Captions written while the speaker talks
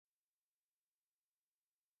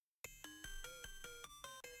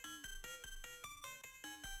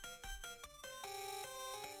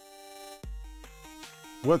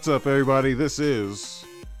What's up, everybody? This is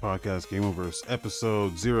Podcast Gameoverse,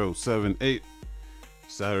 episode 078,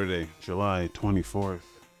 Saturday, July 24th,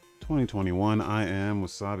 2021. I am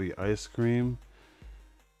Wasabi Ice Cream,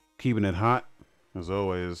 keeping it hot, as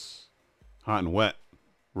always, hot and wet.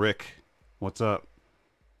 Rick, what's up?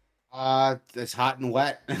 It's hot and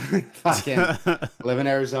wet. Fucking live in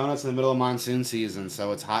Arizona. It's in the middle of monsoon season,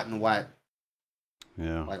 so it's hot and wet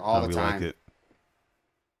Yeah, like all how the we like time. it.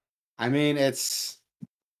 I mean,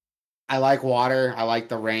 I like water. I like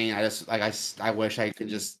the rain. I wish I could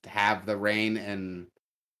just have the rain and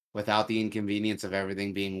without the inconvenience of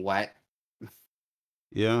everything being wet.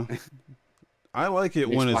 Yeah, I like it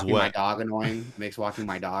when Makes it's walking my wet. dog annoying. Makes walking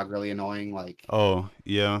my dog really annoying. Like, Oh,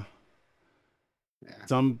 yeah. yeah.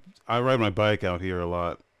 Some I ride my bike out here a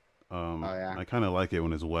lot. Oh yeah. I kind of like it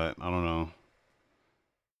when it's wet. I don't know.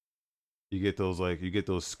 You get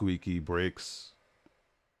those squeaky brakes.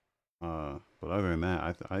 But other than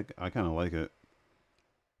that, I kind of like it.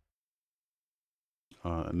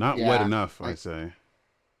 Not wet Yeah. enough, I Like say.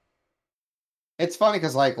 it's funny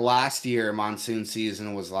because like last year monsoon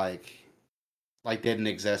season was like didn't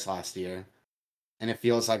exist last year. And it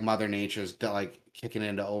feels like Mother Nature's like kicking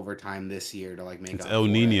into overtime this year to like make It's up El for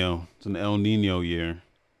it. Nino. It's an El Nino year.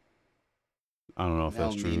 I don't know if An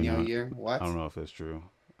that's El true or Nino not. year? I What? don't know if that's true.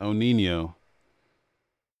 El Nino.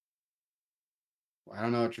 I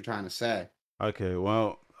don't know what you're trying to say. Okay,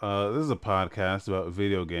 well, this is a podcast about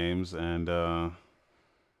video games, and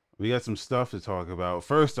we got some stuff to talk about.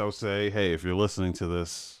 First, I'll say, hey, if you're listening to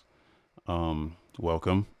this,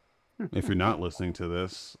 welcome. If you're not listening to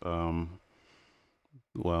this,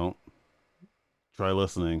 well, try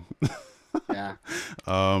listening. Yeah.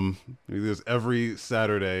 We do this every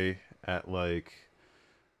Saturday at like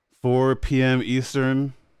 4 p.m.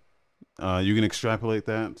 Eastern. You can extrapolate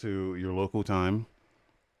that to your local time.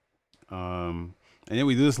 And yeah,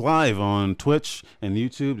 we do this live on Twitch and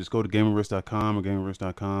YouTube. Just go to gamerverse.com or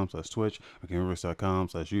gamerverse.com/Twitch or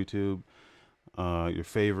gamerverse.com/YouTube. Your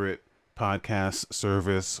favorite podcast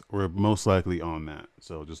service. We're most likely on that.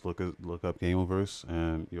 So just look up Gameverse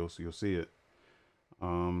and you'll see it.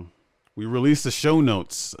 We release the show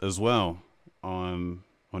notes as well on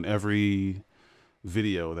every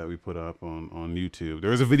video that we put up on YouTube.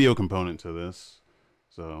 There is a video component to this,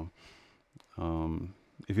 so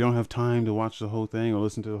if you don't have time to watch the whole thing or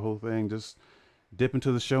listen to the whole thing, just dip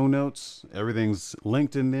into the show notes. Everything's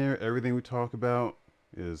linked in there. Everything we talk about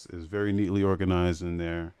is very neatly organized in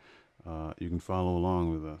there. You can follow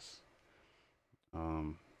along with us.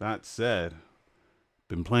 That said,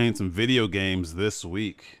 been playing some video games this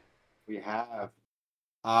week. We have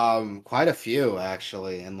quite a few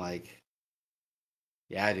actually, and like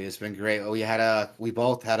yeah, dude, it's been great. We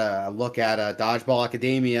both had a look at Dodgeball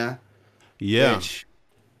Academia, Yeah, which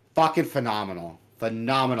fucking phenomenal.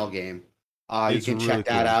 Phenomenal game. You it's can really check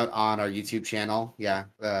that cool. out on our YouTube channel. Yeah,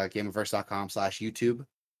 gameaverse.com/YouTube. You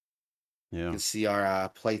Yeah, can see our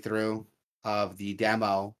playthrough of the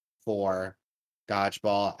demo for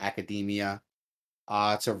Dodgeball Academia.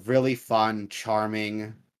 It's a really fun,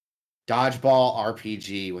 charming dodgeball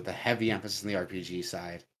RPG with a heavy emphasis on the RPG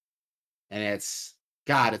side. And it's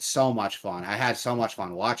so much fun. I had so much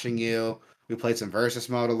fun watching you. We played some versus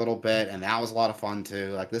mode a little bit, and that was a lot of fun too.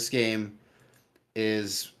 Like this game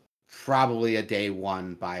is probably a day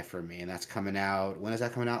one buy for me, and that's coming out. When is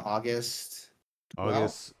that coming out? August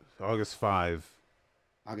 12th? August 5.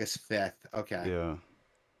 August 5th. Okay. Yeah,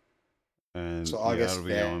 and So yeah, that'll August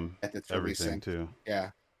be 5th, on it's everything releasing. too.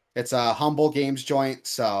 Yeah. It's a Humble Games joint,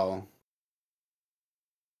 so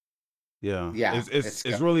Yeah, yeah, it's it's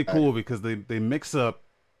it's really good. cool because they mix up.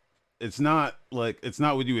 It's not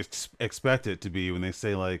what you expect it to be when they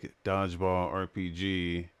say like dodgeball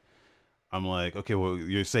RPG. I'm like, okay, well,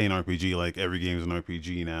 you're saying RPG like every game is an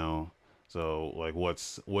RPG now. So like, what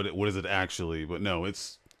is it actually? But no,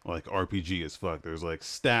 it's like RPG as fuck. There's like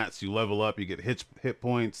stats. You level up. You get hit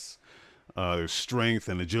points. There's strength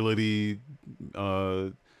and agility uh,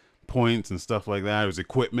 points and stuff like that. There's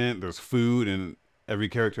equipment. There's food, and every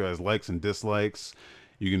character has likes and dislikes.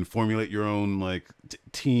 You can formulate your own like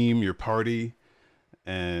team, your party,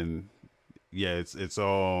 and yeah, it's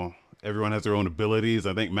all. Everyone has their own abilities.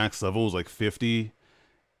 I think max level is like 50,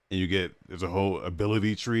 and there's a whole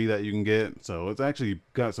ability tree that you can get. So it's actually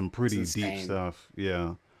got some It's pretty deep insane. stuff.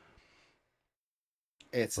 Yeah,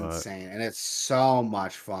 It's but insane, and it's so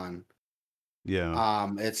much fun.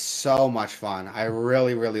 yeah, It's so much fun. I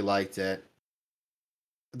really, really liked it.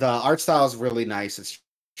 The art style is really nice. It's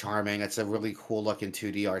charming. It's a really cool looking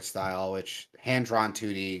 2D art style, which hand drawn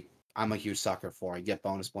 2D, I'm a huge sucker for. You get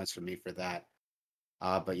bonus points from me for that.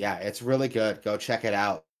 But yeah, it's really good. Go check it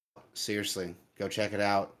out. Seriously, Go check it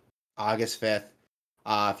out. August 5th.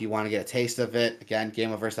 If you want to get a taste of it, again,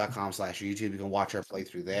 gameoverse.com/YouTube. You can watch our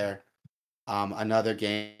playthrough there. Another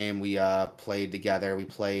game we played together. We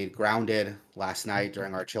played Grounded last night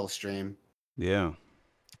during our chill stream. Yeah.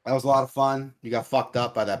 That was a lot of fun. You got fucked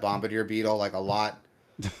up by that bombardier beetle like a lot.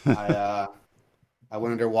 I I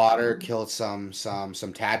went underwater, killed some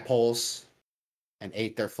tadpoles, and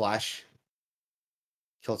ate their flesh.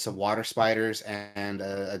 Killed some water spiders, and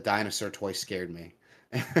a dinosaur toy scared me.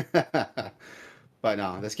 But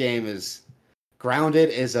no, this game is Grounded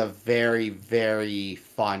is a very, very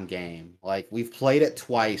fun game. Like we've played it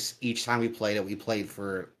twice. Each time we played it, we played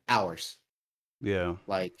for hours. Yeah.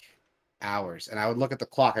 Like hours. And I would look at the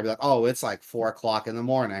clock, I'd be like, oh, it's like 4 o'clock in the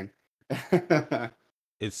morning.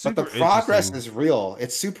 It's But the super progress interesting. is real.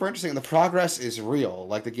 It's super interesting. And the progress is real.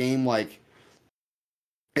 Like the game, like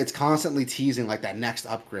it's constantly teasing like that next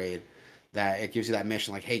upgrade that it gives you that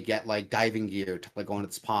mission, like, hey, get like diving gear to like go into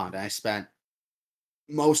this pond. And I spent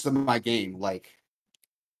most of my game like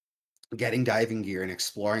getting diving gear and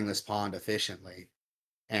exploring this pond efficiently.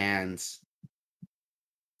 And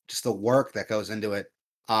just the work that goes into it.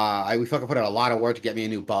 We fucking put in a lot of work to get me a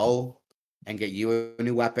new bow and get you a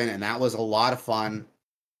new weapon, and that was a lot of fun.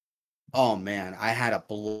 Oh man, I had a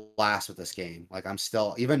blast with this game. Like I'm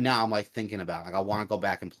still, even now, I'm like thinking about it. Like I want to go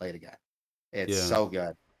back and play it again. It's Yeah. so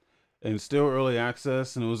good. And still early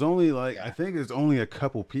access, and it was only like I Yeah, think there's only a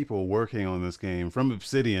couple people working on this game from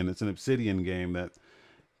Obsidian. It's an Obsidian game that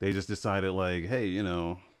they just decided like, hey,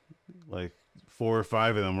 like 4 or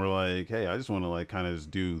 5 of them were like, hey, I just want to like kind of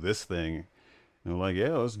just do this thing. And we're like,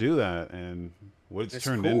 yeah, let's do that. And what it's it's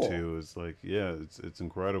turned cool. into is like, yeah, it's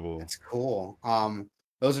incredible. It's cool.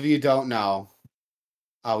 Those of you who don't know,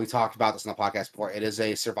 we talked about this on the podcast before. It is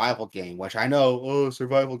a survival game, which I know, oh,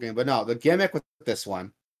 survival game, but no, the gimmick with this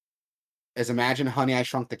one is imagine Honey I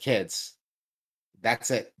Shrunk the Kids.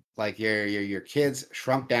 That's it. Like your kids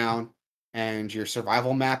shrunk down, and your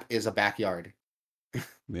survival map is a backyard,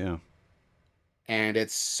 Yeah, and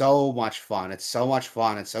it's so much fun. It's so much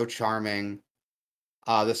fun. It's so charming.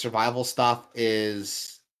 The survival stuff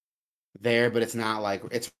is there, but it's not like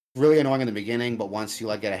it's really annoying in the beginning. But once you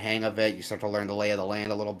like get a hang of it, you start to learn the lay of the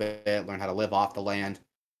land a little bit, learn how to live off the land.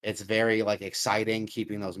 It's very like exciting,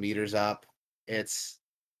 keeping those meters up. It's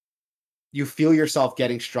you feel yourself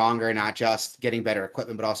getting stronger, not just getting better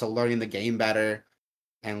equipment, but also learning the game better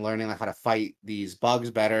and learning like how to fight these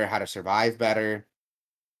bugs better, how to survive better.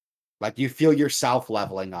 Like you feel yourself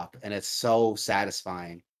leveling up, and it's so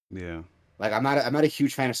satisfying. yeah. Like I'm not a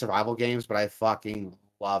huge fan of survival games, but I fucking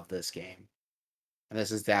love this game. And this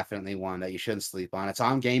is definitely one that you shouldn't sleep on. It's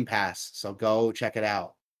on Game Pass, so go check it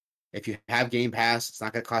out. If you have Game Pass, it's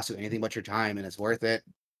not going to cost you anything but your time, and it's worth it.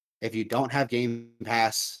 If you don't have Game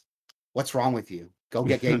Pass, what's wrong with you? Go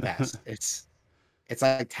get Game Pass. It's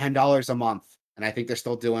like $10 a month, and I think they're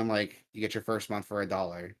still doing like you get your first month for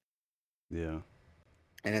 $1. Yeah.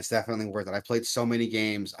 And it's definitely worth it. I've played so many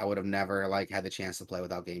games I would have never like had the chance to play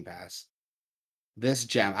without Game Pass. This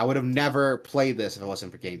gem, I would have never played this if it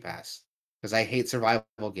wasn't for Game Pass because I hate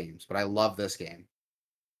survival games, but I love this game.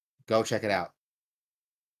 Go check it out.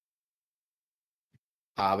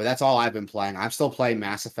 But that's all I've been playing. I'm still playing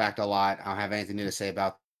Mass Effect a lot. I don't have anything new to say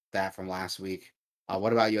about that from last week.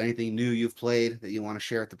 What about you? Anything new you've played that you want to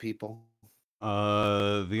share with the people?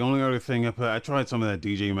 The only other thing I tried some of that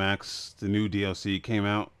DJ Max. The new DLC came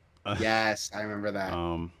out. Yes, I remember that.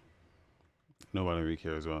 um, Nobody really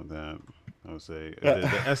cares about that. I would say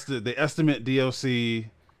the estimate DLC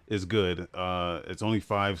is good. It's only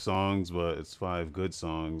 5 songs, but it's 5 good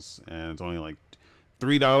songs, and it's only like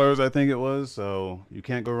 $3, I think it was. So you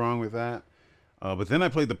can't go wrong with that. But then I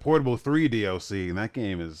played the Portable 3 DLC, and that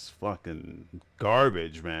game is fucking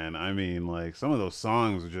garbage, man. I mean, like some of those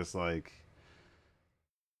songs are just like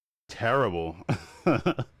terrible.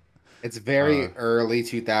 It's uh, very early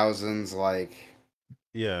 2000s, like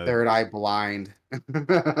yeah, Third Eye Blind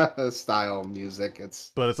style music.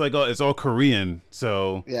 but it's all Korean,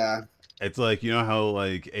 so Yeah, it's like you know how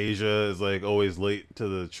like Asia is like always late to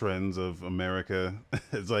the trends of America.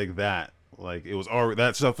 It's like that. Like it was already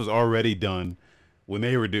that stuff was already done when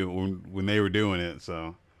they were doing it.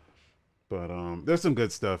 So, but there's some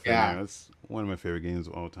good stuff in yeah. there. It's one of my favorite games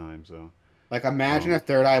of all time. So, Like imagine um, if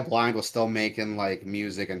Third Eye Blind was still making like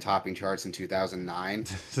music and topping charts in 2009.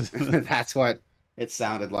 That's what it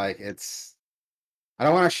sounded like. I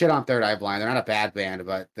don't want to shit on Third Eye Blind. They're not a bad band,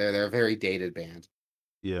 but they're a very dated band,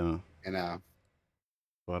 yeah. you know.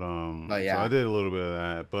 But But so I yeah, did a little bit of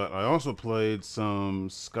that. But I also played some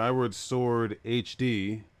Skyward Sword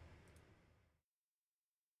HD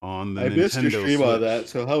on the I missed your Nintendo stream on that. Switch.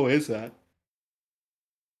 So how is that?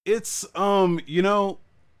 It's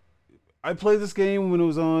I played this game when it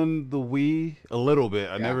was on the Wii a little bit.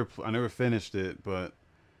 Yeah. I never finished it, but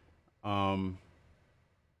um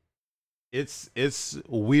it's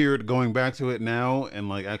weird going back to it now and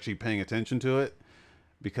like actually paying attention to it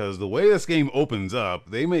because the way this game opens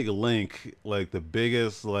up, they make Link like the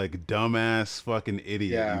biggest like dumbass fucking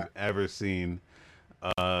idiot Yeah. you've ever seen.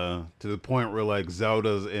 To the point where like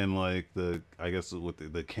Zelda's in like the I guess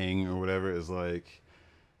with the king or whatever is like,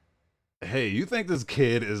 hey, you think this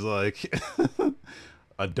kid is like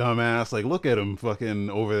a dumbass? Like, look at him fucking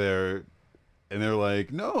over there. And they're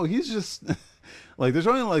like, no, he's just like they're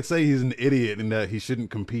trying to like say he's an idiot and that he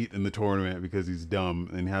shouldn't compete in the tournament because he's dumb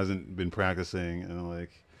and hasn't been practicing. And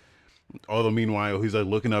like, although meanwhile he's like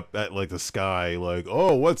looking up at like the sky, like,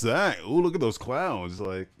 oh, what's that? Oh, look at those clouds.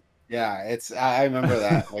 Like, Yeah, I remember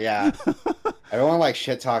that. Well, yeah, everyone like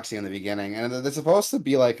shit talks you in the beginning, and it's supposed to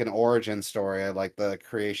be like an origin story of like the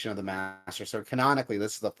creation of the Master. So canonically,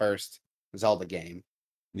 this is the first Zelda game,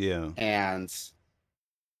 yeah, and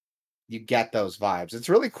you get those vibes. It's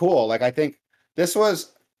really cool. Like I think this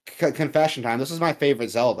was confession time. This was my favorite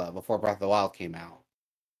Zelda before Breath of the Wild came out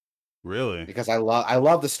really, because I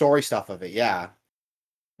love the story stuff of it. Yeah,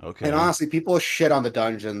 and okay, honestly, people shit on the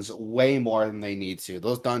dungeons way more than they need to.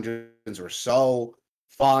 Those dungeons were so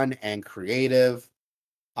fun and creative.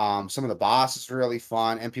 Some of the bosses were really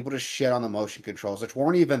fun, and people just shit on the motion controls, which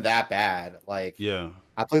weren't even that bad. Like yeah.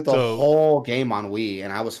 I played the So whole game on Wii,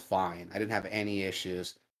 and I was fine. I didn't have any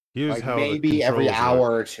issues. here's Like how the maybe every controls work.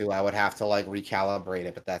 hour or two, I would have to like recalibrate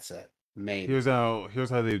it, but that's it. Maybe. Here's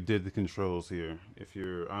how they did the controls here. If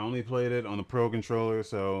you're, I only played it on the Pro controller,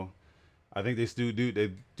 so I think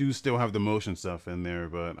they do still have the motion stuff in there,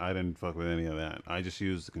 but I didn't fuck with any of that. I just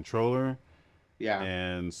used the controller, Yeah.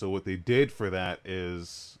 and so what they did for that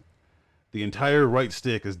is the entire right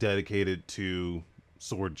stick is dedicated to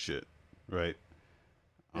sword shit, right?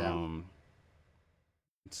 Yeah. Um,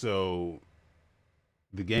 so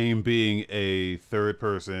the game being a third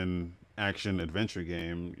person action adventure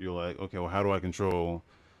game, you're like, okay, well, how do I control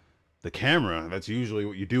the camera? That's usually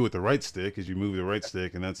what you do with the right stick is you move the right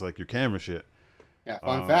stick, and that's like your camera shit. Yeah.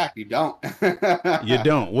 Fun Uh, fact, you don't. you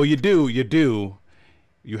don't. Well, you do. You do.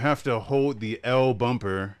 You have to hold the L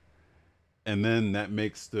bumper, and then that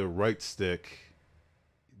makes the right stick.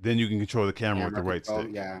 Then you can control the camera with the Camera right control,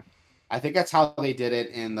 stick. yeah. I think that's how they did it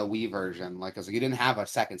in the Wii version. Like, cause you didn't have a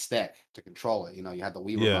second stick to control it. You had the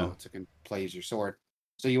Wii Yeah, remote to play as your sword.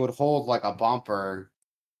 So you would hold like a bumper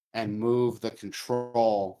and move the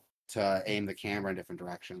control to aim the camera in different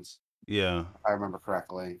directions, yeah. if I remember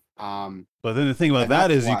correctly. But then the thing about And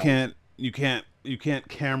that that's is why, you can't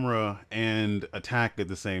camera and attack at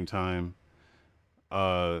the same time.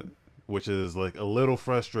 Uh, which is like a little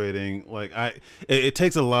frustrating. Like it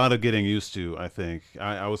takes a lot of getting used to. I think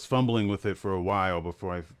I was fumbling with it for a while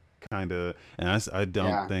before I kind of, and I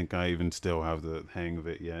don't yeah, think I even still have the hang of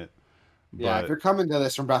it yet. yeah. If But you're coming to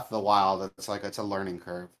this from Breath of the Wild, it's a learning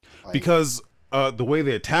curve. Like, because the way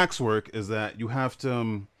the attacks work is that you have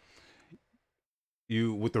to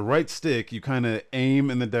you with the right stick you kind of aim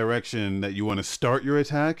in the direction that you want to start your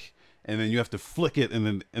attack, and then you have to flick it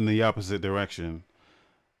in the opposite direction.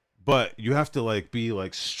 But you have to like be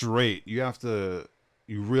like straight.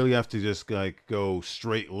 You really have to just like go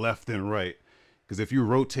straight left and right, because if you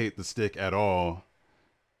rotate the stick at all,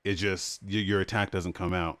 it just your attack doesn't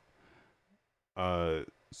come out. Uh,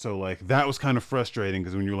 so like that was kind of frustrating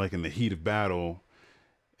because when you're like in the heat of battle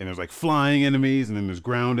and there's like flying enemies and then there's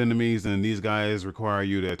ground enemies and these guys require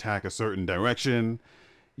you to attack a certain direction,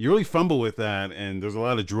 you really fumble with that, and there's a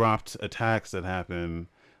lot of dropped attacks that happen.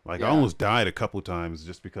 Like I yeah, almost died a couple times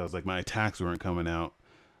just because like my attacks weren't coming out.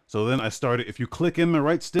 So then I started. If you click in the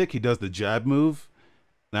right stick, he does the jab move.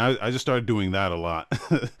 Now I just started doing that a lot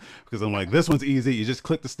because I'm like, this one's easy. You just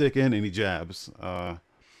click the stick in and he jabs.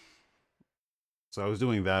 So I was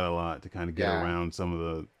doing that a lot to kind of get yeah. around some of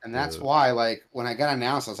And that's the why, like, when I got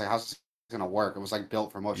announced, I was like, how's this gonna work? It was like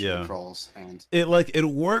built for motion yeah. controls, and It like it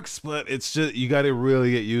works, but it's just you got to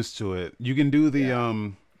really get used to it. yeah,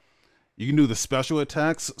 You can do the special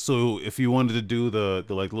attacks. So if you wanted to do the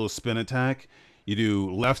like little spin attack, you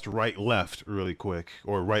do left, right, left really quick,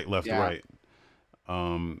 or right, left, yeah, right.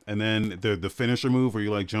 And then the finisher move where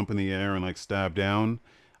you like jump in the air and like stab down.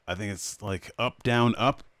 I think it's like up, down,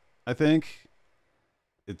 up. I think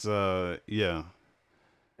it's yeah.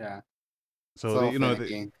 yeah. It's a So little you know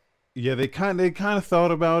finicky. yeah they kind of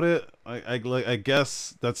thought about it. I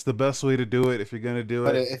guess that's the best way to do it if you're gonna do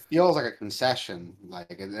But it. it feels like a concession. Like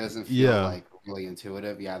it doesn't feel Yeah, like really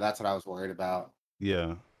intuitive. Yeah, that's what I was worried about.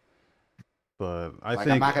 yeah. But I Like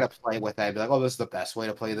I'm think not gonna play with that and be like, oh, this is the best way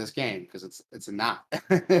to play this game because it's not.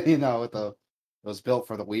 You know, with the it was built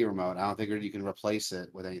for the Wii remote. I don't think you can replace it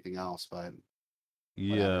with anything else, but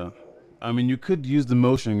whatever. yeah. I mean, you could use the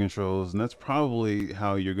motion controls, and that's probably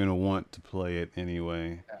how you're gonna want to play it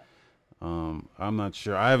anyway. Yeah. I'm not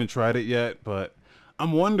sure. I haven't tried it yet, but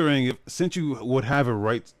I'm wondering if since you would have a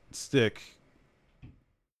right stick,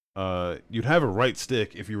 you'd have a right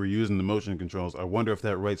stick if you were using the motion controls. I wonder if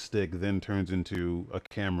that right stick then turns into a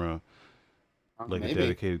camera, like a Maybe,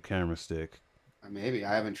 dedicated camera stick. maybe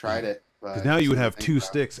I haven't tried it, Because but now it's you would something to have think two about.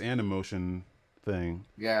 sticks and a motion thing.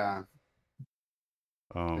 Yeah,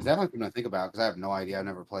 it's Um, definitely something to think about because I have no idea. I've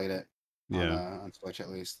never played it yeah, on Switch at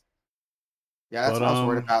least. Yeah, that's but what I was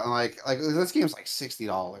worried about. And like this game's like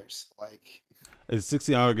 $60. Like, it's a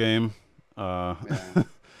 60-hour game. Uh, yeah,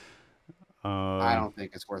 I um, don't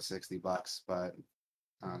think it's worth $60, but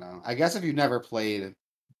I don't know. I guess if you've never played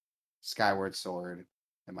Skyward Sword,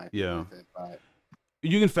 it might be yeah. worth it. But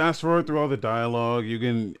You can fast forward through all the dialogue. You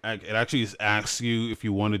can it actually asks you if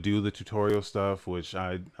you want to do the tutorial stuff, which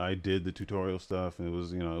I did the tutorial stuff and it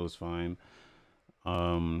was it was fine.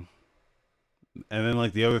 Um, and then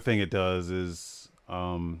like the other thing it does is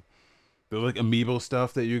there's like amiibo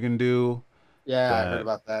stuff that you can do yeah, I heard that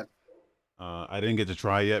about that. I didn't get to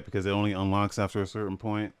try yet because it only unlocks after a certain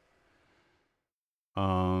point.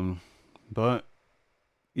 Um, but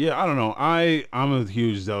yeah, I don't know. I'm a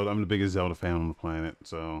huge Zelda. I'm the biggest Zelda fan on the planet,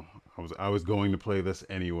 so I was going to play this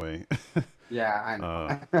anyway. Yeah, I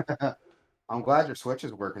uh, know. I'm glad your Switch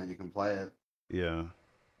is working and you can play it. yeah.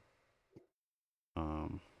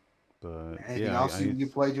 Um, but Anything yeah, else you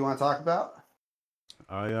played you want to talk about?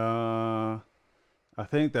 I I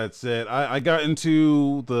think that's it. I got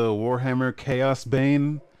into the Warhammer Chaos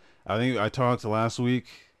Bane. I think I talked last week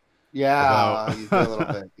about Yeah, you did a little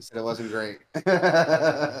bit. You said it wasn't great.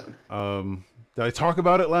 did I talk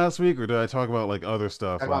about it last week or did I talk about like other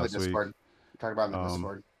stuff Talk about the last week? Discord. Talk about it in the Um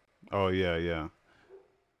Discord. oh yeah, yeah.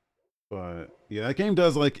 But yeah, that game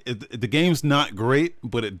does the game's not great,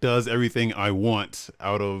 but it does everything I want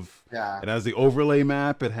out of Yeah, it has the overlay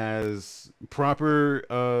map, it has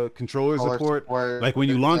proper controller color support. support. Like when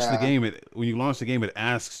you launch the Yeah, game, it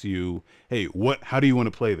asks you, "Hey, how do you want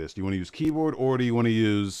to play this? Do you want to use keyboard or do you want to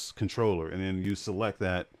use controller?" And then you select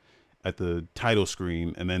that at the title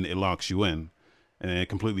screen and then it locks you in. And then it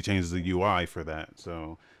completely changes the UI for that.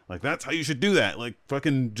 So, like that's how you should do that. Like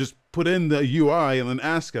fucking just put in the UI and then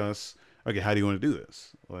ask us, okay, how do you want to do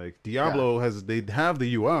this? Like yeah, Diablo they have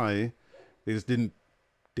the UI, they just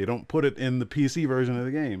they don't put it in the PC version of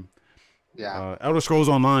the game. yeah. Elder Scrolls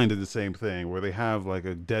Online did the same thing, where they have like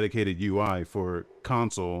a dedicated UI for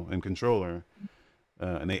console and controller,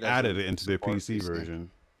 and they It added doesn't it into their support PC PC.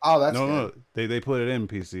 version. Oh, that's No, good. no, they put it in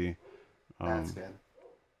PC. That's Um, good.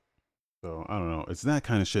 so I don't know. It's that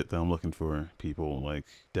kind of shit that I'm looking for. People like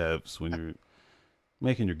devs when you're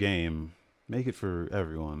making your game, make it for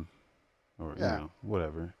everyone, or Yeah.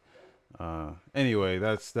 whatever. Anyway,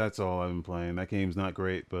 that's all I've been playing. That game's not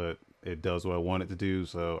great, but it does what I want it to do,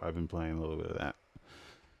 so I've been playing a little bit of that.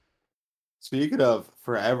 Speaking of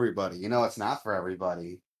for everybody, you know it's not for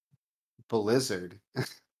everybody. Blizzard.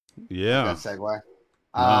 Like that Yeah. segue.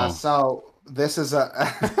 No. So this is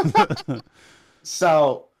a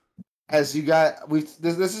so as you got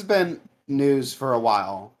this has been news for a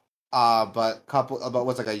while. But couple about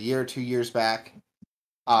what's like a year or 2 years back,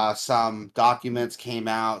 some documents came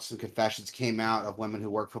out, some confessions came out of women who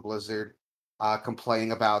work for Blizzard,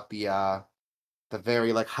 complaining about the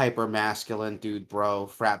very like hyper masculine dude bro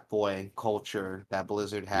frat boy culture that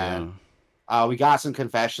Blizzard had. Yeah. We got some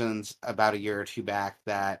confessions about a year or two back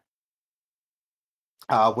that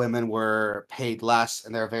women were paid less,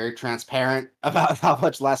 and they're very transparent about how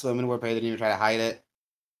much less women were paid. They didn't even try to hide it.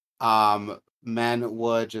 Men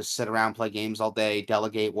would just sit around, play games all day,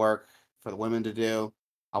 delegate work for the women to do.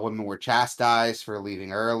 Women were chastised for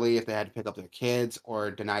leaving early if they had to pick up their kids,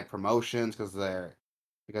 or denied promotions because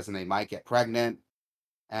then they might get pregnant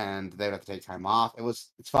and they'd have to take time off.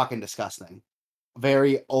 It's fucking disgusting.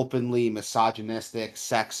 Very openly misogynistic,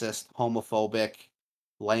 sexist, homophobic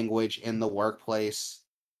language in the workplace.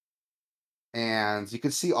 And you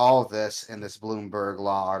can see all of this in this Bloomberg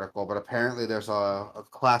Law article, but apparently there's a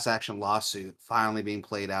class action lawsuit finally being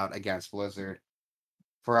played out against Blizzard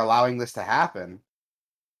for allowing this to happen.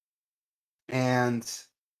 And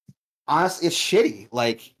honestly, it's shitty.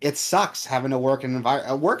 Like, it sucks having to work in an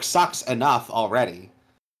environment. Work sucks enough already.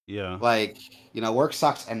 Yeah. Like, work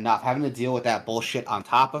sucks enough. Having to deal with that bullshit on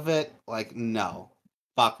top of it, like, no.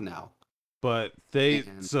 Fuck no. But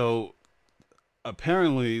And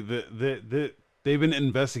apparently they've been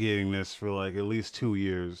investigating this for like at least 2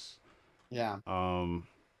 years. Yeah. Um,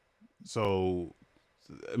 so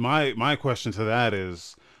my question to that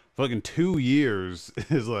is, fucking 2 years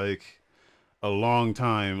is like a long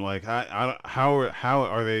time. Like, how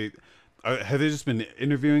are they? Have they just been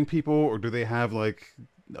interviewing people, or do they have like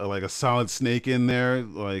a solid snake in there,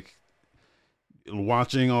 like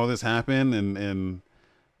watching all this happen? And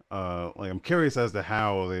like, I'm curious as to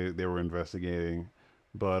how they were investigating,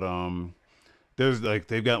 but there's like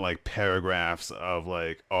they've got like paragraphs of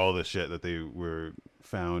like all the shit that they were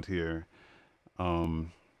found here.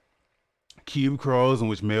 Um, Cube crawls in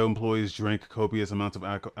which male employees drink copious amounts of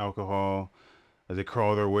alcohol as they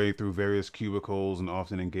crawl their way through various cubicles and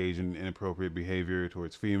often engage in inappropriate behavior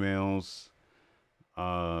towards females.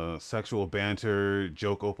 Sexual banter,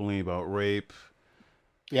 joke openly about rape.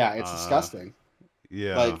 Yeah, it's Uh, disgusting.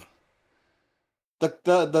 yeah, Like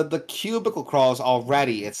the cubicle crawls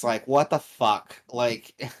already, it's like, what the fuck?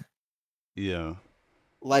 Like yeah,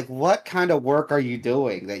 like what kind of work are you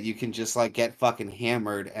doing that you can just like get fucking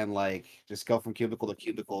hammered and like just go from cubicle to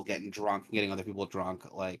cubicle getting drunk and getting other people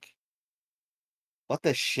drunk? Like what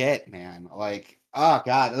the shit, man? Like, oh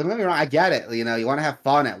god, don't get me wrong, I get it. You know, you want to have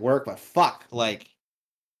fun at work, but fuck, like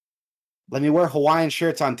let me wear Hawaiian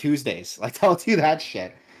shirts on Tuesdays. Like don't do that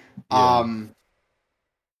shit. yeah. Um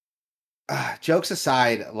Jokes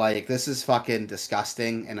aside, like this is fucking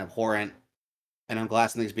disgusting and abhorrent, and I'm glad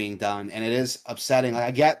something's being done. And it is upsetting. Like,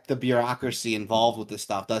 I get the bureaucracy involved with this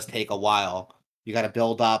stuff does take a while. You got to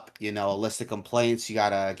build up, you know, a list of complaints. You got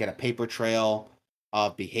to get a paper trail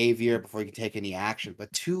of behavior before you can take any action.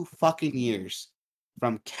 But 2 fucking years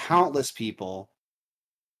from countless people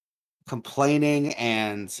complaining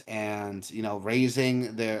and you know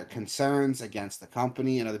raising their concerns against the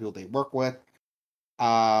company and other people they work with.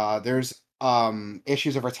 There's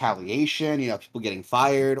issues of retaliation, you know, people getting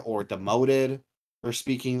fired or demoted for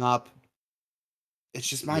speaking up. It's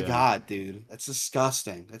just my Yeah. god, dude. That's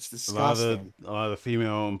disgusting. That's disgusting. A lot of the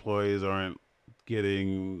female employees aren't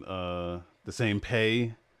getting the same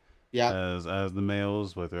pay Yep. as the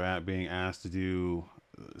males, but they're being asked to do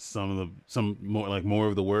some more like more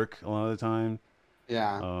of the work a lot of the time.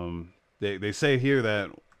 Yeah. They say here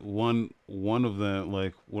that one of the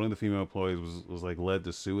like one of the female employees was like led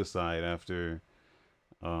to suicide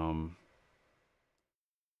um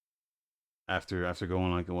after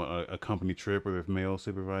going like a company trip with a male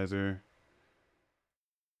supervisor.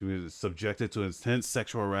 She was subjected to intense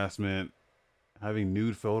sexual harassment, having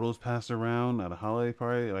nude photos passed around at a holiday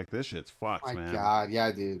party. Like, this shit's fucked, My man. god.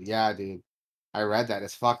 Yeah, dude. Yeah, dude. I read that.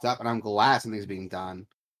 It's fucked up, and I'm glad something's being done.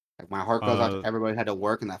 Like my heart goes out to Uh, everybody who had to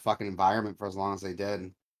work in that fucking environment for as long as they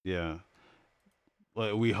did. yeah.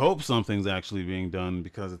 Like, we hope something's actually being done,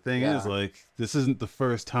 because the thing is, Yeah. like, this isn't the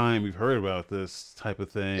first time we've heard about this type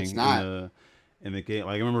of It's thing not. in the game.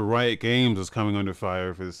 Like, I remember Riot Games was coming under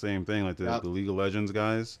fire for the same thing, like Yep. the League of Legends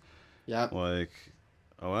guys. Yep. Like,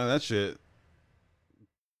 oh, well, that shit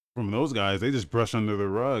from those guys, they just brush under the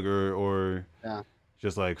rug, or Yeah.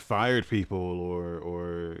 just like fired people,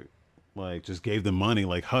 or like just gave them money,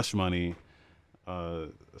 like hush money, uh,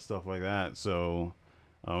 stuff like that. So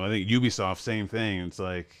I think Ubisoft, same thing. It's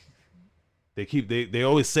like they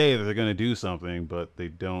always say that they're going to do something, but they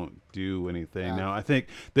don't do anything. Yeah. Now I think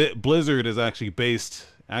that Blizzard is actually based.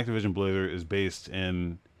 Activision Blizzard is based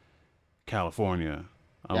in California.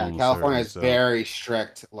 I'm Yeah. almost California certain. is So very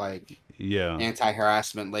strict, like yeah,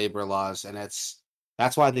 anti-harassment labor laws, and that's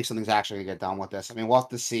why I think something's actually gonna get done with this. I mean, we'll have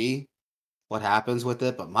to see what happens with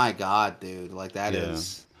it, but my god, dude, like that yeah.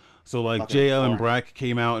 is So like fucking J. Allen abhorrent. Brack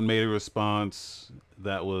came out and made a response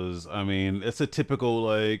that was, I mean, it's a typical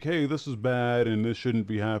like, hey, this is bad and this shouldn't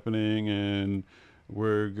be happening, and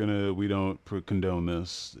we don't condone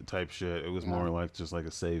this type shit. It was Yeah, more like just like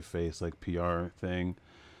a save face, like PR thing,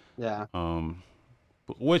 yeah, um,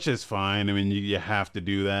 which is fine. I mean, you have to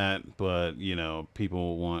do that, but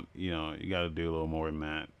people want, you got to do a little more than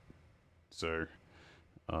that, sir.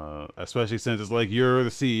 Especially since it's like you're the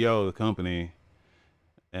CEO of the company,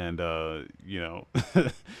 and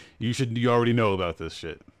you already know about this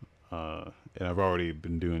shit. And I've already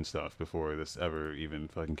been doing stuff before this ever even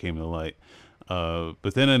fucking came to light.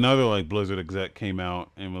 But then another like Blizzard exec came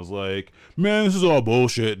out and was like, "Man, this is all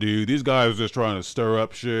bullshit, dude. These guys are just trying to stir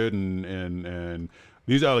up shit, and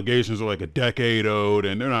these allegations are like a decade old,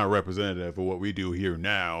 and they're not representative of what we do here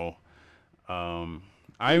now." Um,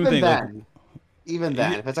 I even even think like, then, even yeah,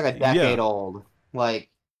 then, if it's like a yeah, decade old, like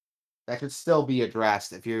that could still be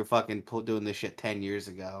addressed if you're fucking doing this shit 10 years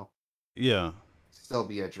ago. yeah. Still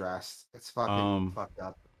be addressed. It's fucking Um, fucked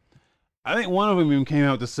up. I think one of them even came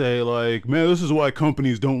out to say like, "Man, this is why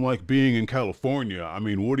companies don't like being in California. I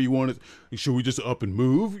mean, what do you want? Should we just up and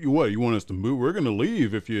move? You what? You want us to move? We're gonna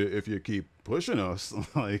leave if you keep pushing us."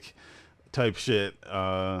 Like type shit.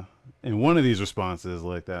 And one of these responses,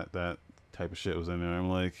 like that type of shit was in there. I'm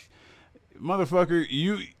like, motherfucker,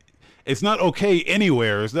 you. It's not okay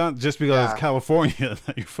anywhere. It's not just because it's Yeah. California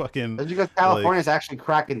that you fucking Just because like. California is actually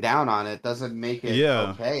cracking down on it doesn't make it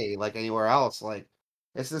Yeah, okay like anywhere else. Like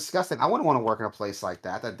it's disgusting. I wouldn't want to work in a place like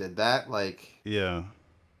that did that. Like, yeah.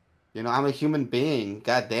 I'm a human being.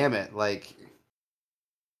 God damn it. Like,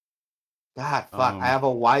 God, fuck. I Um, have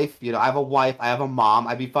a wife. I have a wife. I have a mom.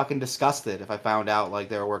 I'd be fucking disgusted if I found out like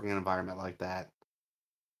they were working in an environment like that.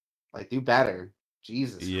 Like, do better.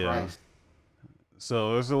 Jesus yeah. Christ.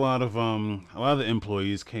 So there's a lot of the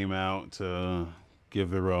employees came out to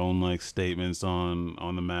give their own like statements on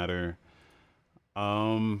the matter.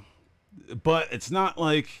 Um, but it's not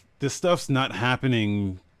like this stuff's not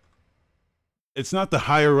happening. It's not the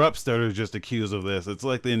higher ups that are just accused of this. It's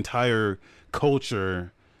like the entire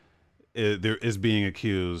culture there is being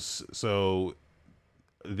accused. So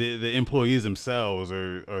the employees themselves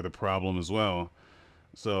are the problem as well.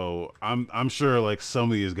 So I'm sure like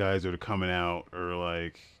some of these guys that are coming out are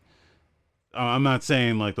like, I'm not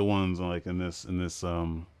saying like the ones like in this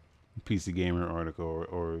PC Gamer article,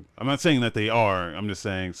 or I'm not saying that they are. I'm just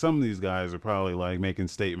saying some of these guys are probably like making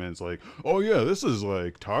statements like, "Oh yeah, this is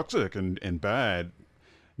like toxic and bad."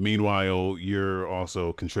 Meanwhile, you're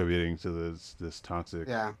also contributing to this toxic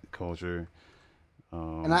Yeah. culture.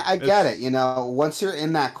 And I get it. It's Once you're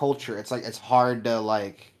in that culture, it's like it's hard to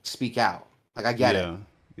like speak out. Like I get it. yeah,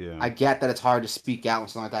 yeah, I get that it's hard to speak out when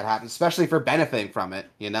something like that happens, especially for benefiting from it.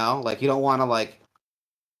 Like you don't want to like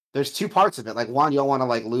there's two parts of it. Like one, you don't want to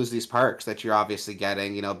like lose these perks that you're obviously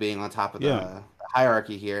getting, being on top of yeah, the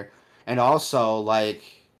hierarchy here. And also like,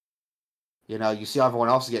 you see how everyone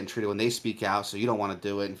else is getting treated when they speak out, so you don't want to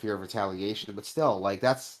do it in fear of retaliation. But still, like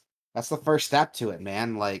that's the first step to it,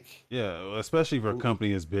 man. Like yeah. Especially for a w-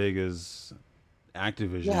 company as big as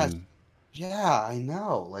yeah, Activision. yeah, I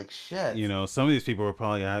know. Like shit. Some of these people are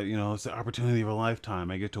probably it's the opportunity of a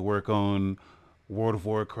lifetime. I get to work on World of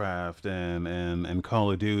Warcraft and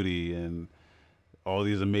Call of Duty and all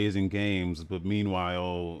these amazing games. But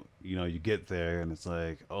meanwhile, you get there and it's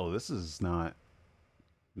like, oh, this is not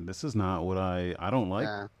what I don't like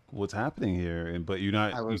Yeah. what's happening here. And but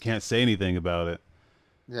I you was can't say anything about it.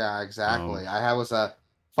 Yeah, Um, exactly. I was a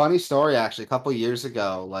funny story actually. A couple years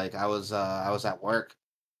ago, like I was at work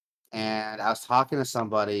and I was talking to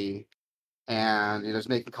somebody and was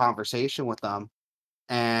making conversation with them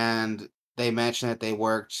and they mentioned that they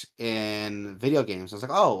worked in video games. I was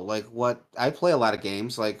like, "Oh, like what? I play a lot of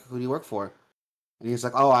games. Like, who do you work for?" And he's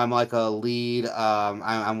like, "Oh, I'm like a lead.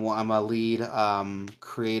 I'm a lead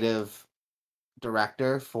creative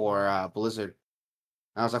director for Blizzard."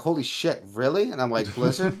 And I was like, "Holy shit, really?" And I'm like,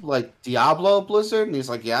 "Blizzard, like Diablo Blizzard?" And he's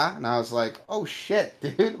like, "Yeah." And I was like, "Oh shit,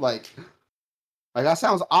 dude! Like that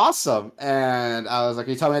sounds awesome." And I was like,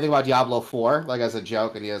 "Can you tell me anything about Diablo 4?" Like as a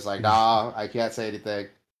joke, and he was like, "Nah, I can't say anything."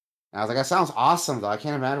 And I was like, "That sounds awesome, though. I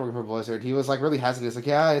can't imagine working for Blizzard." He was like really hesitant. He's like,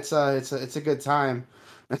 "Yeah, it's a good time."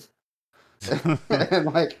 And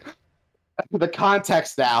like the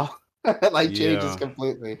context now like changes yeah,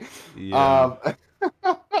 completely. yeah, Um,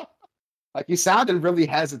 like he sounded really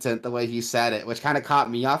hesitant the way he said it, which kind of caught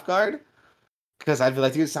me off guard. Because I'd be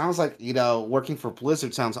like, dude, it sounds like, working for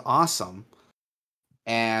Blizzard sounds awesome.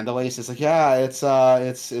 And the way he says like, yeah, it's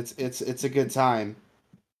a good time.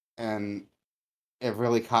 And it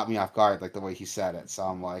really caught me off guard, like the way he said it. So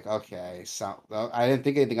I'm like, okay, so well, I didn't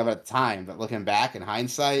think anything of it at the time, but looking back in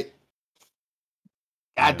hindsight,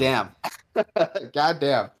 yeah. goddamn.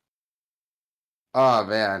 Goddamn. Oh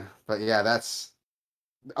man. But yeah, that's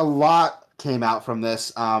a lot came out from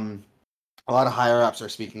this. A lot of higher ups are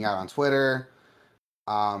speaking out on Twitter.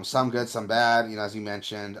 Some good, some bad. As you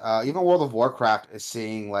mentioned, even World of Warcraft is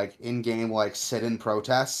seeing like in-game like sit-in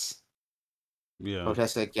protests, Yeah.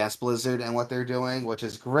 protesting against Blizzard and what they're doing, which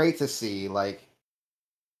is great to see. Like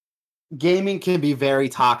gaming can be very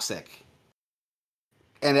toxic,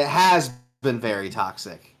 and it has been very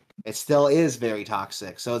toxic. It still is very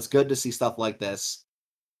toxic. So it's good to see stuff like this.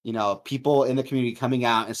 People in the community coming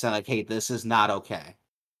out and saying like, "Hey, this is not okay.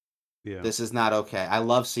 Yeah. This is not okay." I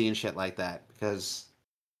love seeing shit like that because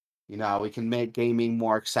we can make gaming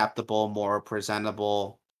more acceptable, more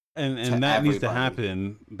presentable And to that needs to everybody.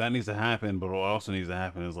 happen. That needs to happen, but what also needs to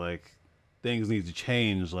happen is like things need to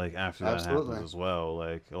change like after that happens Absolutely. as well.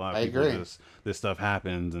 Like a lot of I people agree. just this stuff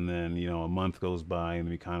happens and then, a month goes by and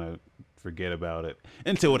we kind of forget about it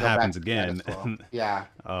until it Go back happens to status again. quo. Yeah.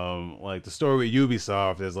 Like the story with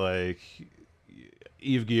Ubisoft is like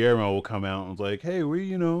Eve Guillermo will come out and it's like, hey,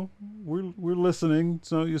 we're listening.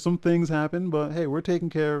 So some things happen, but hey, we're taking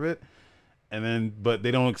care of it. And then, but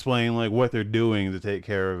they don't explain like what they're doing to take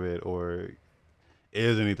care of it, or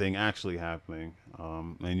is anything actually happening.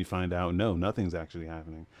 And you find out, no, nothing's actually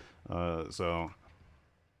happening. So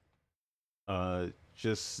uh,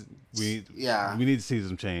 just Yeah. we need to see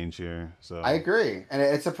some change here. I So agree, and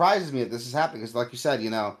it surprises me that this is happening because, like you said,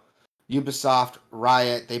 Ubisoft,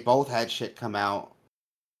 Riot, they both had shit come out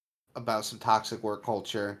about some toxic work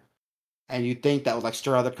culture, and you think that would like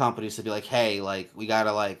stir other companies to be like, hey, like we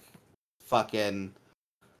gotta like fucking,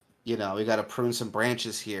 we gotta prune some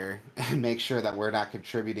branches here and make sure that we're not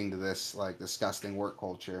contributing to this like disgusting work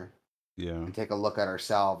culture yeah, and take a look at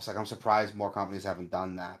ourselves. Like I'm surprised more companies haven't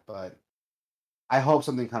done that, but I hope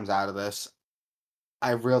something comes out of this.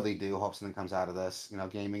 I really do hope something comes out of this.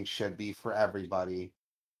 Gaming should be for everybody.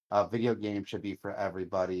 Video games should be for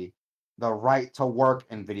everybody. The right to work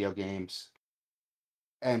in video games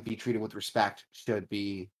and be treated with respect should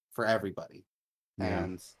be for everybody. yeah.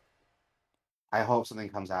 And I hope something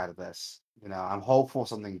comes out of this. I'm hopeful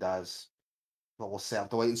something does, but we'll see. Have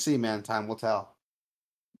to wait and see, man. Time will tell.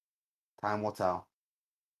 Time will tell.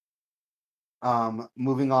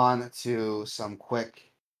 Moving on to some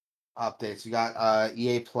quick updates. We got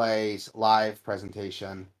EA Play's live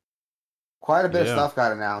presentation. Quite a bit of Yeah. stuff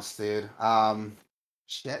got announced, dude.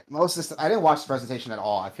 Shit. Most of this, I didn't watch the presentation at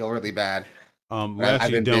all. I feel really bad, We but I've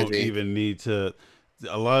actually been don't busy. even need to.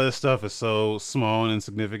 A lot of this stuff is so small and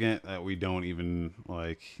insignificant that we don't even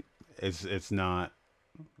like. It's not.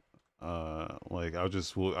 Like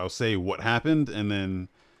I'll say what happened and then,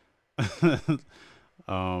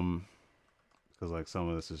 um, because like some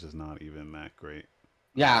of this is just not even that great.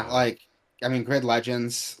 Yeah, Uh, like I mean, Grid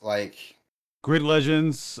Legends, like Grid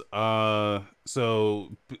Legends.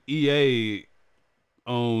 So EA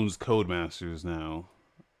owns Codemasters now.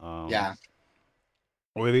 Um, yeah.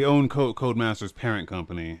 or they own Codemasters' parent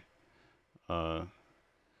company. Uh,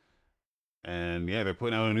 and yeah, they're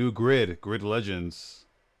putting out a new Grid Legends,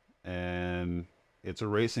 and it's a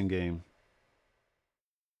racing game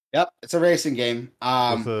Yep, it's a racing game.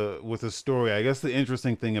 with a story. I guess the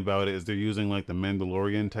interesting thing about it is they're using like the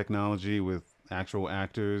Mandalorian technology with actual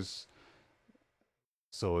actors.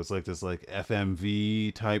 So it's like this like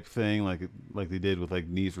FMV type thing, like they did with like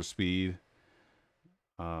Need for Speed.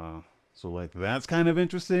 Uh, so like that's kind of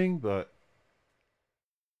interesting, but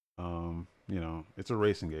it's a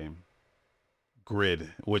racing game. Grid,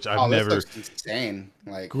 which I've Oh, this never looks insane.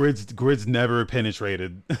 Like Grid's never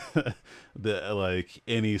penetrated the like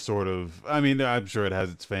any sort of. I mean, I'm sure it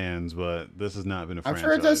has its fans, but this has not been a I'm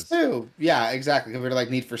sure it does franchise. too. Yeah, exactly. Compared to like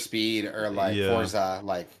Need for Speed or like Yeah, Forza,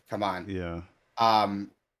 like come on. yeah,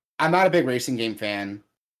 Um, I'm not a big racing game fan,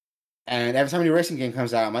 and every time a new racing game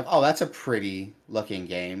comes out, I'm like, oh, that's a pretty looking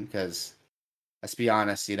game. Because let's be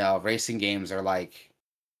honest, racing games are like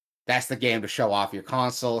that's the game to show off your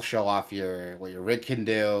console, show off what your rig can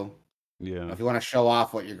do. yeah, If you want to show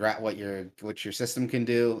off what your system can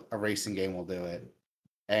do, a racing game will do it.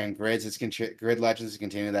 And Grid Legends is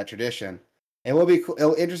continue that tradition. It will be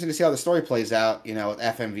interesting to see how the story plays out. With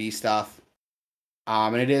FMV stuff.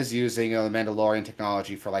 And it is using the Mandalorian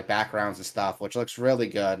technology for like backgrounds and stuff, which looks really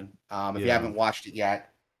good. If you yeah, haven't watched it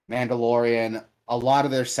yet, Mandalorian, a lot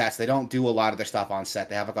of their sets, they don't do a lot of their stuff on set.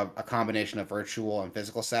 They have like a combination of virtual and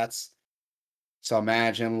physical sets. So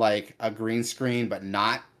imagine like a green screen, but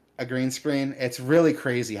not a green screen. It's really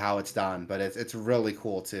crazy how it's done, but it's really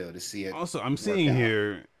cool too to see it Also, I'm work seeing out.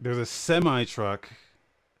 here there's a semi truck,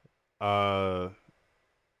 uh,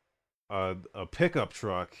 a pickup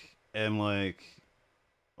truck, and like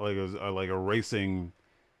a racing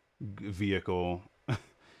vehicle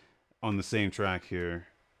on the same track here,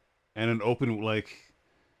 and an open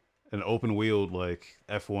wheeled like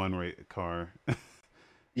F1 car,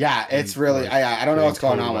 Yeah, it's and really like I don't know getting what's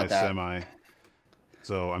going towed on by with a that. semi.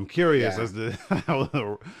 So I'm curious Yeah, as to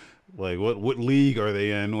how, like what league are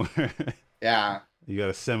they in where yeah, you got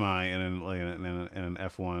a semi and then like an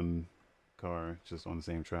F1 car just on the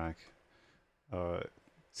same track. Uh,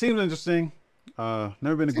 Seems interesting.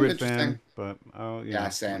 Never been a seems Grid interesting. fan, but Yeah, I'll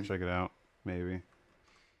same. check it out maybe.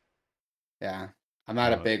 Yeah, I'm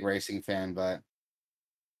not a Uh, big racing fan, but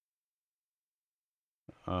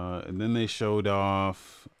and then they showed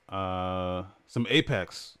off some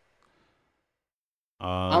Apex.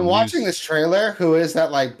 I'm watching News. this trailer. Who is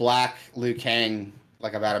that like black Liu Kang?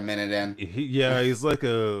 Like about a minute in. Yeah, he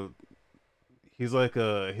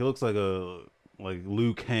looks like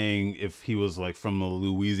Liu Kang if he was like from the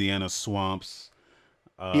Louisiana swamps.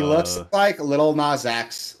 He looks Uh, like Little Nas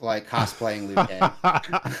X, like cosplaying Liu Kang.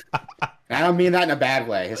 And I don't mean that in a bad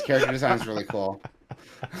way. His character design is really cool.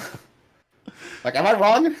 Like, am I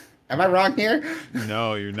wrong? Am I wrong here?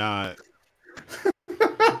 no, you're not.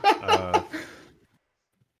 Uh,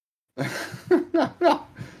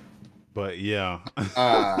 but yeah.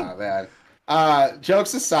 Ah, man.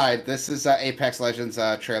 Jokes aside, this is Apex Legends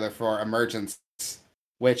trailer for Emergence,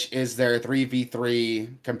 which is their 3v3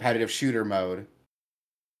 competitive shooter mode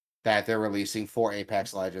that they're releasing for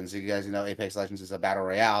Apex Legends. You guys know Apex Legends is a battle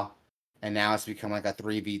royale, and now it's become like a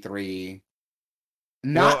 3v3.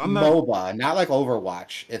 Well, Not I'm not. MOBA, not like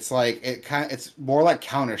Overwatch. It's like it's more like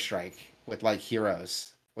Counter-Strike with like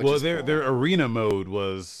heroes, which Well, is their cool. arena mode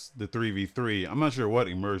was the 3v3. I'm not sure what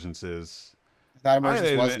Emergence is. That I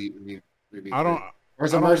Emergence was admit, the I 3v3. don't. Or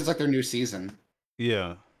is I don't. Emergence like their new season?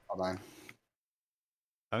 Yeah, Hold on.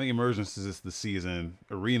 I think Emergence is just the season.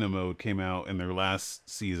 Arena mode came out in their last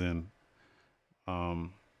season.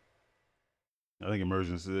 Um, I think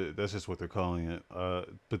Emergence. That's just what they're calling it.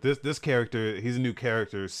 But this character, he's a new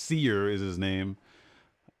character. Seer is his name.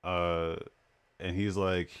 Uh, and he's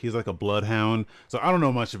like a bloodhound. So I don't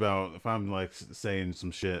know much about. If I'm like saying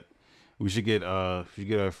some shit, we should get our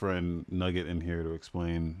friend Nugget in here to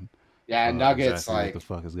explain Yeah, Nuggets exactly what the like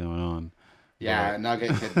fuck is going on. yeah, But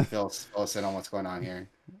Nugget could fill us in on what's going on here.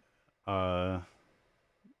 uh,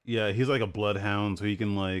 yeah, he's like a bloodhound, so he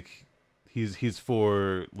can like he's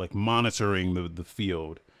for like monitoring the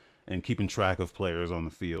field and keeping track of players on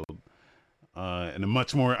the field in a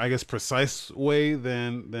much more, I guess, precise way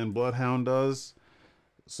than Bloodhound does.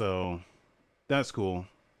 So that's cool.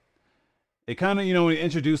 It kind of, when you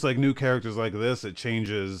introduce like new characters like this, it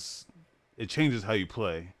changes how you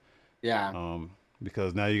play. Yeah,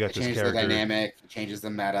 Because now you got it this changes the character. dynamic, it changes the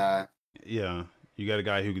meta. Yeah, you got a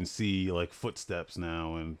guy who can see like footsteps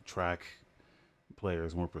now and track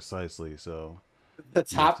players more precisely. So The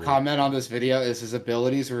you have top to. comment on this video is his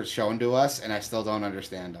abilities were shown to us, and I still don't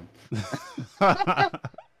understand them.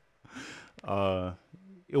 uh,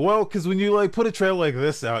 well, because when you like put a trailer like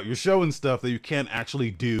this out, you're showing stuff that you can't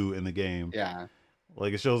actually do in the game. Yeah,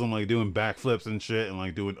 Like it shows them like doing backflips and shit, and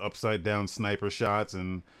like doing upside down sniper shots,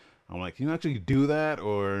 and I'm like, can you actually do that,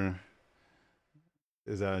 or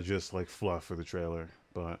is that just like fluff for the trailer?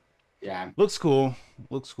 But yeah, looks cool.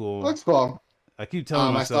 Looks cool. looks cool. I keep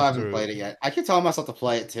telling I still myself haven't to, played it yet. I keep telling myself to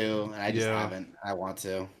play it too, and I just yeah, haven't. I want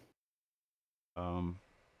to, um,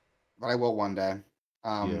 but I will one day.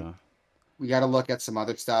 Um, yeah. we got to look at some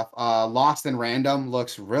other stuff. Lost in Random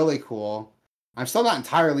looks really cool. I'm still not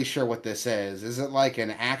entirely sure what this is. Is it like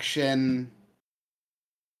an action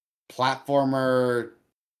platformer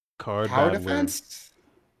Card tower battler. defense?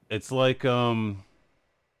 It's like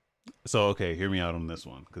So okay, hear me out on this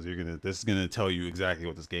one because this is gonna tell you exactly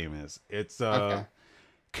what this game is. It's Okay.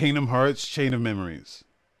 Kingdom Hearts Chain of Memories.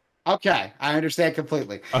 Okay, I understand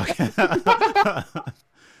completely. Okay.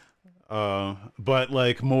 But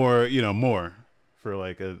like more, more for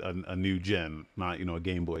like a new gen, not a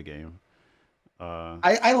Game Boy game. Uh,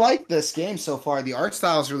 I like this game so far. The art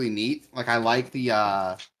style is really neat. Like I like the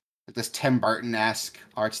like this Tim Burton-esque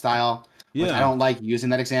art style, which I yeah, don't like using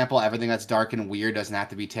that example. Everything that's dark and weird doesn't have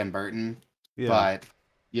to be Tim Burton. yeah. But,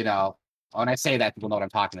 you know, when I say that, people know what I'm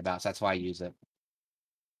talking about, so that's why I use it.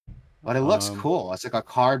 But it looks Um, cool. It's like a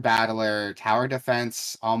card battler, tower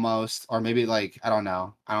defense almost, or maybe like I don't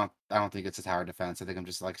know. I don't think it's a tower defense. I think I'm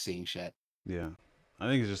just like seeing shit. yeah. I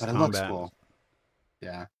think it's just But it looks combat. cool.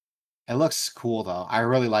 Yeah. It looks cool though. I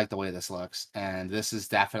really like the way this looks, and this is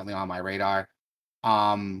definitely on my radar.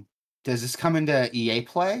 Um, does this come into EA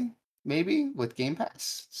Play maybe with Game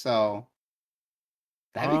Pass? So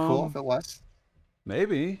that'd be cool if Um, it was.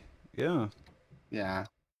 maybe. Yeah, Yeah,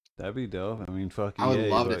 that'd be dope. I mean, fuck I would EA,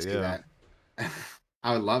 love to but see yeah, that.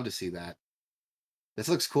 I would love to see that. This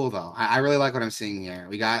looks cool though. I really like what I'm seeing here.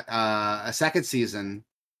 We got a second season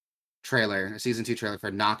trailer, a season 2 trailer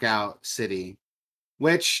for Knockout City,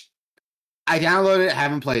 which I downloaded it,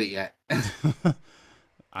 haven't played it yet, and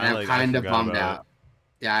I'm I kind of forgot bummed about it. out.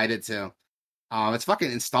 Yeah, I did too. It's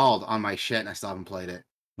fucking installed on my shit, and I still haven't played it.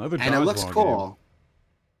 Another And it looks dodgeball game. cool.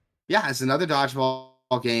 Yeah, it's another dodgeball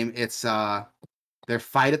game. It's their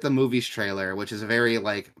Fight at the Movies trailer, which is a very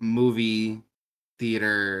like movie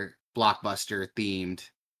theater blockbuster themed,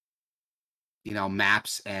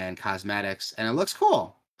 maps and cosmetics, and it looks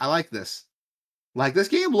cool. I like this. Like this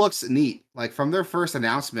game looks neat. Like from their first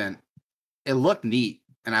announcement, it looked neat,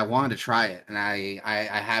 and I wanted to try it, and I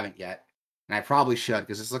haven't yet, and I probably should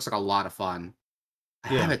because this looks like a lot of fun. I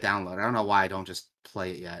have Yeah, it downloaded. I don't know why I don't just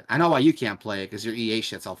play it yet. I know why you can't play it because your EA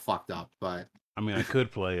shit's all fucked up, but I mean, I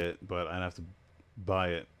could play it, but I'd have to buy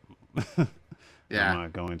it. and I'm Yeah.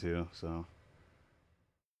 not going to. So,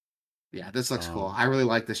 Yeah, this looks cool. um, I really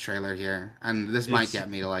like this trailer here, and this might it's get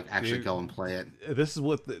me to like actually there. go and play it. This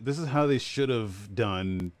is how they should have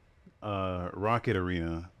done Rocket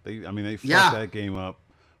Arena. I mean, they fucked Yeah, that game up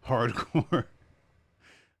hardcore.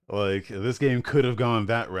 Like this game could have gone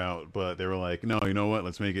that route, but they were like, no, you know what?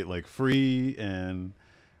 Let's make it like free and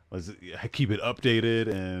let's keep it updated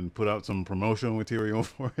and put out some promotional material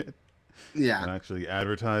for it yeah, and actually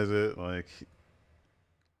advertise it. Like,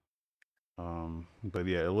 but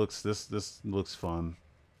yeah, this looks fun.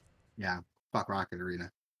 yeah. Fuck Rocket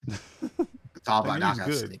Arena. It's all That about game's Knockout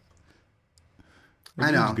good. City. That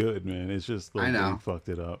I game's know, good, man. It's just I like they know, fucked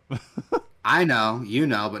it up. I know. You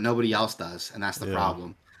know, but nobody else does, and that's the Yeah,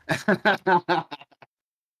 problem.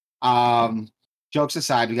 um, Jokes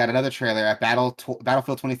aside, we got another trailer at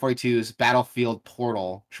Battlefield 2042's Battlefield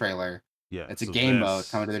Portal trailer. yeah. It's a So game mode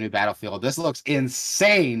coming to the new Battlefield. This looks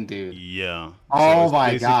insane, dude. yeah. So Oh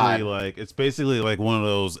my god. it's basically like one of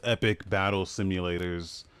those epic battle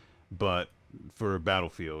simulators, but for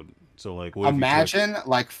Battlefield. So like, what if you took? Imagine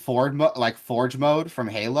like Forge mode from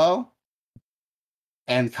Halo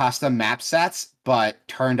and custom map sets, but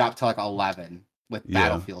turned up to like 11 with Yeah,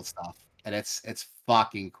 Battlefield stuff. And it's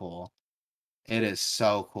fucking cool. It is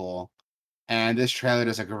so cool. And this trailer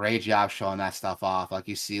does a great job showing that stuff off. Like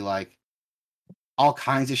you see like all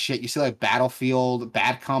kinds of shit. You see like Battlefield,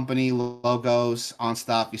 Bad Company logos on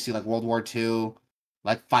stuff. You see like World War II,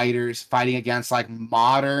 like fighters fighting against like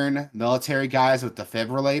modern military guys with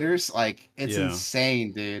defibrillators. Like it's yeah.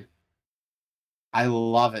 insane, dude. I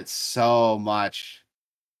love it so much.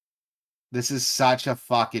 This is such a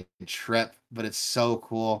fucking trip, but it's so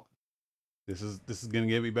cool. This is gonna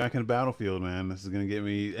get me back in Battlefield, man. This is gonna get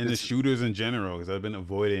me into It's shooters in general because I've been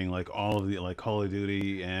avoiding like all of the like Call of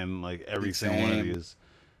Duty and like every single one of same. these.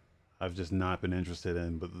 I've just not been interested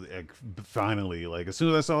in, but like, finally, like as soon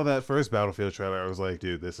as I saw that first Battlefield trailer, I was like,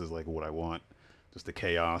 dude, this is like what I want. Just the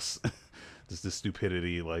chaos, just the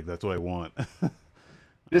stupidity. Like that's what I want.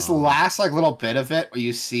 This um, last like little bit of it where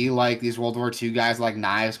you see like these World War II guys like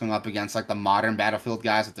knives going up against like the modern Battlefield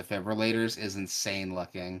guys with defibrillators is insane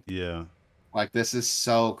looking. yeah, Like this is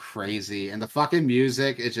so crazy. And the fucking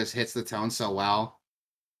music, it just hits the tone so well.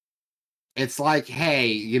 It's like,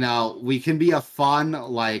 hey, we can be a fun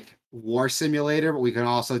like war simulator, but we can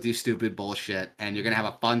also do stupid bullshit and you're gonna have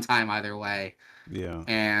a fun time either way. yeah,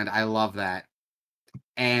 And I love that.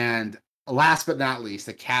 And last but not least,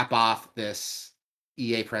 to cap off this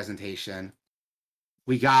EA presentation,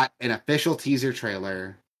 we got an official teaser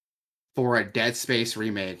trailer for a Dead Space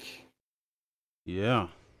remake. yeah.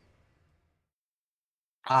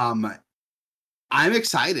 Um, I'm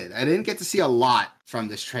excited. I didn't get to see a lot from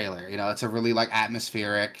this trailer. It's a really like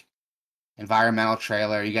atmospheric, environmental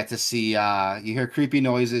trailer. You get to see you hear creepy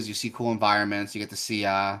noises, you see cool environments, you get to see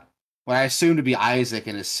what I assume to be Isaac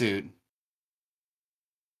in his suit.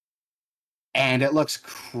 And it looks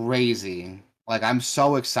crazy. Like I'm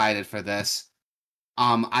so excited for this.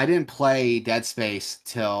 I didn't play Dead Space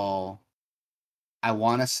till I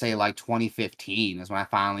want to say like 2015 is when I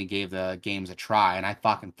finally gave the games a try, and I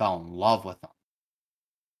fucking fell in love with them.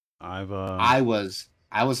 I've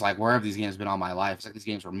I was like, where have these games been all my life? It's like these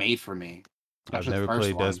games were made for me, I've especially the never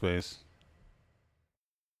first played Dead one. Space.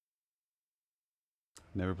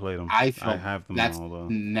 Never played them. I I feel have them that's all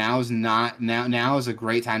though. now's not now is a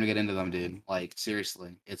great time to get into them, dude. Like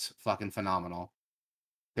seriously, it's fucking phenomenal.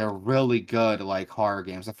 They're really good like horror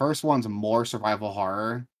games. The first one's more survival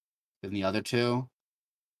horror than the other two.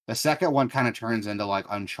 The second one kind of turns into like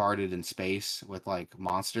Uncharted in space with like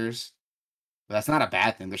monsters. But that's not a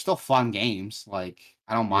bad thing. They're still fun games. Like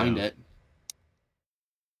I don't mind Yeah, it.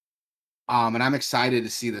 And I'm excited to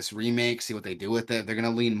see this remake, see what they do with it. They're gonna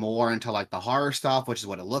lean more into like the horror stuff, which is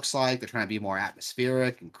what it looks like. They're trying to be more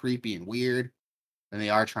atmospheric and creepy and weird than they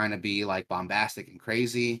are trying to be like bombastic and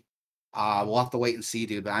crazy. We'll have to wait and see,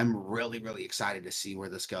 dude. But I'm really, really excited to see where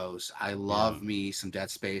this goes. I yeah. love me some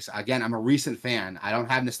Dead Space. Again, I'm a recent fan. I don't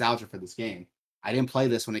have nostalgia for this game. I didn't play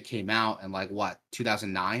this when it came out in like what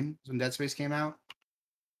 2009 when Dead Space came out.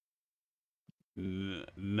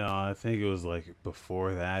 No, I think it was like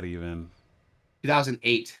before that even.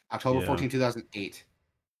 2008, October Yeah. 14, 2008.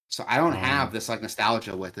 So I don't have Um, this like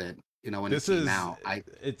nostalgia with it, when it this came is out. I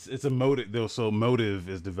it's a motive though. So Motive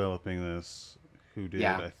is developing this. Who did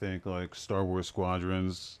Yeah, I think like Star Wars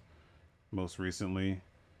Squadrons most recently.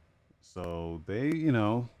 So they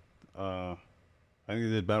uh I think they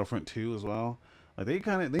did Battlefront 2 as well. Like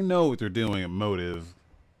they know what they're doing at Motive.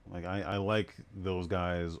 Like I like those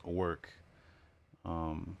guys' work.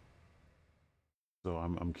 Um, so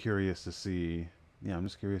I'm curious to see. yeah, I'm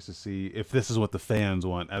just curious to see if this is what the fans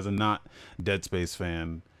want. As a not Dead Space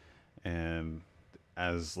fan, and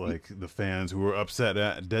as like the fans who were upset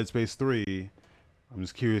at Dead Space 3, I'm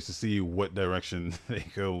just curious to see what direction they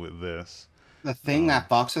go with this. The thing Um, that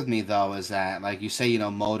fucks with me though is that, like you say,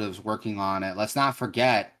 Motive's working on it. Let's not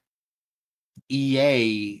forget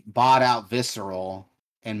EA bought out Visceral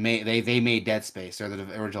and they made Dead Space. They're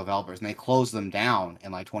the original developers, and they closed them down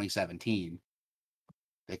in like 2017.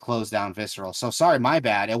 They closed down Visceral. So sorry, my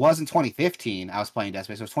bad. It wasn't 2015 I was playing Dead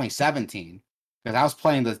Space. It was 2017 because I was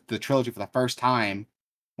playing the trilogy for the first time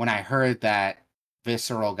when I heard that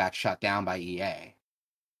Visceral got shut down by EA.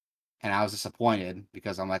 And I was disappointed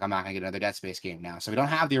because I'm like, I'm not gonna get another Dead Space game now. So we don't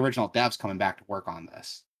have the original devs coming back to work on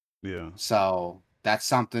this. yeah, So that's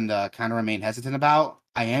something to kind of remain hesitant about.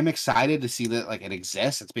 I am excited to see that like it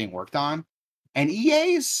exists, it's being worked on. And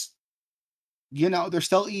EA's, they're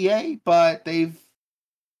still EA, but they've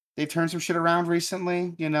turned some shit around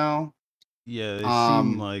recently. yeah. They seem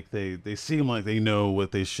Um, like they seem like they know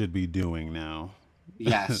what they should be doing now.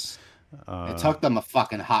 yes. It uh, took them a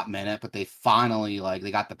fucking hot minute, but they finally like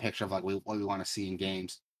they got the picture of like what we want to see in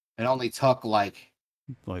games. It only took like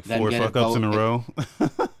like them four get fuck it ups in vote a like, row.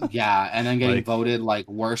 yeah, and then getting Like voted like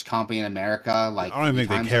worst company in America like I don't even three think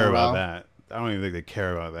they times in care a about row. that. I don't even think they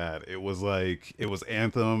care about that. It was like it was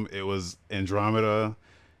Anthem, it was Andromeda,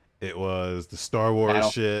 it was the Star Wars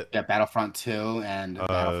Battle shit. yeah, Battlefront 2 and Uh,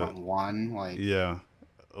 Battlefront 1, like yeah,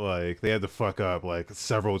 like they had to fuck up like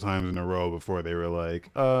several times in a row before they were like,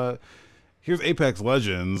 here's Apex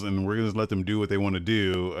Legends, and we're gonna just let them do what they want to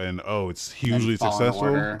do, and oh, it's then hugely Fallen successful.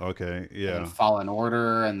 Order Okay, and then yeah, Fallen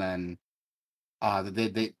Order and then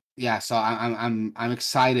they yeah, so I'm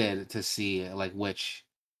excited to see like which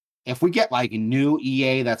if we get like new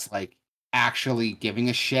EA that's like actually giving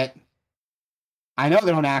a shit. I know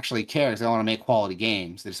they don't actually care because they want to make quality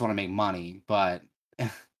games. They just want to make money, but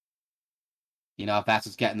if that's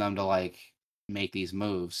what's getting them to like make these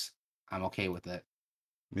moves, I'm okay with it.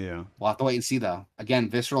 yeah. We'll have to wait and see though. Again,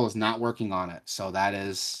 Visceral is not working on it, so that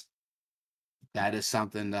is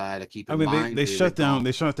something to keep I in mean, mind. The original,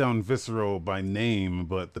 they shut down Visceral by name,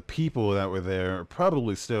 but the people that were there are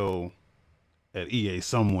probably still at EA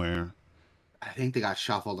somewhere. I think they got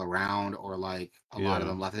shuffled around, or like a lot of Yeah,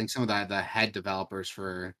 them left. I think some of the head developers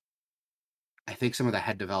for, I think some of the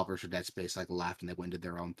head developers for Dead Space like left and they went and did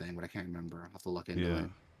their own thing, but I can't remember. I'll have to look into yeah, it.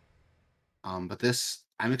 But this,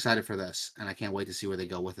 I'm excited for this, and I can't wait to see where they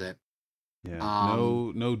go with it. yeah.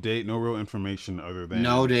 Um, No date, no real information other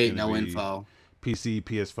no than it's date, gonna no be info. PC,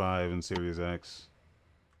 PS5, and Series X.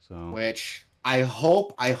 So Which I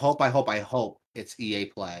hope it's EA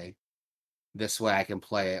Play. This way I can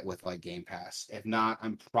play it with like Game Pass. If not,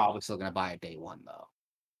 I'm probably still gonna buy it day one though.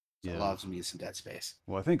 So I yeah. loves me some Dead Space.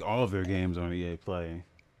 Well, I think all of their games are on EA Play.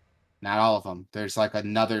 Not all of them. There's like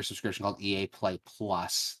another subscription called EA Play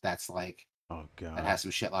Plus that's like Oh that God. has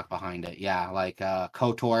some shit locked behind it. Yeah, like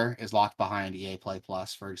KOTOR is locked behind EA Play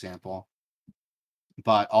Plus, for example.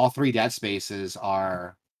 But all three Dead Spaces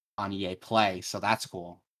are on EA Play, so that's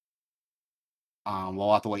cool.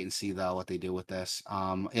 We'll have to wait and see though what they do with this.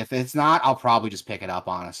 If it's not, I'll probably just pick it up.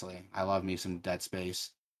 Honestly, I love me some Dead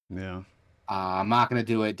Space. Yeah, I'm not gonna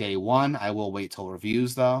do it day one. I will wait till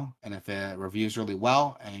reviews though, and if it reviews really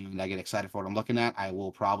well and I get excited for what I'm looking at, I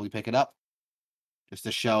will probably pick it up just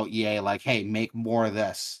to show EA like, hey, make more of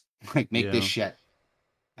this. Like, make this yeah, shit.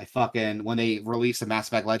 I fucking when they released the Mass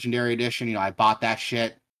Effect Legendary Edition, I bought that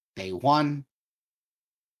shit day one,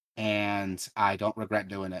 and I don't regret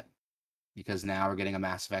doing it because now we're getting a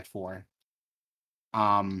Mass Effect 4.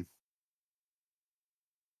 Um,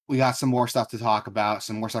 we got some more stuff to talk about.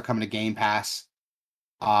 Some more stuff coming to Game Pass.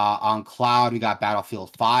 On cloud, we got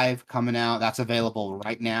Battlefield 5 coming out. That's available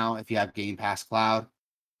right now if you have Game Pass Cloud.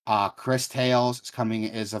 Chris Tales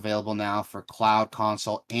is available now for cloud,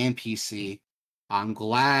 console, and PC. I'm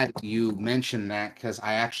glad you mentioned that because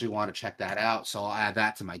I actually want to check that out. So I'll add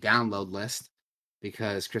that to my download list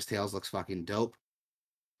because Chris Tales looks fucking dope.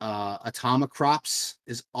 Atomic Crops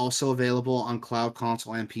is also available on cloud,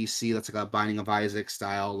 console, and PC. That's like a Binding of Isaac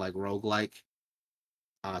style, like roguelike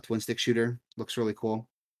twin stick shooter. Looks really cool.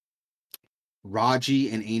 Raji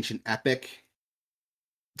and Ancient Epic.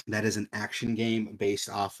 That is an action game based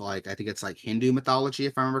off like I think it's like Hindu mythology,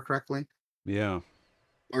 if I remember correctly. yeah.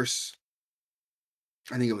 Or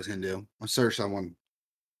I think it was Hindu. I'm sure someone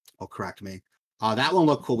will correct me. That one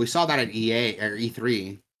looked cool. We saw that at EA or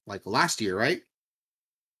E3 like last year, right?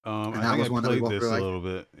 And I that think was I one that we played both were this a like, little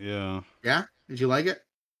bit. Yeah. yeah. Did you like it?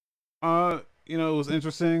 It was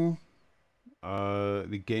interesting.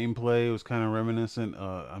 The gameplay was kind of reminiscent.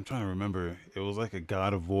 I'm trying to remember. It was like a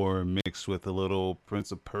God of War mixed with a little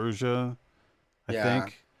Prince of Persia. I Yeah,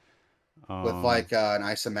 think. with Um, like an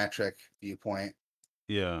isometric viewpoint.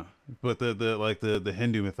 yeah, but the like the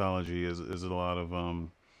Hindu mythology is a lot of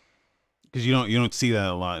because you don't see that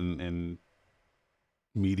a lot in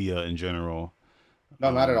media in general. No,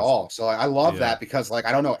 not at It's, all. So like, I love yeah, that because like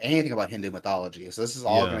I don't know anything about Hindu mythology. So this is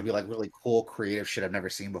all going yeah, to be like really cool, creative shit I've never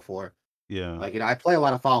seen before. yeah, Like, I play a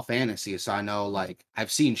lot of Final Fantasy, so I know like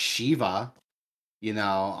I've seen Shiva.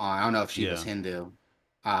 I don't know if Shiva's yeah, Hindu,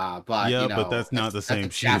 but yeah. But that's not the that's a same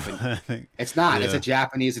Shiva. Japan. I think. It's not. It's a Yeah,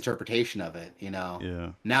 Japanese interpretation of it.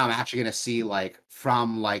 yeah, Now I'm actually gonna see like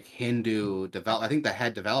from like Hindu develop. I think the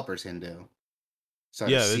head developer's Hindu.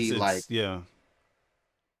 So to yeah. see like It's yeah,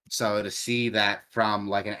 so to see that from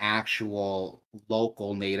like an actual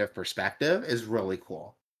local native perspective is really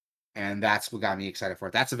cool. And that's what got me excited for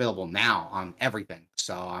it. That's available now on everything.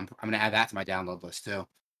 So I'm gonna add that to my download list too.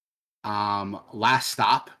 Last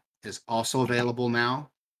Stop is also available now.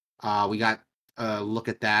 We got a look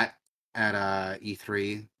at that at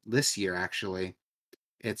E3 this year actually.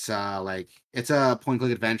 It's a point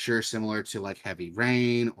click adventure similar to like Heavy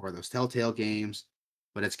Rain or those Telltale games,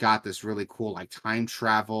 but it's got this really cool like time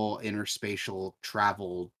travel, interspatial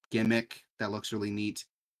travel gimmick that looks really neat.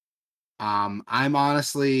 I'm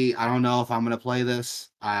honestly, I don't know if I'm gonna play this.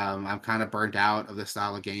 I'm kind of burnt out of this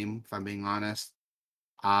style of game, if I'm being honest.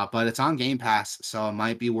 But it's on Game Pass, so it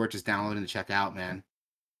might be worth just downloading to check out, man.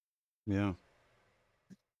 yeah.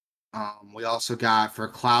 We also got for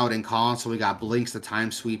cloud and console, we got Blinks the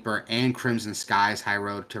Time Sweeper and Crimson Skies High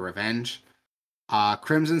Road to Revenge.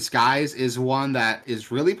 Crimson Skies is one that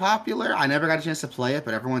is really popular. I never got a chance to play it,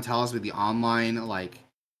 but everyone tells me the online's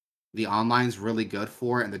really good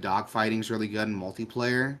for it, and the dogfighting's really good in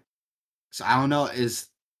multiplayer. So I don't know, is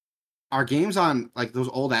are games on like those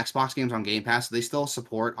old Xbox games on Game Pass, do they still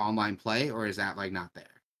support online play, or is that like not there?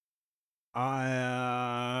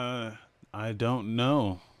 I don't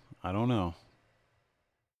know. I don't know.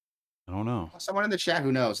 I don't know. Someone in the chat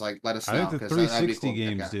who knows, like, let us I think know the because that'd be 360 cool to check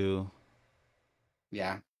games out. do.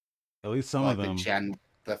 Yeah, At least some but of like them.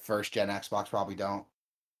 the first gen Xbox probably don't.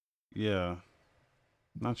 Yeah.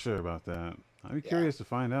 Not sure about that. I'd be Yeah, curious to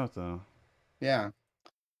find out though. yeah.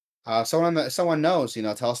 Someone knows,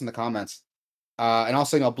 tell us in the comments. And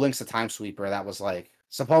also, Blink's the Time Sweeper. That was like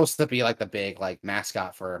supposed to be like the big like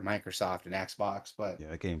mascot for Microsoft and Xbox, but Yeah,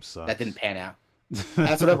 that game that didn't sucks. pan out.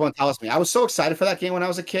 That's what everyone tells me. I was so excited for that game when I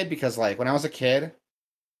was a kid because like when I was a kid,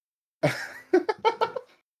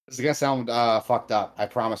 this is gonna sound fucked up. I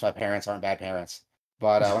promise my parents aren't bad parents.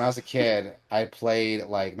 But when I was a kid, I played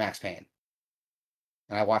like Max Payne,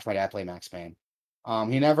 and I watched my dad play Max Payne.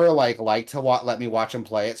 He never like liked to let me watch him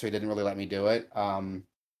play it, so he didn't really let me do it.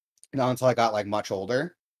 Until I got like much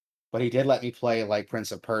older. But he did let me play like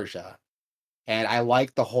Prince of Persia, and I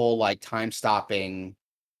liked the whole like time stopping,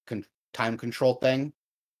 con- time control thing,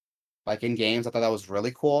 like in games. I thought that was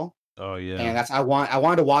really cool. Oh yeah. And I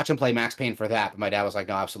wanted to watch him play Max Payne for that, but my dad was like,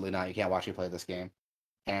 "No, absolutely not. You can't watch me play this game."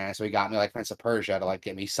 And so he got me like Prince of Persia to like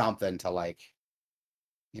get me something to like,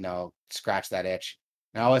 scratch that itch.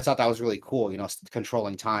 And I always thought that was really cool,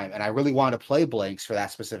 controlling time. And I really wanted to play Blinks for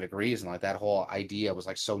that specific reason. Like that whole idea was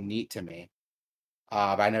like so neat to me.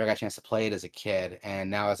 But I never got a chance to play it as a kid. And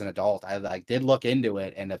now as an adult, I like did look into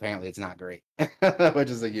it, and apparently it's not great, which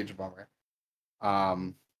is a huge bummer.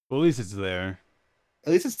 Um, Well, at least it's there.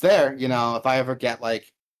 at least it's there. If I ever get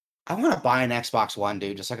like I want to buy an Xbox One,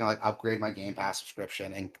 dude, just so I can like upgrade my Game Pass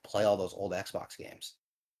subscription and play all those old Xbox games.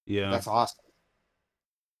 Yeah. That's awesome.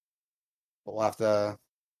 But we'll have to.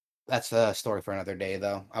 That's a story for another day,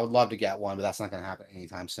 though. I would love to get one, but that's not going to happen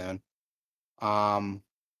anytime soon. Um,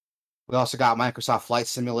 we also got Microsoft Flight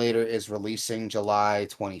Simulator is releasing July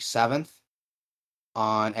 27th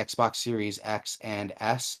on Xbox Series X and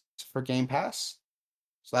S for Game Pass.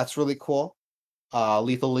 So that's really cool.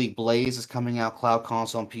 Lethal League Blaze is coming out cloud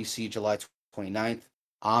console and PC July 29th.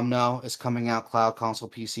 Omno is coming out cloud console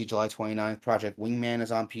PC July 29th. Project Wingman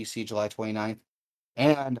is on PC July 29th.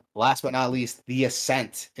 And last but not least, The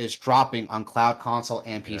Ascent is dropping on cloud console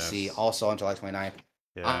and PC Yes. also on July 29th.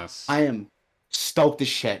 Yes. I am stoked as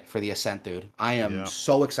shit for The Ascent, dude. I am Yeah.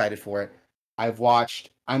 so excited for it.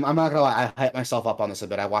 I'm not gonna lie, I hyped myself up on this a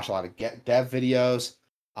bit. I watched a lot of dev videos.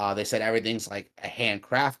 They said everything's like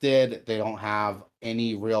handcrafted. They don't have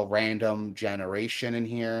any real random generation in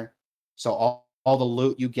here. So all the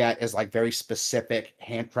loot you get is like very specific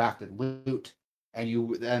handcrafted loot.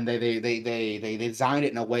 And they designed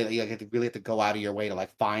it in a way that you have to really have to go out of your way to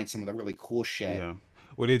like find some of the really cool shit. Yeah.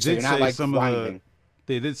 Well, they So did you're not say like some of the. grinding.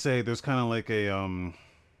 They did say there's kind of like a I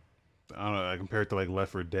don't know. I compare it to like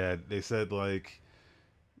Left 4 Dead. They said like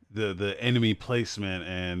the enemy placement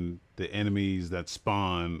and the enemies that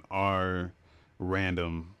spawn are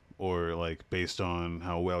random or like based on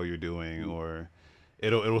how well you're doing, or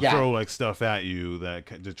it'll Yeah, throw like stuff at you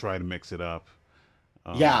to try to mix it up.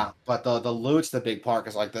 Um, yeah, but the loot's the big part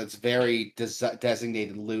because like that's very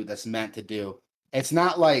designated loot that's meant to do. It's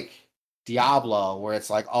not like Diablo where it's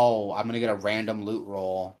like, oh, I'm gonna get a random loot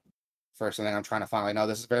roll for something I'm trying to find. Like, no,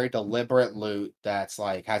 this is very deliberate loot that's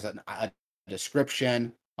like has a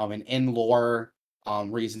description, an in lore,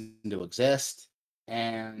 reason to exist,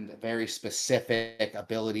 and very specific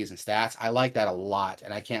abilities and stats. I like that a lot,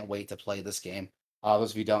 and I can't wait to play this game.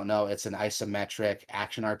 Those of you who don't know, it's an isometric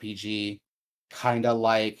action RPG, kind of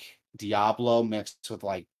like Diablo mixed with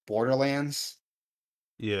like Borderlands,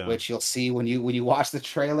 yeah, which you'll see when you watch the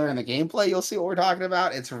trailer and the gameplay. You'll see what we're talking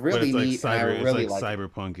about. It's but really neat, and I it's really like like it.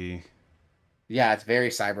 cyberpunky. Yeah, it's very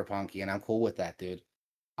cyberpunky, and I'm cool with that, dude.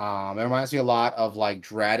 It reminds me a lot of like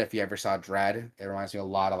Dread. If you ever saw Dread, it reminds me a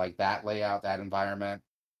lot of like that layout, that environment.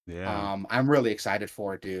 Yeah, I'm really excited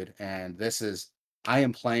for it, dude. And I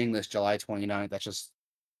am playing this July 29th.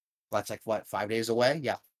 That's like what, 5 days away?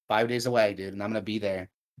 Yeah, 5 days away, dude. And I'm gonna be there.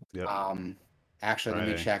 yep. Um, actually, let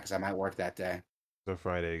me Friday. check because I might work that day. It's a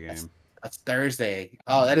Friday That's game. that's Thursday.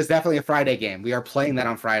 Oh, that is definitely a Friday game. We are playing that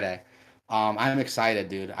on Friday. I'm excited,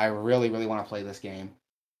 dude. I really, really want to play this game.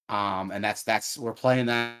 And that's we're playing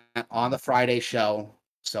that on the Friday show.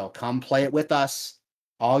 So come play it with us.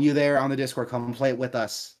 All you there on the Discord, come play it with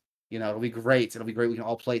us. You know, it'll be great. It'll be great. We can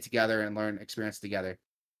all play together and learn experience together.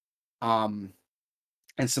 Um,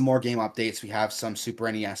 and some more game updates. We have some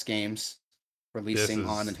Super NES games This releasing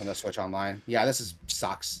on is Nintendo Switch Online. Yeah, this is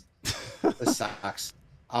sucks. This sucks.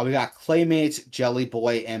 We got Claymates, Jelly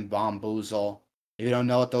Boy, and Bomboozle. If you don't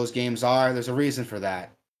know what those games are, there's a reason for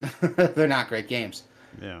that. They're not great games.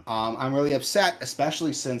 yeah, I'm really upset,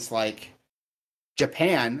 especially since like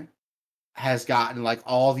Japan has gotten like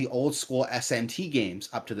all the old school SMT games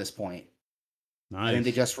up to this point. I think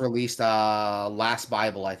they nice. just released Last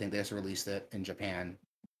Bible. I think they just released it in Japan.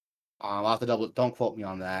 I'll have to don't quote me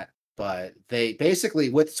on that. But they basically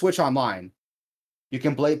with Switch Online, you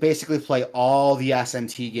can basically play all the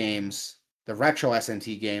SMT games, the retro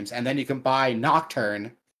SMT games, and then you can buy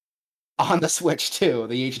Nocturne on the Switch too,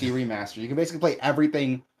 the HD remaster. You can basically play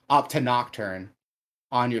everything up to Nocturne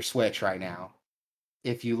on your Switch right now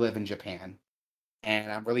if you live in Japan.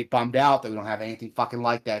 And I'm really bummed out that we don't have anything fucking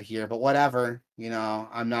like that here, but whatever. You know,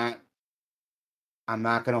 I'm not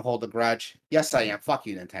gonna hold a grudge. Yes, I am. Fuck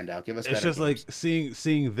you, Nintendo. Give us It's better just like games.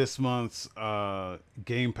 seeing this month's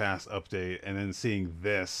Game Pass update and then seeing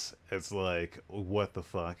this. It's like, what the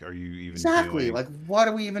fuck are you even Exactly. doing? Like, what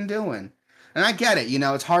are we even doing? And I get it,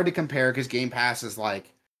 it's hard to compare because Game Pass is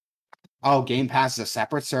like, oh, Game Pass is a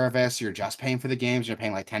separate service. You're just paying for the games. You're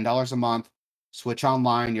paying like $10 a month. Switch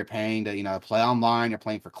Online, you're paying to, play online. You're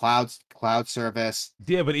paying for cloud service.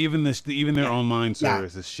 Yeah, but even their Yeah, online yeah,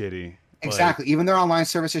 service is shitty. Like, exactly. Even their online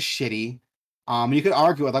service is shitty. And you could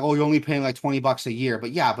argue it like, oh, you're only paying like $20 a year,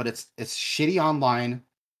 but yeah, but it's shitty online.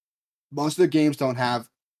 Most of their games don't have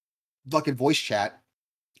fucking voice chat.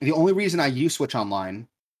 The only reason I use Switch Online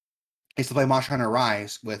is to play Monster Hunter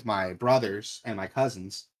Rise with my brothers and my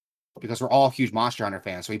cousins because we're all huge Monster Hunter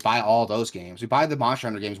fans. So we buy all those games. We buy the Monster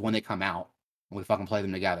Hunter games when they come out and we fucking play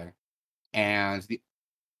them together. And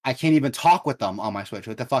I can't even talk with them on my Switch.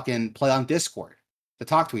 We have to fucking play on Discord to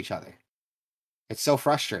talk to each other. It's so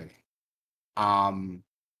frustrating. Um,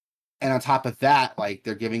 and on top of that, like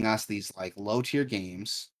they're giving us these like low tier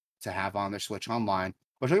games to have on their Switch Online.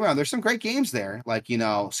 Which don't get me wrong, there's some great games there. Like,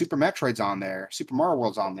 Super Metroid's on there, Super Mario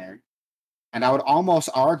World's on there. And I would almost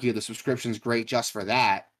argue the subscription's great just for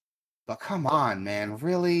that. But come on, man,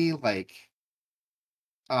 really? Like,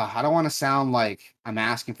 I don't want to sound like I'm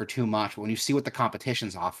asking for too much, but when you see what the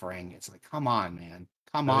competition's offering, it's like, come on, man.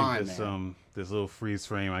 Come I think on, man. this little freeze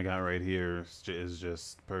frame I got right here is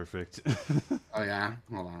just perfect. Oh yeah?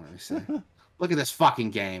 Hold on, let me see. Look at this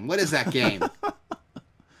fucking game. What is that game?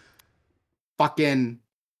 Fucking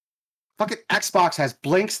fucking Xbox has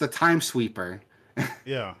Blinks the Time Sweeper.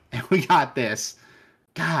 Yeah, And we got this.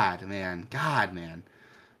 God, man. God, man.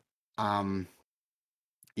 Um,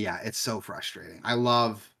 yeah, it's so frustrating. I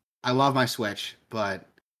love my Switch, but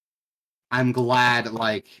I'm glad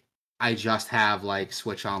like I just have like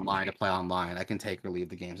Switch Online to play online. I can take or leave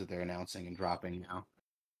the games that they're announcing and dropping now.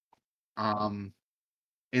 Um,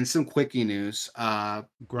 in some quickie news,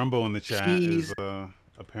 Grumbo in the chat is Cheese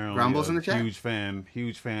apparently Grumbles a in the chat.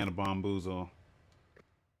 huge fan of Bomboozle.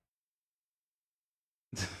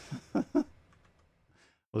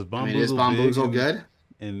 Was I mean, is Bomboozle big Bomboozle good?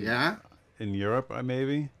 in Yeah, in Europe?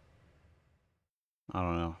 Maybe, I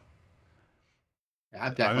don't know.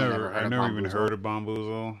 I've definitely never heard I've of never even Bomboozle. heard of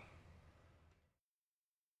Bomboozle.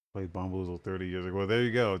 Played Bomboozle 30 years ago. Well, there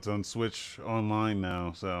you go. It's on Switch Online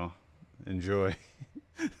now, so enjoy.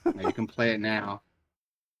 Now you can play it now.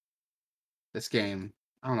 This game,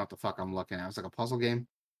 I don't know what the fuck I'm looking at. It's like a puzzle game.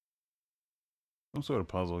 Some sort of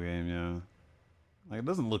puzzle game, yeah. Like it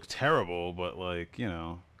doesn't look terrible, but like,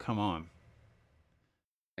 come on.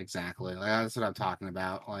 Exactly. Like, that's what I'm talking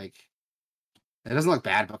about. Like, it doesn't look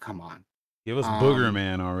bad, but come on. Give us Booger Um,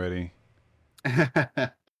 Man already.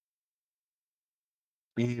 and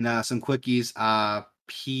some quickies.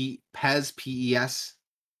 PES PES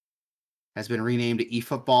has been renamed to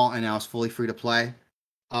eFootball and now it's fully free to play.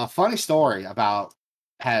 Funny story about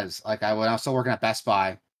PES. Like, when I was still working at Best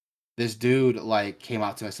Buy, this dude like came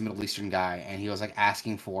out to us, a Middle Eastern guy, and he was like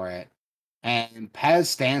asking for it. And PES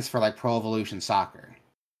stands for like Pro Evolution Soccer.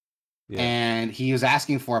 Yeah. And he was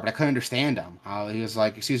asking for it, but I couldn't understand him. He was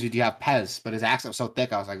like, "Excuse me, do you have Pez?" But his accent was so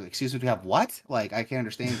thick, I was like, "Excuse me, do you have what?" Like, I can't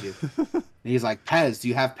understand you. And he's like, "Pez, do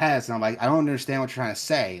you have Pez?" And I'm like, "I don't understand what you're trying to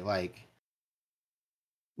say. Like,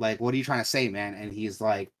 what are you trying to say, man?" And he's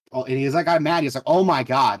like, "Oh," and he's like, "I'm mad." He's like, "Oh my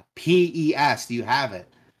god, PES, do you have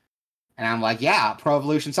it?" And I'm like, "Yeah, Pro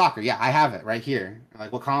Evolution Soccer. Yeah, I have it right here." I'm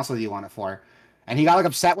like, "What console do you want it for?" And he got like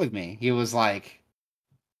upset with me. He was like,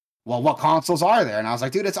 "Well, what consoles are there?" And I was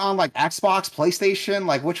like, "Dude, it's on like Xbox, PlayStation.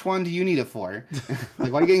 Like, which one do you need it for?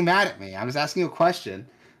 Like, why are you getting mad at me? I'm just asking you a question."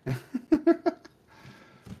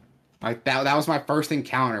 Like that was my first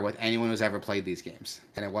encounter with anyone who's ever played these games,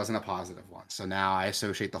 and it wasn't a positive one. So now I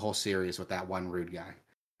associate the whole series with that one rude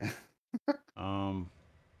guy. um,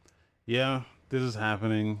 yeah, this is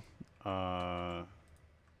happening. Uh,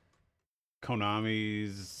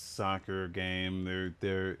 Konami's soccer game.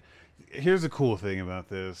 They're. Here's the cool thing about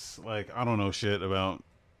this. Like, I don't know shit about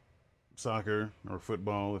soccer or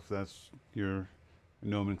football, if that's your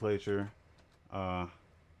nomenclature. Uh,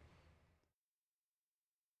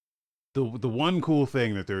 the one cool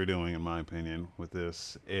thing that they're doing, in my opinion, with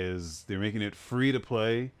this is they're making it free to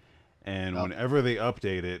play, and Oh, whenever they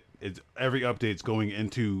update it, it's every update's going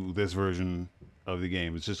into this version of the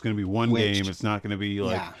game. It's just going to be one game. which, It's not going to be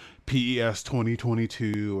like yeah, PES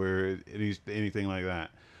 2022 or anything like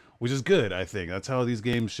that, which is good. I think that's how these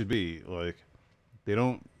games should be. Like they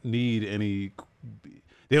don't need any.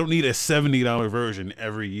 They don't need a $70 version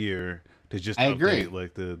every year to just I update agree.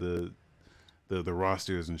 like the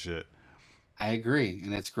rosters and shit. I agree,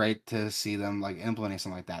 and it's great to see them like implementing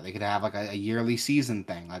something like that. They could have like a yearly season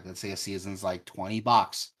thing. Like, let's say a season's like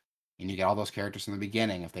 $20, and you get all those characters from the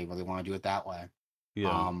beginning if they really want to do it that way. Yeah.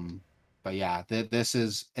 Um, but yeah, this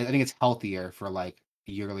is. I think it's healthier for like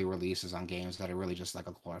yearly releases on games that are really just like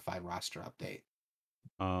a glorified roster update.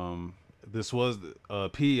 Um, this was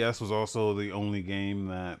PES was also the only game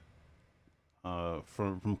that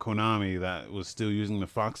from Konami that was still using the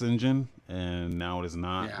Fox engine, and now it is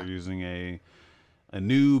not. Yeah, They're using a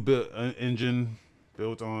new engine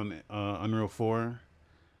built on Unreal 4.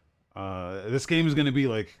 This game is going to be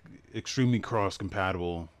like extremely cross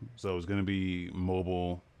compatible, so it's going to be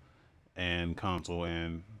mobile and console,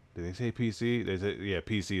 and did they say PC? They said yeah,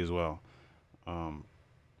 PC as well. Um,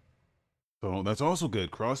 so that's also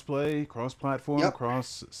good. Cross-play, cross-platform, yep.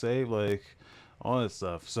 cross-save, like all that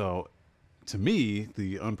stuff. So to me,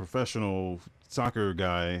 the unprofessional soccer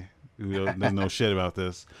guy who doesn't know shit about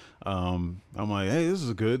this, I'm like, hey, this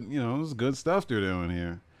is good. This is good stuff they're doing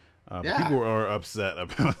here. But Yeah, people are upset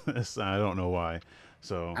about this. I don't know why.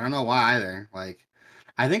 So I don't know why either. Like,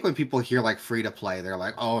 I think when people hear like free to play, they're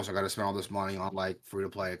like, "Oh, so I got to spend all this money on like free to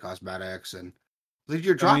play cosmetics," and like,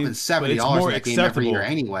 you're I dropping mean, but seventy it's dollars more in that game every year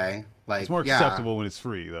acceptable. anyway. It's Like, more yeah, acceptable when it's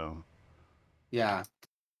free, though. yeah,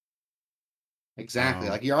 exactly.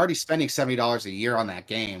 Um, Like, you're already spending $70 a year on that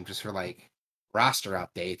game just for like roster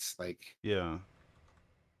updates. Like, yeah.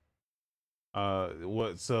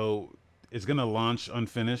 What? So it's gonna launch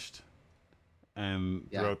unfinished, and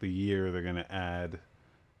yeah, throughout the year they're gonna add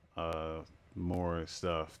uh more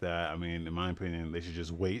stuff. That I mean, in my opinion, they should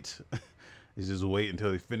just wait. They just wait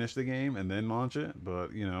until they finish the game and then launch it. But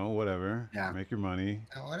whatever. yeah, Make your money.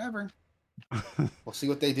 whatever. We'll see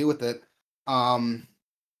what they do with it. Um,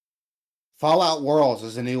 Fallout Worlds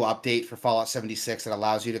is a new update for Fallout 76 that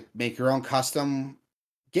allows you to make your own custom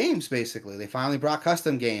games, basically. They finally brought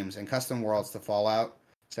custom games and custom worlds to Fallout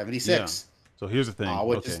Yeah. 76, So here's the thing.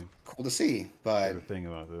 which is Okay. cool to see. Here's But the thing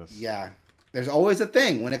about this. yeah, there's always a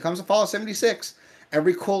thing. When it comes to Fallout 76,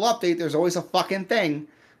 every cool update, there's always a fucking thing.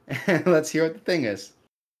 Let's hear what the thing is.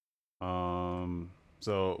 Um.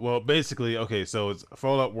 So, well, basically, okay. So it's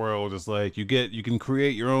Fallout World is like you can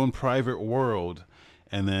create your own private world,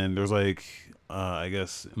 and then there's like I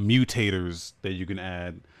guess mutators that you can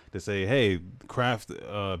add to say, hey, craft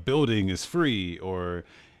building is free, or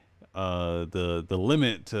the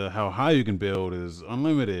limit to how high you can build is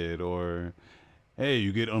unlimited, or hey,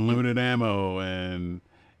 you get unlimited ammo and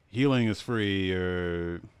healing is free,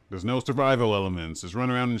 or there's no survival elements. Just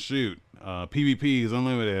run around and shoot. PvP is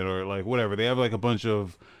unlimited, or like whatever. They have like a bunch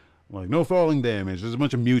of like no falling damage. There's a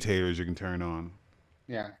bunch of mutators you can turn on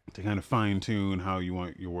Yeah. to kind of fine tune how you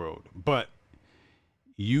want your world. But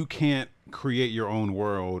you can't create your own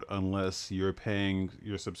world unless you're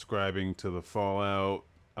subscribing to the Fallout.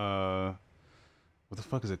 What the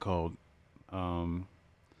fuck is it called? Um,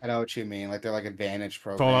 I know what you mean. Like they're like advantage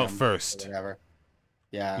Fallout program or First. whatever.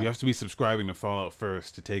 You Yeah. have to be subscribing to Fallout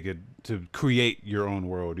First to take it to create your own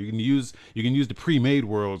world. You can use the pre-made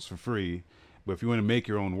worlds for free, but if you want to make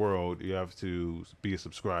your own world, you have to be a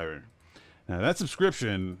subscriber. Now that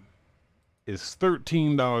subscription is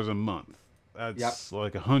 $13 a month. Yep. That's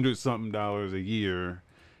like 100 something dollars a year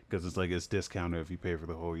because it's like it's discounted if you pay for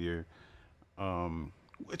the whole year, um,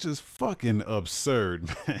 which is fucking absurd,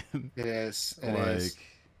 man. It is. It Like, is.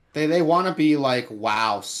 They want to be like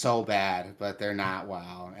wow so bad, but they're not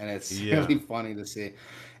wow, and it's yeah, really funny to see.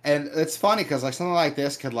 And it's funny because like something like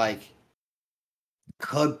this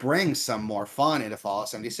could bring some more fun into Fallout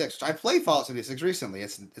 76. Which I played Fallout 76 recently.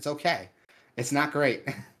 It's okay. It's not great.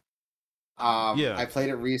 yeah, I played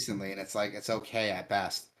it recently, and it's like it's okay at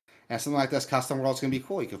best. And something like this, custom world's gonna be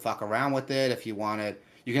cool. You can fuck around with it if you wanted.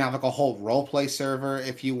 You can have like a whole role play server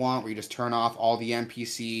if you want, where you just turn off all the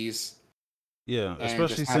NPCs yeah. and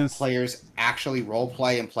Especially just have players actually role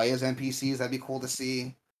play and play as NPCs. That'd be cool to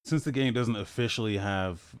see. since the game doesn't officially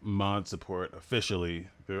have mod support. Officially,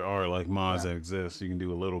 there are like mods Yeah, that exist. You can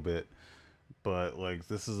do a little bit, but like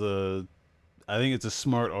this is a. I think it's a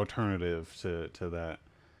smart alternative to that.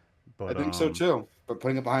 I But think so too. But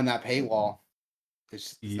putting it behind that paywall,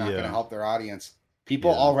 it's not going to yeah, help their audience.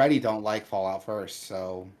 People yeah, already don't like Fallout First,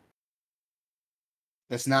 so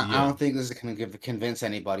it's not. I yeah. don't think this is going to convince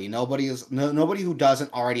anybody. Nobody who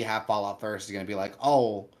doesn't already have Fallout First is going to be like,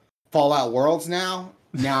 oh, Fallout Worlds now.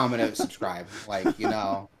 Now I'm going to subscribe. Like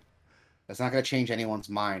that's not going to change anyone's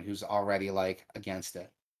mind who's already like against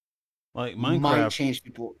it. Like Might Minecraft, change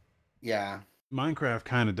people. Yeah, Minecraft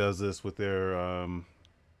kind of does this with their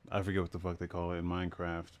I forget what the fuck they call it in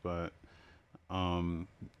Minecraft, but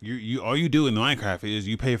you all you do in Minecraft is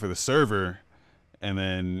you pay for the server and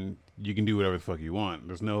then you can do whatever the fuck you want.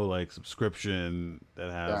 There's no like subscription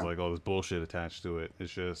that has yeah, like all this bullshit attached to it.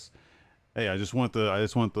 It's just hey, I just want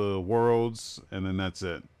the worlds and then that's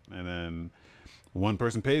it. And then one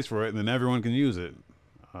person pays for it and then everyone can use it.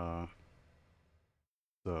 Uh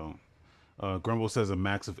so Grumble says a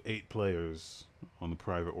max of 8 players on the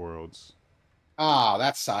private worlds. oh,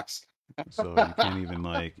 that sucks. So you can't even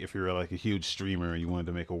like if you're like a huge streamer and you wanted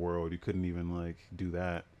to make a world, you couldn't even like do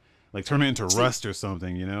that. Like turn it into See, Rust or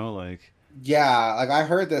something, you know? Like yeah, like I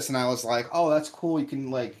heard this and I was like, oh, that's cool. You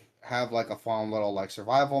can like have like a fun little like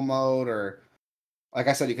survival mode, or like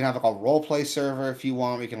I said, you can have like a role play server if you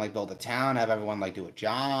want. You can like build a town, have everyone like do a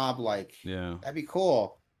job. Like yeah. that'd be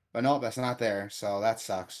cool. But no, that's not there. So that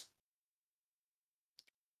sucks.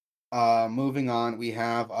 Moving on, we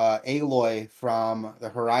have Aloy from the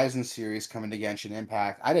Horizon series coming to Genshin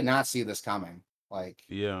Impact. I did not see this coming, like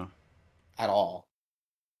Yeah. at all.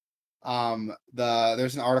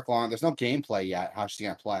 There's an article on there's no gameplay yet, how she's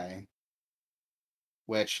gonna play,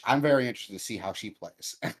 which I'm very interested to see how she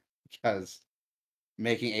plays. Because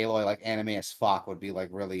making Aloy like anime as fuck would be like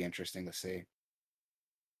really interesting to see.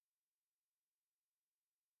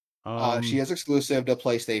 She Um is exclusive to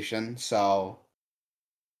PlayStation, so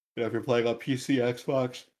if you're playing on PC,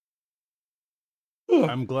 Xbox,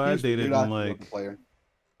 I'm glad excuse me, they you're didn't not gonna be able to like play her.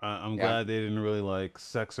 I'm Yeah, glad they didn't really like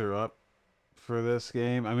sex her up for this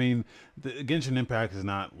game. I mean, the Genshin Impact is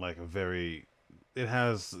not like a very it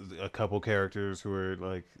has a couple characters who are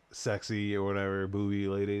like sexy or whatever, booby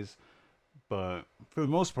ladies, but for the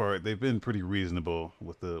most part, they've been pretty reasonable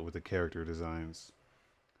with the character designs.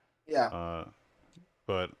 yeah, Uh,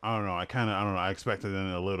 but I don't know. I don't know. I expected them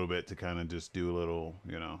a little bit to kind of just do a little,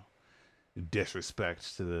 you know,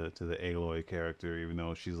 disrespect to the Aloy character, even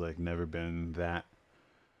though she's like never been that.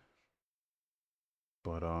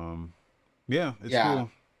 But yeah, it's yeah, cool.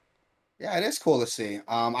 yeah. It is cool to see.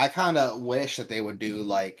 I kind of wish that they would do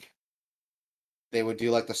like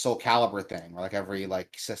the Soul Calibur thing, where like every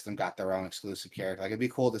like system got their own exclusive character. Like it'd be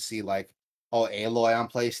cool to see like oh Aloy on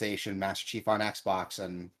PlayStation, Master Chief on Xbox,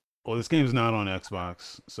 and Well, this game's not on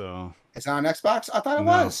Xbox, so it's not on Xbox. I thought it no,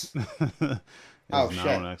 was. it's Oh not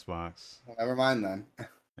on shit. Xbox, Well, never mind then.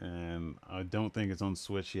 and I don't think it's on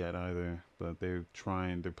Switch yet either. But they're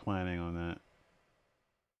planning on that.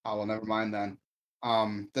 Oh well, never mind then.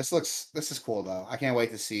 This is cool though. I can't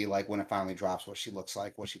wait to see like when it finally drops what she looks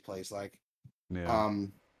like, what she plays like. Yeah.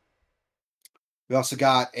 Um, we also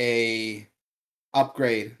got a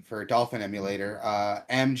upgrade for Dolphin emulator.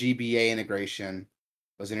 MGBA integration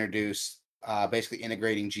was introduced, basically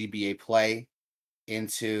integrating GBA Play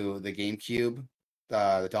into the GameCube,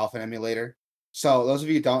 the Dolphin emulator. So those of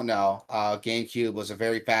you who don't know, GameCube was a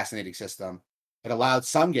very fascinating system. It allowed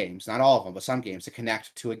some games, not all of them, but some games to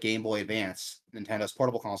connect to a Game Boy Advance, Nintendo's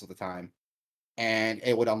portable console at the time, and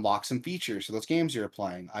it would unlock some features for those games you were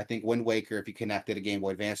playing. I think Wind Waker, if you connected a Game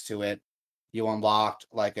Boy Advance to it, you unlocked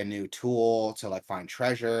like a new tool to like find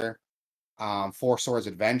treasure. Four Swords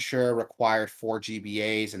Adventure required 4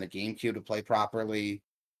 GBAs and the GameCube to play properly.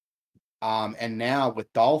 And now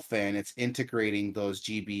with Dolphin, it's integrating those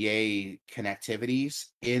GBA connectivities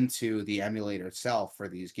into the emulator itself for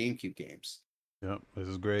these GameCube games. Yep. This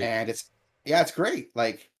is great. And yeah, it's great.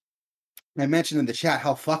 Like I mentioned in the chat,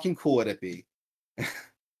 how fucking cool would it be?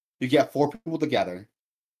 You get four people together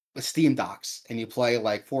with Steam docks and you play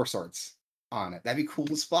like Four Swords on it. That'd be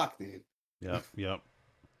cool as fuck, dude. Yep. Yep.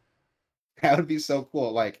 That would be so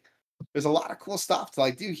cool. Like, there's a lot of cool stuff to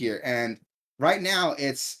like do here. And right now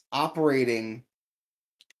it's operating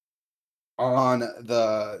on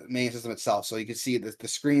the main system itself. So you can see the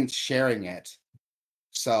screen's sharing it.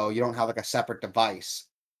 So you don't have like a separate device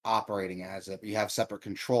operating as it, but you have separate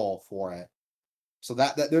control for it. So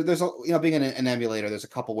there's a, being an emulator, there's a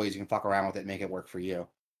couple ways you can fuck around with it and make it work for you.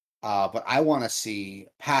 But I want to see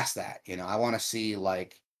past that. I want to see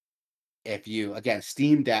like if you again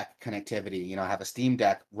Steam Deck connectivity. Have a Steam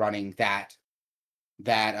Deck running that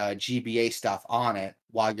GBA stuff on it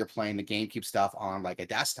while you're playing the GameCube stuff on like a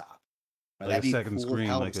desktop. Like a That'd be second cool as screen,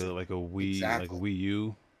 hell to like a see. like a Exactly. Wii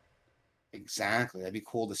U. Exactly. That'd be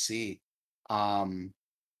cool to see. Um,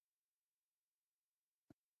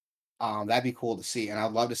 that'd be cool to see, and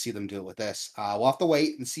I'd love to see them do it with this. We'll have to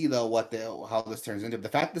wait and see though how this turns into. The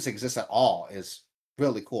fact this exists at all is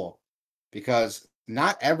really cool because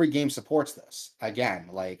not every game supports this. Again,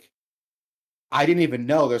 like I didn't even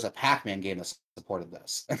know there's a Pac-Man game that supported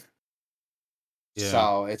this. Yeah.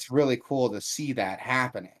 So it's really cool to see that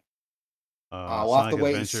happening. We'll have to Sonic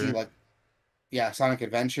wait and see. Adventure. Like, yeah, Sonic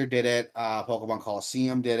Adventure did it. Pokemon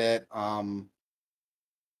Coliseum did it. Trying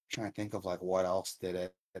to think of like what else did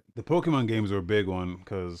it. The Pokemon games were a big one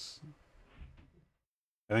because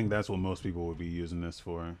I think that's what most people would be using this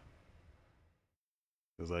for.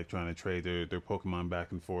 Is like trying to trade their Pokemon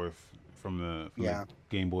back and forth from the Yeah,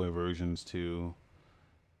 Game Boy versions to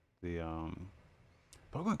the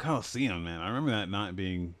Pokemon Coliseum. Man, I remember that not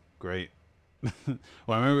being great. Well,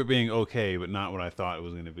 I remember it being okay, but not what I thought it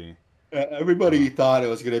was going to be. everybody Uh, thought it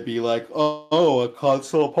was gonna be like, oh, a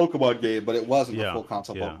console Pokemon game, but it wasn't a yeah, full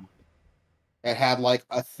console yeah, Pokemon. It had like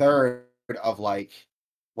a third of like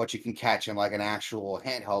what you can catch in like an actual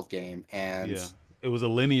handheld game, and yeah. It was a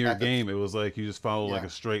linear at the game. It was like you just followed like yeah,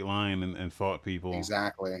 a straight line and fought people.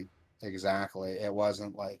 exactly, exactly. It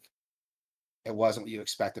wasn't what you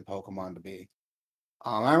expected Pokemon to be.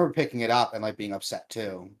 I remember picking it up and like being upset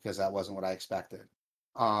too because that wasn't what I expected.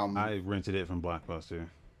 Um, I rented it from Blockbuster.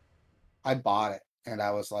 I bought it and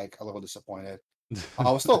I was like a little disappointed. It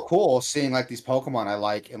was still cool seeing like these Pokemon I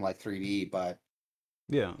like in like 3D, but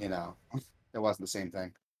Yeah, you know, it wasn't the same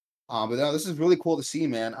thing. But no, this is really cool to see,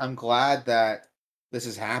 man. I'm glad that this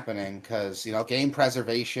is happening because game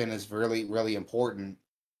preservation is really, really important.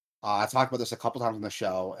 I talked about this a couple times on the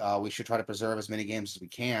show. We should try to preserve as many games as we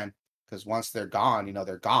can because once they're gone,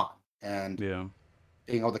 they're gone. And yeah,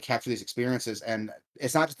 being able to capture these experiences, and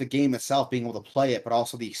it's not just the game itself being able to play it, but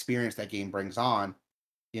also the experience that game brings on.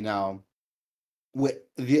 You know, with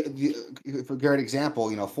for a great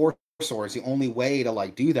example, Four Swords, the only way to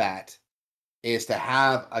like do that is to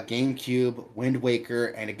have a GameCube, Wind Waker,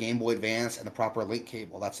 and a Game Boy Advance and the proper link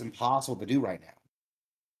cable. That's impossible to do right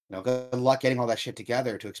now. Good luck getting all that shit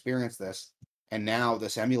together to experience this. And now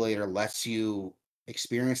this emulator lets you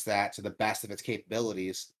experience that to the best of its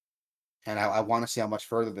capabilities. And I want to see how much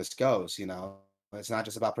further this goes. It's not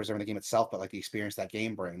just about preserving the game itself, but like the experience that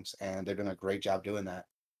game brings. And they're doing a great job doing that.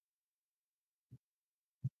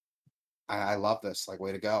 I love this. Like,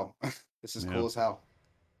 way to go. This is yeah. cool as hell.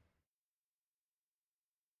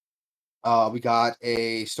 We got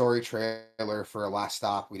a story trailer for Last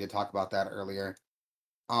Stop. We did talk about that earlier.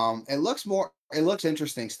 It looks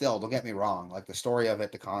interesting still, don't get me wrong. Like the story of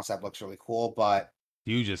it, the concept looks really cool, but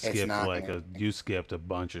You just it's skipped not gonna you skipped a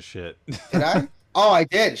bunch of shit. Did I? Oh, I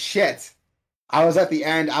did. Shit. I was at the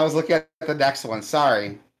end. I was looking at the next one.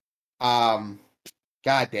 Sorry. Um,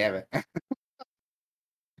 God damn it.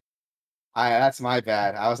 That's my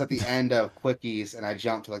bad. I was at the end of Quickies and I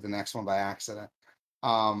jumped to like the next one by accident.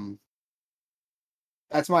 Um,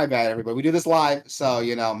 that's my bad, everybody. We do this live, so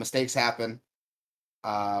mistakes happen.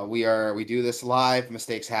 We do this live,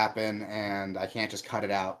 mistakes happen, and I can't just cut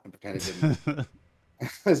it out and pretend it didn't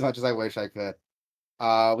as much as I wish I could.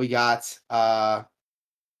 We got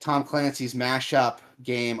Tom Clancy's mashup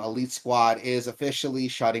game Elite Squad is officially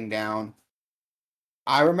shutting down.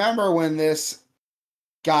 I remember when this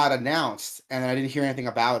got announced, and I didn't hear anything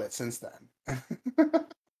about it since then.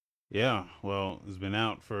 Yeah, well, it's been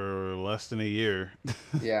out for less than a year.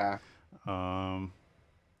 Yeah, um,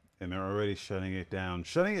 and they're already shutting it down.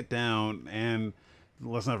 Shutting it down, and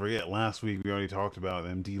let's not forget, last week we already talked about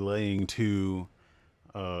them delaying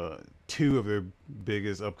uh, two of their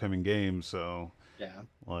biggest upcoming games. So, yeah.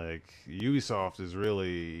 like, Ubisoft is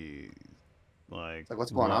really like It's like,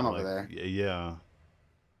 what's going on what, over like, there? yeah.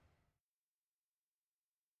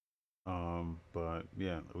 But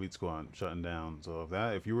yeah, Elite Squad shutting down. So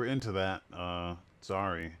if you were into that,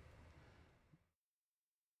 sorry.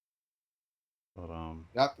 But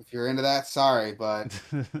Yep. If you're into that, sorry, but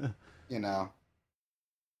you know,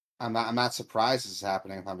 I'm not surprised this is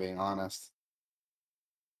happening. If I'm being honest.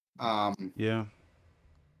 Um, yeah,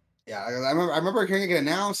 yeah, I remember hearing it get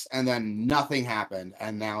announced, and then nothing happened,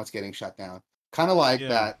 and now it's getting shut down. Kind of like yeah.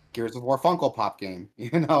 that Gears of War Funko Pop game.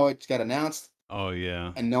 It got announced, Oh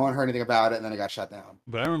yeah. and no one heard anything about it, and then it got shut down.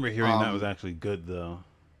 But I remember hearing that was Um, actually good though.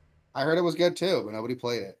 I heard it was good too, but nobody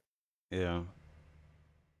played it. Yeah.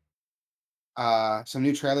 Some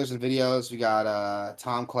new trailers and videos. We got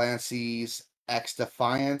Tom Clancy's X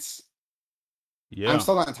Defiance. I'm Yeah.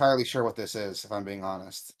 still not entirely sure what this is, if I'm being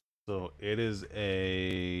honest. So it is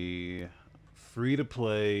a free to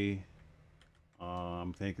play. I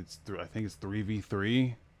think it's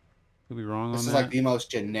 3v3. Could be wrong on This is like that. the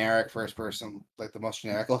most generic first person, like the most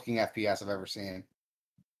generic looking FPS I've ever seen.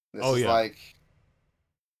 This Oh is yeah. like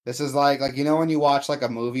when you watch like a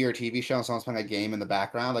movie or TV show and someone's playing a game in the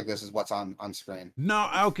background, like this is what's on screen. No,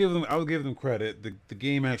 I'll give them credit. The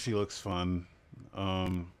game actually looks fun.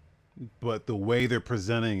 Um, but the way they're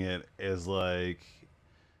presenting it is like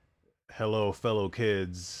hello fellow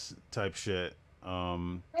kids type shit.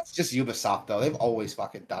 That's just Ubisoft though. They've always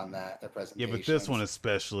fucking done that. Their Yeah, but this one presentations.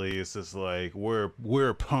 especially is just like we're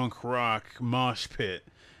a punk rock mosh pit,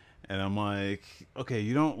 and I'm like, okay,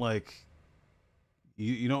 you don't like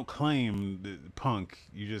you don't claim punk,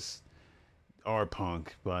 you just are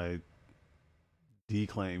punk by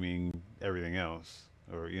declaiming everything else,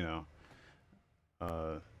 or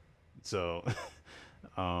uh, so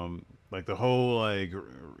like the whole like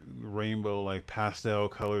rainbow like pastel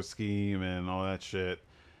color scheme and all that shit.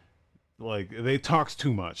 Like they talked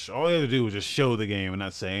too much. All they had to do was just show the game and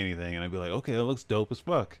not say anything, and I'd be like, okay, that looks dope as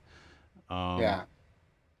fuck. Um, Yeah.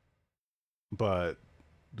 but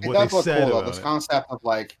It what they does look said cool though. about This it, concept of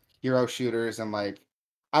like hero shooters and like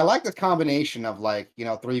I like this combination of like,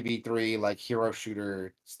 3v3 like hero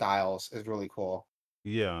shooter styles is really cool.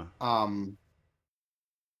 yeah, Um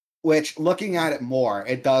which looking at it more,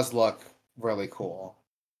 it does look really cool.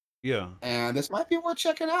 yeah, And this might be worth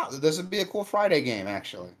checking out. This would be a cool Friday game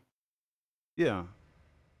actually. yeah,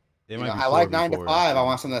 it might be I like four v 9 to four 5. actually. I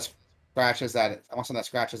want something that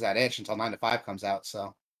scratches that itch until 9 to 5 comes out,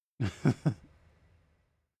 so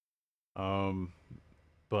um,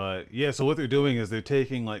 but yeah, so what they're doing is they're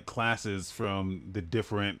taking like classes from the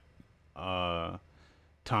different uh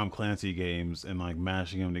Tom Clancy games and like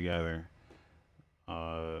mashing them together.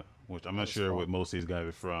 Which I'm that not is sure what cool. most of these guys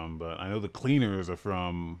are from, but I know the cleaners are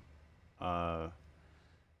from uh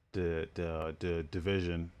the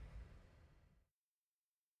division.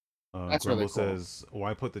 That's really Grumble cool. says,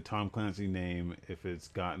 "Why put the Tom Clancy name if it's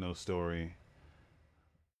got no story?"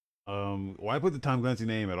 Why put the Tom Clancy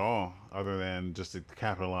name at all, other than just to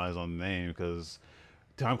capitalize on the name? Because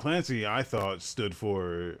Tom Clancy, I thought, stood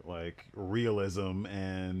for like realism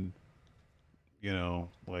and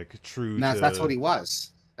like true And that's what to he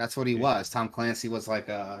was. That's what he was. Tom Clancy was like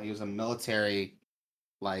he was a military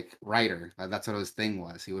like writer. That's what his thing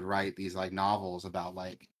was. He would write these like novels about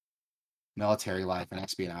like military life and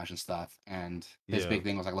espionage and stuff. And his yeah, big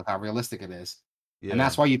thing was like, look how realistic it is. And yeah,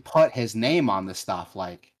 that's why you put his name on this stuff,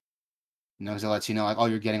 like, because it lets you know, like, oh,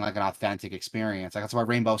 you're getting like an authentic experience. Like that's why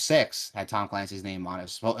Rainbow Six had Tom Clancy's name on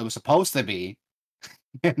it. It was supposed to be,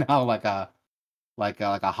 like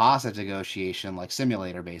a hostage negotiation, like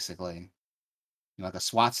simulator, basically. Like a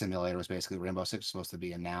SWAT simulator was basically Rainbow Six was supposed to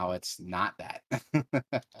be, and now it's not that.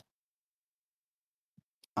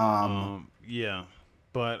 um, yeah.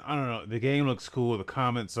 But I don't know. The game looks cool. The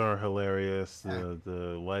comments are hilarious. yeah,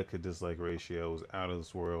 The like to dislike ratio is out of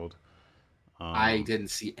this world. I Um, didn't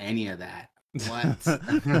see any of that. What?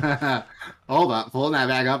 Hold up, pulling that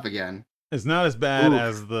back up again. It's not as bad Oof.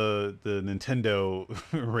 as the Nintendo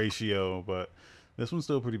ratio, but this one's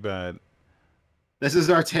still pretty bad. This is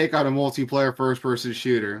our take on a multiplayer first-person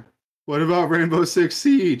shooter. What about Rainbow Six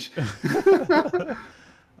Siege?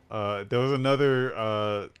 There was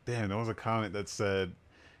another damn, there was a comment that said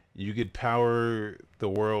you could power the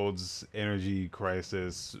world's energy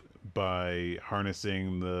crisis by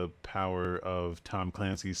harnessing the power of Tom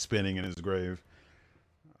Clancy spinning in his grave.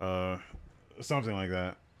 Uh, Something like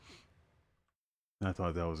that. I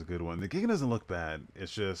thought that was a good one. The game doesn't look bad.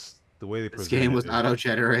 It's just the way they This present game it was is.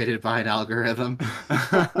 auto-generated by an algorithm.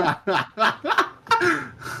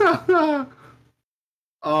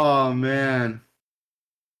 Oh man.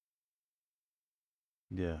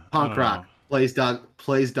 Yeah, I Punk don't know. rock plays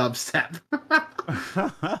dubstep.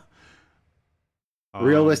 Um,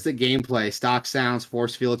 Realistic gameplay, stock sounds,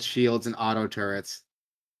 force field shields, and auto turrets.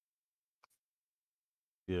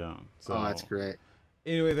 yeah. Oh, that's So great.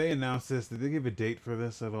 anyway, they announced this. Did they give a date for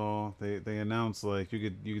this at all? They announced like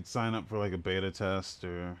you could sign up for like a beta test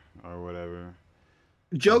or whatever.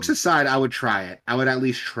 Jokes And aside, I would try it. I would at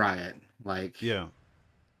least try it. Like, yeah,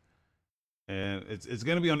 and it's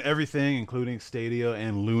gonna be on everything, including Stadia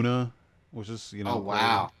and Luna, which is oh cool.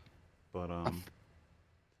 wow. But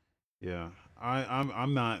yeah,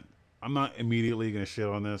 I'm not immediately gonna shit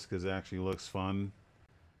on this because it actually looks fun.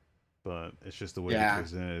 But it's just the way they Yeah.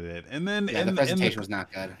 presented it, and then Yeah, the presentation was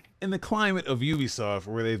not good. in the climate of Ubisoft,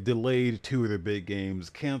 where they've delayed two of their big games,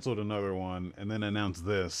 canceled another one, and then announced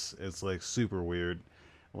this, it's like super weird.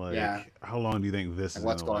 Yeah. Like, how long do you think this Like is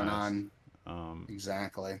what's gonna going last? on? Um,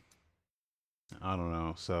 Exactly. I don't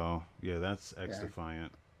know. So yeah, that's X Yeah.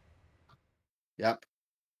 Defiant. Yep.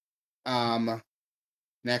 Um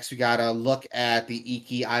Next we gotta look at the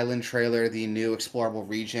Iki Island trailer, the new explorable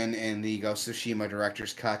region in the Ghost of Tsushima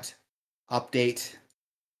Director's Cut update.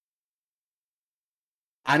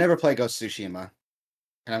 I never played Ghost of Tsushima,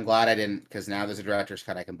 and I'm glad I didn't, because now there's a Director's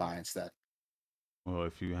Cut I can buy instead. Well,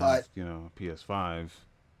 if you have But PS5,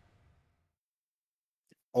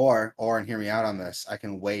 and hear me out on this, I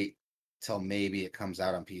can wait till maybe it comes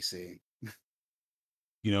out on PC.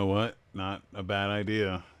 you know what? Not a bad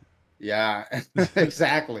idea. Yeah,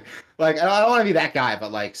 exactly. Like I don't want to be that guy,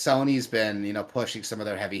 but like Sony's been, pushing some of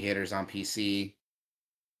their heavy hitters on PC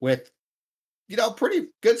with, pretty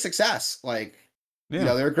good success. Like,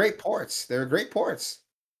 Yeah. they're great ports. They're great ports.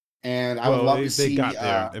 And I would Well, love to they see got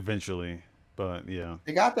there eventually, but yeah,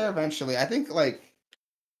 they got there eventually. I think like,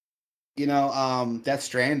 Death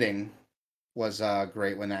Stranding was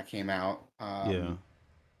great when that came out. yeah,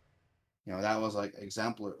 That was like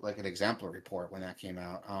an exemplary port when that came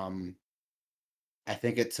out. I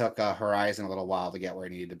think it took Horizon a little while to get where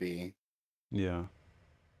it needed to be. yeah.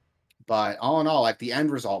 But all in all, like the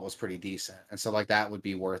end result was pretty decent. And so like that would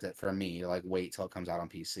be worth it for me to like wait till it comes out on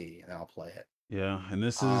PC and then I'll play it. Yeah, and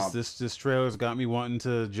Um this trailer's got me wanting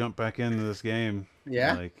to jump back into this game.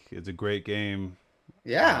 yeah. Like, it's a great game.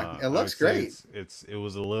 Yeah, it I would looks say great. it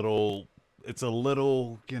was a little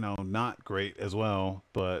not great as well,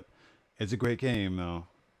 but it's a great game though.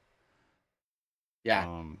 Yeah.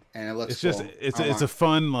 Um, And it looks it's just cool. I it's want a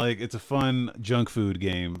fun it's a fun junk food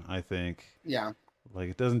game. I think yeah. like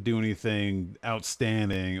it doesn't do anything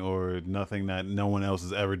outstanding or nothing that no one else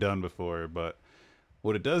has ever done before, but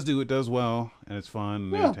what it does do, it does well, and it's fun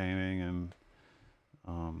and Yeah. entertaining, and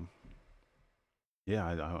um, yeah,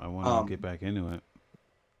 I want to get Um back into it.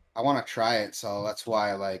 I want to try it, so that's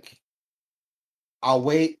why like I'll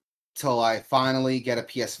wait till I finally get a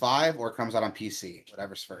PS5 or it comes out on PC,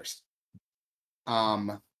 whatever's first.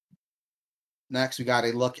 Um Next we got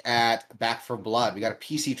a look at Back for Blood. We got a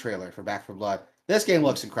PC trailer for Back for Blood. This game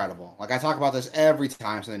looks incredible. Like I talk about this every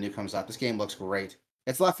time something new comes up. This game looks great.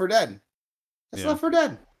 It's Left 4 Dead. It's Yeah, Left 4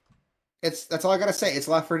 Dead. That's all I gotta say. It's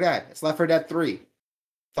Left 4 Dead. It's Left 4 Dead 3.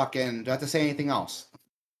 Fucking don't have to say anything else.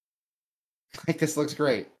 Like this looks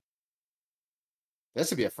great. This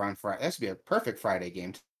would be a fun Friday. This would be a perfect Friday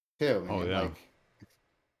game too, oh man. yeah, Like,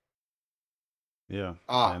 yeah,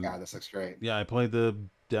 oh and god, this looks great. yeah, I played the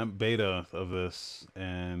beta of this,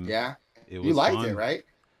 and Yeah, it you was liked it, fun. right?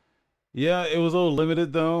 Yeah, it was a little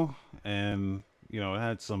limited though, and it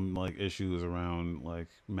had some like issues around like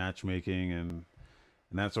matchmaking and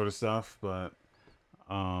that sort of stuff, but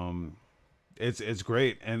um it's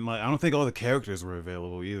great, and like I don't think all the characters were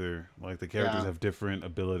available either. Like the characters Yeah. have different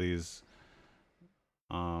abilities.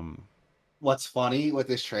 Um, What's funny with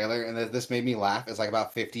this trailer, and this made me laugh, is like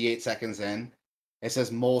about 58 seconds in, it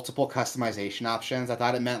says multiple customization options. I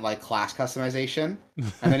thought it meant like class customization,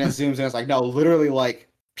 and then it zooms in. It's like no, literally like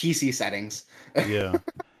PC settings. yeah.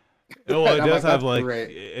 Oh, well, And I'm like, that's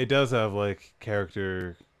great. it does have like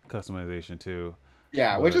character customization too,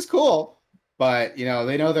 Yeah, which but is cool. but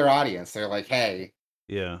they know their audience. They're like, hey,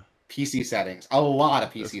 Yeah, PC settings, a lot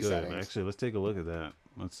of that's PC good. settings. Actually, let's take a look at that.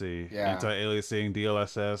 Let's see. Yeah. Anti-aliasing,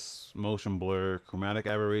 DLSS, motion blur, chromatic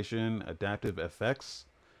aberration, adaptive effects,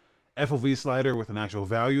 FOV slider with an actual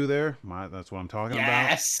value there. That's what I'm talking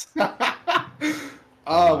about. Yes.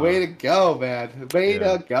 Oh, Uh, way to go, man. Way yeah.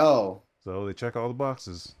 to go. So they check all the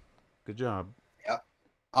boxes. Good job. Yep.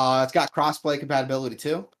 It's got crossplay compatibility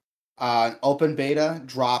too. Open beta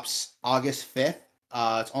drops August 5th.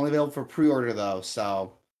 It's only available for pre-order though,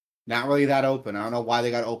 so not really that open. I don't know why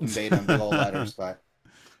they got open beta in big old letters, but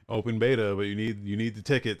Open beta, but you need the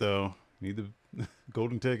ticket though. You need the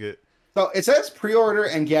golden ticket. so it says pre-order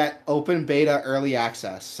and get open beta early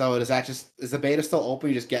access. So is the beta still open?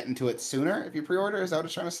 You just get into it sooner if you pre-order? Is that what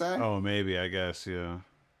it's trying to say? Oh, maybe I guess yeah.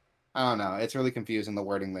 I don't know. It's really confusing the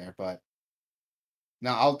wording there, but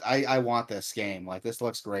no, I want this game. Like this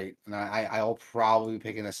looks great, and I'll probably be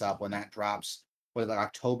picking this up when that drops. Was like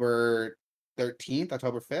October 13th,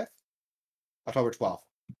 October 5th, October 12th.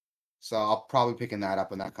 So I'll probably be picking that up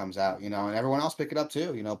when that comes out. And everyone else pick it up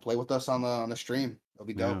too. Play with us on the stream. It'll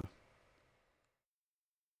be Yeah. dope.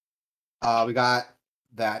 We got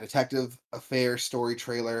that Detective Affair story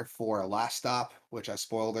trailer for Last Stop, which I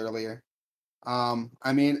spoiled earlier.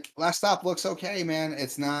 I mean, Last Stop looks okay, man.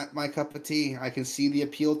 It's not my cup of tea. I can see the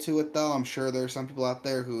appeal to it though. I'm sure there's some people out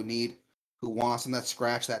there who wants some that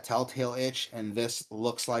scratch that telltale itch, and this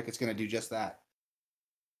looks like it's gonna do just that.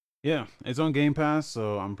 Yeah, it's on Game Pass,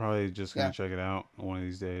 so I'm probably just gonna Yeah. check it out one of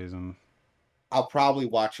these days. And I'll probably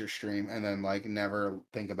watch your stream and then like never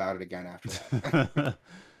think about it again after that.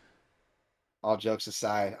 All jokes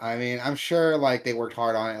aside. I mean, I'm sure like they worked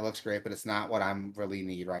hard on it. It looks great, but it's not what I'm really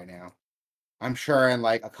need right now. I'm sure in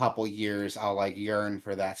like a couple years I'll like yearn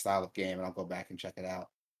for that style of game and I'll go back and check it out.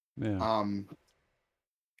 yeah. Um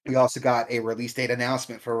We also got a release date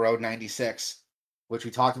announcement for Road 96, which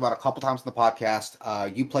we talked about a couple times in the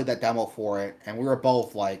podcast. You played that demo for it, and we were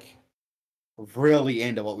both like really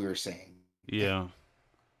into what we were seeing. Yeah.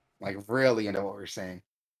 Like really into what we were seeing.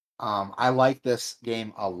 I like this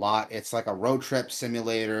game a lot. It's like a road trip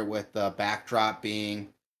simulator with the backdrop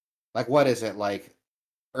being like what is it like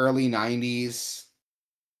early 90s?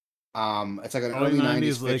 It's like an Early early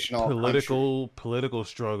 90s '90s like fictional country. political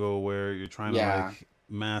struggle where you're trying to Yeah, like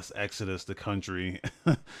mass exodus the country.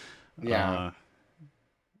 yeah.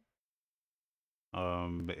 uh,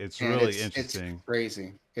 it's And really it's interesting.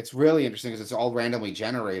 crazy. It's really interesting because it's all randomly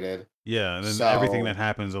generated. Yeah, and then everything that So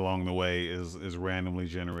happens along the way is randomly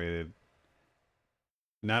generated,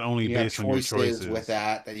 not only you have based on your choices with choices.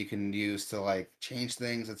 that you can use to like change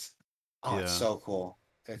things. It's Yeah. so cool.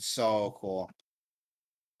 It's so cool.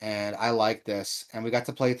 And I like this. And we got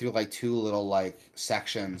to play through like two little like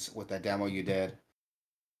sections with the demo you did.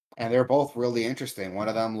 And they're both really interesting. One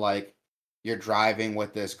of them, like, you're driving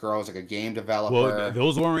with this girl who's like a game Well, developer.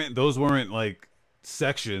 those weren't like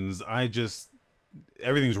sections. I just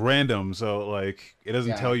everything's random, so like it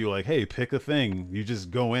doesn't Yeah. tell you like, hey, pick a thing. You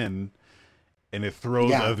just go in and it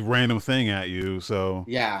throws a Yeah. random thing at you. So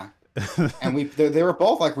Yeah. And they were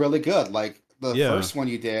both like really good. Like the yeah, first one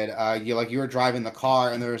you did, you were driving the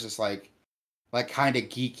car and there was this like kind of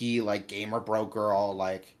geeky like gamer bro girl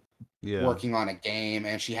like yeah, working on a game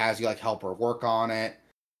and she has you like help her work on it.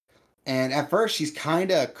 And at first she's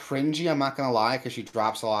kind of cringy, I'm not gonna lie, because she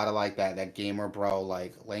drops a lot of like that gamer bro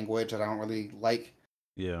like language that I don't really like.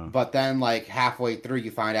 yeah, But then like halfway through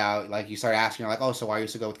you find out like you start asking her like, oh, so why you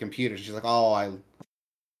used to go with computers? She's like, oh, I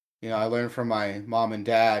learned from my mom and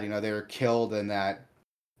dad, they were killed in that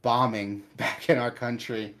bombing back in our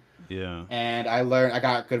country. yeah, And I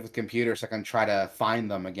got good with computers so I can try to find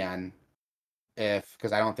them again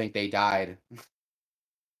because I don't think they died.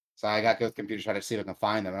 So I got good with computers try to see if I can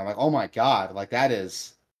find them. And I'm like, oh my God, like that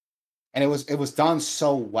is and it was done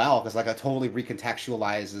so well because like it totally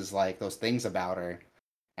recontextualizes like those things about her.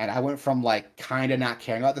 And I went from like kind of not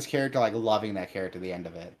caring about this character, like loving that character at the end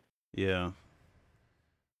of it. yeah.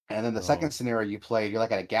 And then the second Oh, scenario you played, you're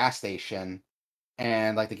like at a gas station,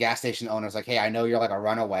 and like the gas station owner's like, "Hey, I know you're like a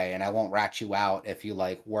runaway, and I won't rat you out if you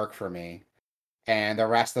like work for me." And the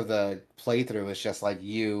rest of the playthrough is just like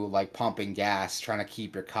you like pumping gas, trying to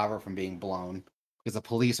keep your cover from being blown because the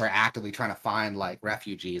police are actively trying to find like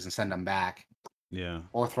refugees and send them back yeah.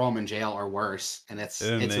 or throw them in jail or worse. And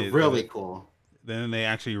And it's really cool. then they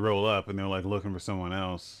actually roll up and they're like looking for someone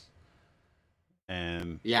else,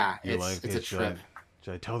 and Yeah, you're like, it's okay, a trip.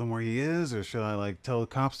 should I tell them where he is, or should I like tell the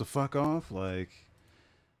cops to fuck off? Like,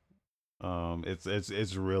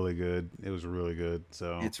 it's really good. It was really good.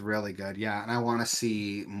 So It's really good. Yeah, and I want to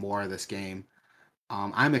see more of this game.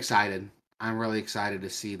 I'm excited. I'm really excited to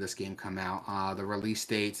see this game come out. The release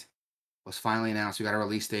date. was finally announced. We got a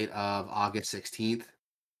release date of August 16th.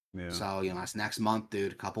 Yeah. So, that's next month,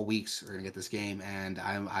 dude. A couple weeks. We're gonna get this game, and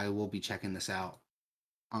I will be checking this out.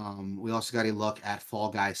 We also got a look at Fall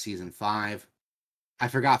Guys Season 5. I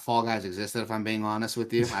forgot Fall Guys existed, if I'm being honest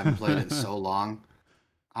with you. I haven't played it in so long.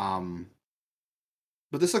 Um,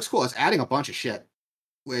 but this looks cool. It's adding a bunch of shit,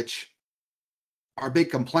 which our big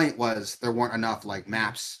complaint was there weren't enough like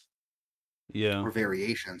maps Yeah. or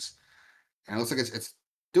variations. And it looks like it's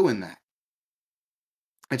doing that.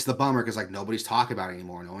 It's the bummer because like nobody's talking about it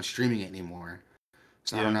anymore. No one's streaming it anymore.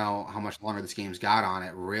 So I don't Yeah. know how much longer this game's got on it,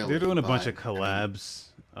 They're really. doing a bunch But of I mean, collabs.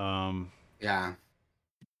 yeah,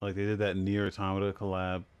 Like they did that Near Automata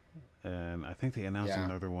collab, and I think they announced yeah.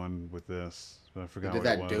 another one with this, but I They forgot did what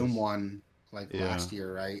it that Doom was. one like Yeah. last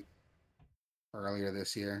year, right? Earlier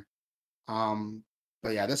this year. Um,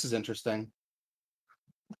 but yeah, this is interesting.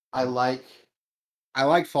 I like I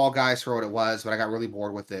like Fall Guys for what it was, but I got really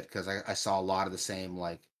bored with it because I saw a lot of the same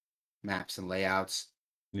like maps and layouts.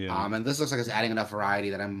 Yeah. And this looks like it's adding enough variety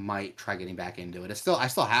that I might try getting back into it. I still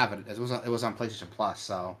have it. It was on PlayStation Plus,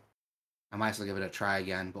 so I might as well give it a try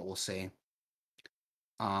again, but we'll see.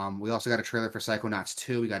 We also got a trailer for Psychonauts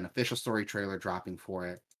 2. We got an official story trailer dropping for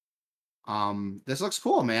it. This looks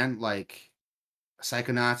cool, man. Like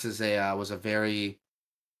Psychonauts was a very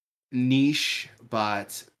niche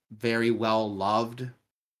but very well loved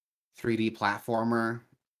 3D platformer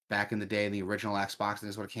back in the day. The original Xbox, and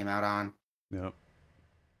this is what it came out on. Yep.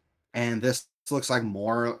 And this looks like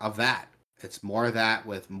more of that. It's more of that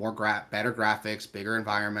with better graphics, bigger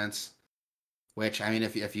environments. Which I mean,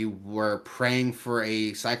 if you were praying for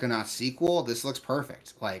a Psychonauts sequel, this looks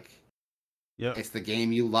perfect. Like Yep. it's the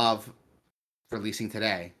game you love releasing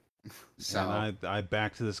today. And So I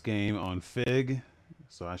backed this game on Fig,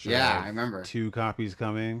 so I should yeah, I have remember. 2 copies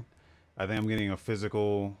coming. I think I'm getting a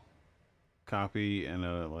physical copy and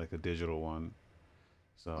a like a digital one.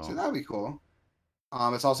 So So that'd be cool.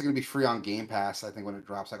 It's also gonna be free on Game Pass, I think, when it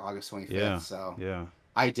drops like August 25th. yeah, So yeah,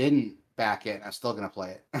 I didn't back it. I'm still gonna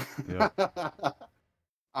play yep, it.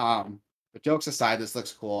 But jokes aside, this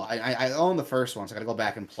looks cool. I own the first one, so I gotta go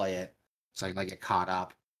back and play it so I can like get caught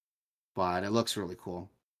up. But it looks really cool.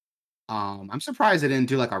 I'm surprised they didn't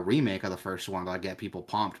do like a remake of the first one to like get people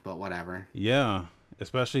pumped, but whatever. yeah.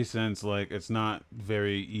 Especially since like it's not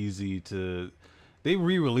very easy to. They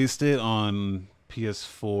re-released it on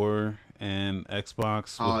PS4 and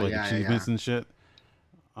Xbox with Oh like yeah, yeah, achievements yeah. and shit.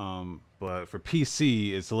 But for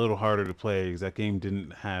PC, it's a little harder to play because that game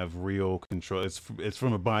didn't have real control. It's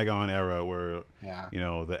from a bygone era where, Yeah.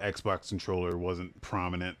 the Xbox controller wasn't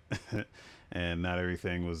prominent, and not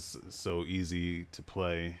everything was so easy to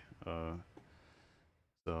play. So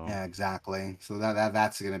Yeah, exactly. So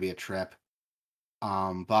that's gonna be a trip.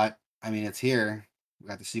 But I mean it's here. We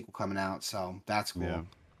got the sequel coming out, so that's yeah,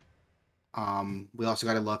 cool. We also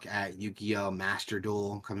got to look at Yu-Gi-Oh! Master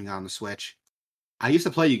Duel coming out on the Switch. I used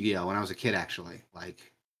to play Yu-Gi-Oh! When I was a kid, actually,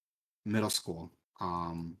 like middle school.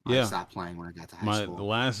 I yeah. stopped playing when I got to high The school.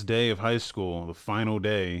 last day of high school, the final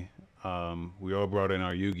day, we all brought in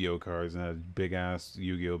our Yu-Gi-Oh cards and had a big ass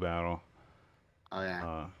Yu-Gi-Oh battle. Oh yeah,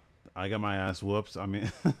 Uh, I got my ass whooped. I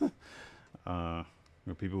mean, there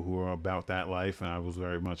were people who were about that life, and I was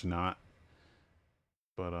very much not.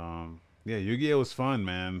 But yeah, Yu-Gi-Oh was fun,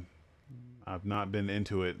 man. I've not been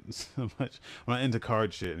into it so much. I'm not into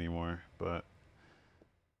card shit anymore. But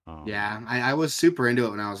um, yeah. I was super into it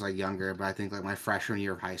when I was like younger, but I think like my freshman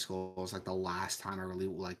year of high school was like the last time I really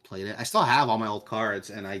like played it. I still have all my old cards,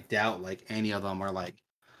 and I doubt like any of them are like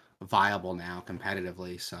viable now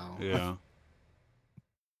competitively. So yeah,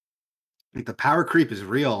 like, the power creep is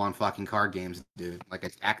real on fucking card games, dude. Like a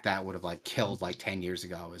deck that would have like killed like 10 years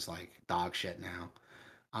ago is like dog shit now.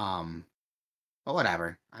 Um, But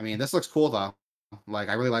whatever. I mean, this looks cool though. Like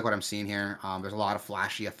I really like what I'm seeing here. There's a lot of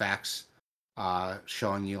flashy effects,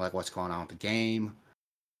 showing you like what's going on with the game.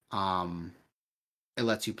 Um, it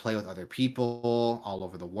lets you play with other people all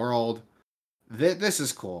over the world. This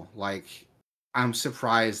is cool. Like, I'm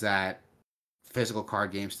surprised that physical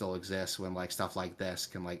card games still exist when like stuff like this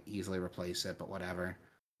can like easily replace it. But whatever.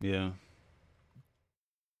 yeah.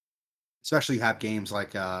 Especially you have games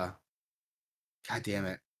like God damn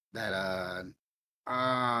it, that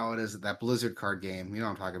what is it? That Blizzard card game. You know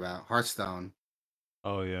what I'm talking about? Hearthstone.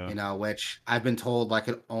 Oh yeah, Which I've been told like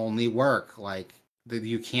it only work like that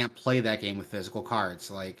you can't play that game with physical cards.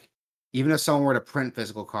 Like even if someone were to print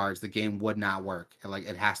physical cards, the game would not work. Like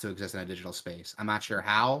it has to exist in a digital space. I'm not sure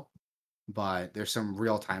how, but there's some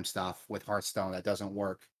real time stuff with Hearthstone that doesn't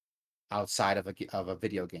work outside of a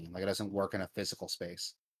video game. Like it doesn't work in a physical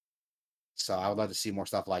space. So I would love to see more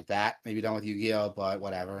stuff like that. Maybe done with Yu-Gi-Oh, but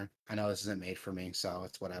whatever. I know this isn't made for me, so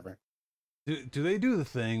it's whatever. Do they do the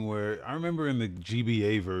thing where I remember in the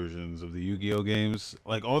GBA versions of the Yu-Gi-Oh games,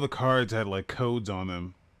 like all the cards had like codes on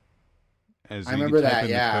them, and I so you could remember type that.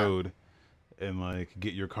 in the Yeah, code and like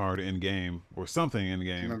get your card in game or something in I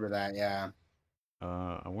game. remember that. Yeah.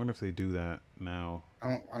 I wonder if they do that now.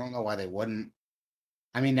 I don't know why they wouldn't.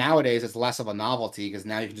 I mean, nowadays it's less of a novelty because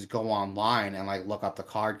now you can just go online and like look up the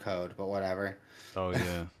card code. But whatever. Oh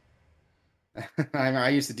yeah, I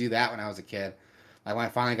used to do that when I was a kid. Like when I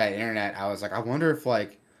finally got internet, I was like, I wonder if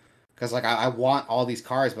like, because like I want all these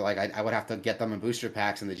cards, but like I would have to get them in booster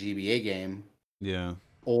packs in the GBA game, yeah.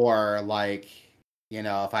 or like,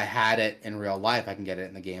 if I had it in real life, I can get it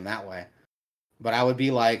in the game that way. But I would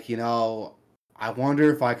be like, I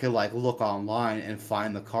wonder if I could like look online and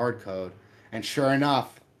find the card code. And sure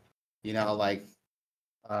enough, like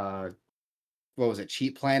uh what was it?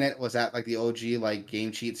 Cheat Planet? Was that like the OG like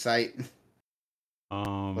game cheat site?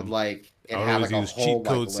 With like it I would had always like a use whole Cheat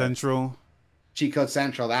like Code list. Central. Cheat Code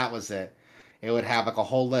Central, that was it. It would have like a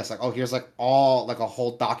whole list, like, oh, here's like all like a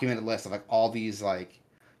whole documented list of like all these like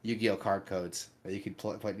Yu-Gi-Oh card codes that you could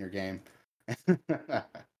put in your game.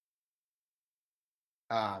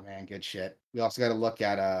 Ah man, good shit. We also got to look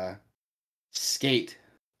at Skate.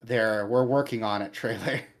 There, we're working on it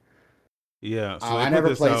trailer. Yeah, so they I put never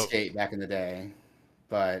this played out. Skate back in the day,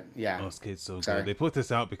 but yeah. Oh, Skate's so good. Sorry. They put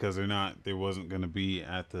this out because there wasn't gonna be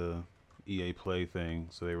at the EA Play thing,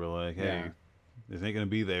 so they were like, Yeah. hey, this ain't gonna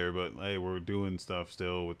be there, but hey, we're doing stuff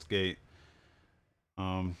still with Skate.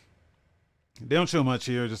 Um, they don't show much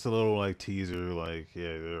here, just a little like teaser, like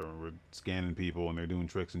yeah, we're scanning people and they're doing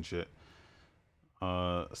tricks and shit.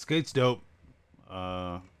 Skate's dope.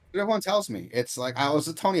 Uh, Everyone tells me it's like I was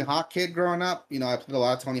a Tony Hawk kid growing up. I played a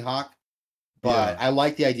lot of Tony Hawk. yeah, But I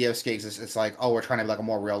like the idea of skates. It's like, oh, we're trying to be like a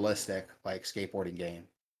more realistic like skateboarding game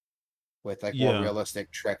with like more yeah,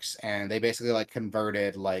 realistic tricks, and they basically like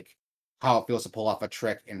converted like how it feels to pull off a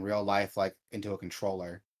trick in real life like into a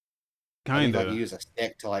controller. I think like you kinda, use a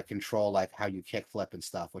stick to like control like how you kick flip and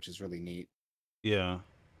stuff, which is really neat. yeah.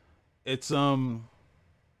 It's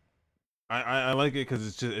I like it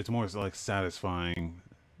because it's more like satisfying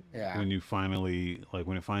Yeah. when you finally like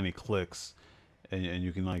when it finally clicks and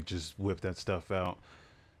you can like just whip that stuff out.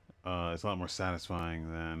 It's a lot more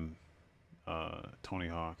satisfying than Tony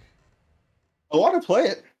Hawk. I want to play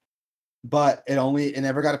it, but it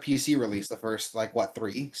never got a PC release. The first like what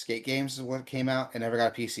three skate games is what came out. It never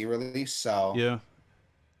got a PC release, so Yeah,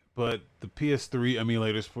 but the PS3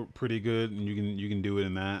 emulator's pretty good, and you can do it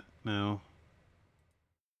in that now.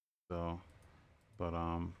 So, but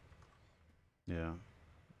yeah,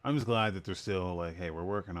 I'm just glad that they're still like, hey, we're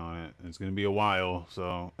working on it. It's gonna be a while,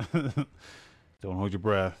 so don't hold your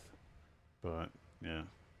breath. But yeah,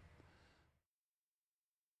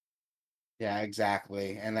 yeah,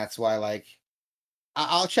 exactly. And that's why like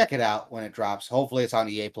I'll check it out when it drops. Hopefully, it's on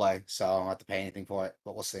EA Play, so I don't have to pay anything for it,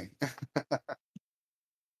 but we'll see.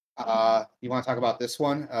 You want to talk about this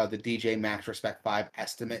one? The DJ Max Respect 5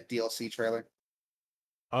 Estimate DLC trailer?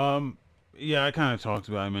 um, yeah, I kind of talked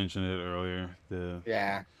about. I mentioned it earlier. The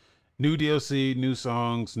Yeah. new DLC, new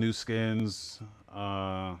songs, new skins.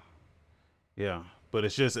 Uh, yeah, but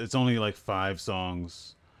it's only like 5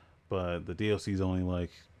 songs, but the DLC is only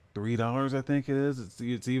like $3. I think it is.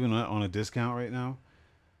 It's even on a discount right now.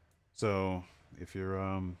 So if you're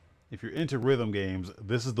into rhythm games,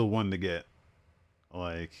 this is the one to get,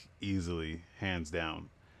 like easily, hands down.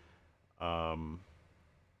 Um,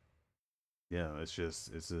 yeah, it's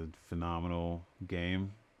a phenomenal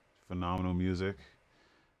game, phenomenal music,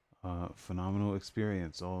 phenomenal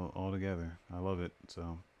experience all together. I love it.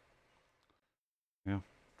 So yeah,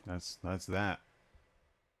 that's that.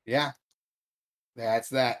 Yeah, that's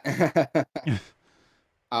that.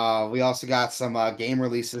 We also got some game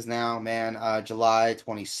releases now, man. July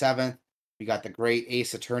 27th, we got the Great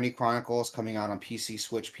Ace Attorney Chronicles coming out on PC,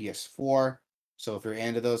 Switch, PS4. So if you're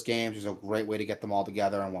into those games, there's a great way to get them all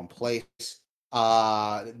together in one place.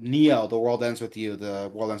 Neo, The World Ends With You, the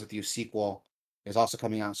World Ends With You sequel is also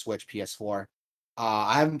coming out on Switch, PS4.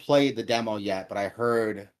 I haven't played the demo yet, but I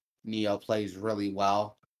heard Neo plays really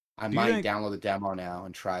well. I Do you might think download the demo now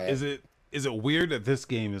and try is it. it weird that this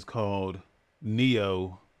game is called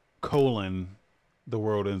Neo colon The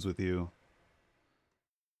World Ends With You?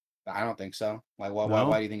 I don't think so. Like, why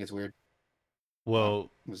No? do you think it's weird? No,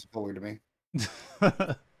 Well, it was so weird to me.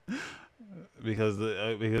 because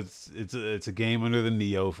it's a game under the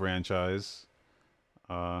Neo franchise.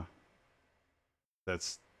 Uh,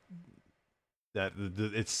 that's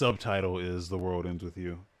its subtitle is The World Ends With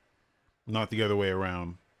You, not the other way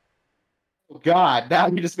around. Oh, God, now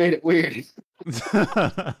you just made it weird.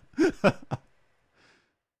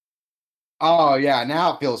 Oh yeah,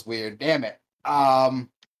 now it feels weird. Damn it.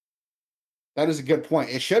 That is a good point.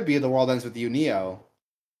 It should be The World Ends with You, Neo,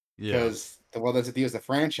 Yeah. because The World Ends with You is the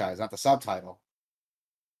franchise, not the subtitle.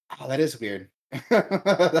 Oh, that is weird.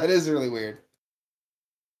 That is really weird.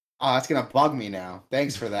 Oh, that's gonna bug me now.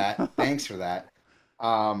 Thanks for that. Thanks for that.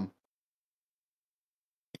 Um,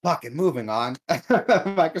 Fucking moving on.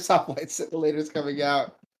 Microsoft Flight Simulator is coming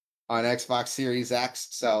out on Xbox Series X,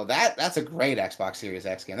 so that's a great Xbox Series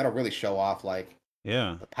X game. That'll really show off like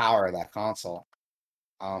Yeah. the power of that console.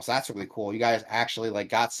 So that's really cool. You guys actually like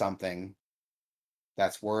got something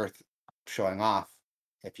that's worth showing off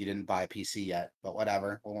if you didn't buy a PC yet, but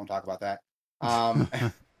whatever. We won't talk about that. Um,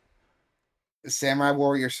 Samurai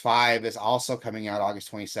Warriors 5 is also coming out August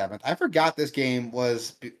 27th. I forgot this game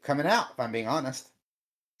was coming out, if I'm being honest.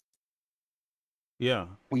 Yeah.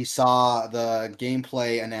 We saw the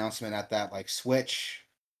gameplay announcement at that like Switch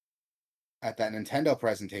at that Nintendo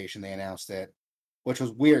presentation. They announced it, which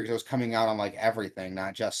was weird because it was coming out on like everything,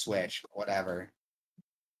 not just Switch, whatever.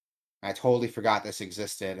 I totally forgot this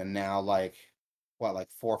existed, and now like what,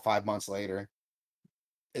 like 4 or 5 months later,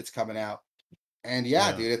 it's coming out. And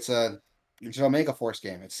yeah, Yeah. dude, it's an Omega Force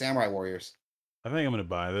game. It's Samurai Warriors. I think I'm gonna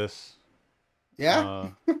buy this. Yeah,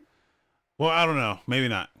 Uh, well, I don't know, maybe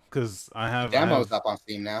not, because the I demo's have, up on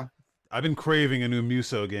Steam now. I've been craving a new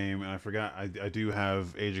Muso game, and I forgot I do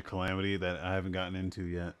have Age of Calamity that I haven't gotten into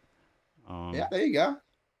yet. Yeah, Um, there you go.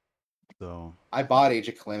 so I bought Age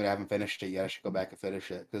of Calamity. I haven't finished it yet. I should go back and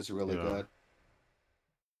finish it because it's really yeah, good.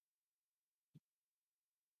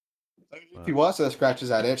 If but you want to scratches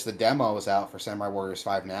that itch, the demo is out for Samurai Warriors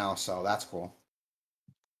 5 now, so that's cool.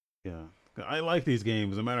 yeah, I like these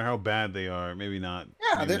games, no matter how bad they are.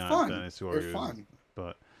 Yeah, Maybe they're not fun. Dynasty They're Warriors, fun.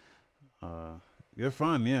 but uh, they're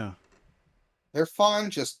fun. Yeah, They're fun.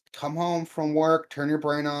 Just come home from work, turn your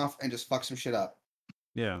brain off, and just fuck some shit up.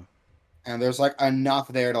 yeah, And there's like enough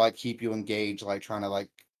there to like keep you engaged, like trying to like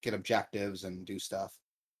get objectives and do stuff.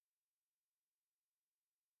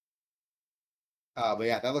 But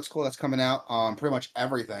yeah, that looks cool. That's coming out on pretty much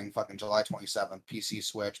everything. Fucking July 27th. PC,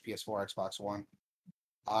 Switch, PS4, Xbox One.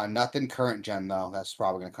 Nothing current gen though. That's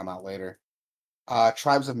probably gonna come out later.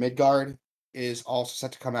 Tribes of Midgard is also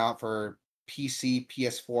set to come out for PC,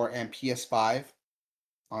 PS4, and PS5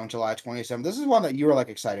 on July 27th. This is one that you were like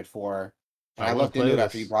excited for, and I I want to looked into play it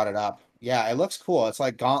after you this brought it up. Yeah, it looks cool. It's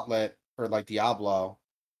like Gauntlet or like Diablo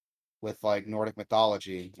with like Nordic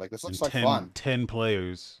mythology. Like this in looks like fun. 10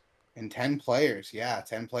 players. And 10 players. Yeah,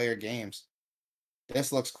 10-player games.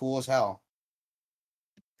 This looks cool as hell.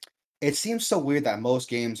 It seems so weird that most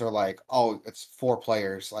games are like, oh, it's 4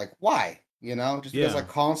 players. Like, why? Just because Yeah, like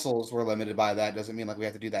consoles were limited by that doesn't mean like we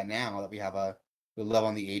have to do that now that we live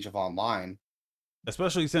on the age of online.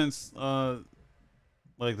 especially since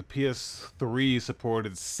like the PS3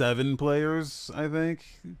 supported 7 players, I think,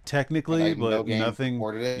 And technically, like no but game nothing.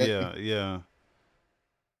 supported it. Yeah, yeah.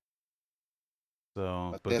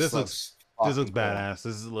 So, But but this looks this looks fucking cool. badass.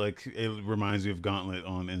 This is like it reminds me of Gauntlet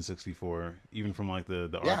on N64, even from like the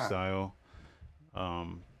art Yeah. style.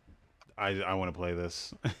 Um, I want to play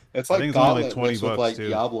this. It's I think like it's only like Gauntlet 20 mixed with bucks like too.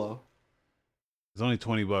 Diablo. It's only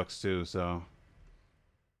 20 bucks too. So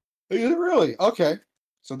Is it really? Okay.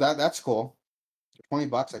 So that's cool. For 20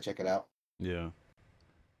 bucks, I check it out. yeah,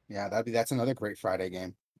 Yeah, that's another great Friday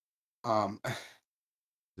game. Um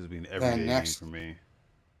this would be an then everyday game for next me.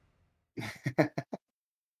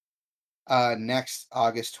 next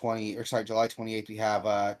August 20 or sorry, July 28th, we have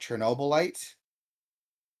Chernobylite.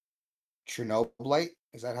 Chernobylite,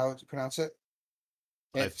 is that how to pronounce it?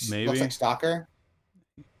 It looks like Maybe Stalker.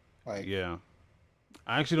 Like, yeah.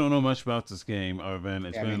 I actually don't know much about this game other than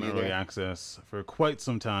it's yeah, been me in early neither. access for quite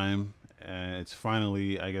some time, and it's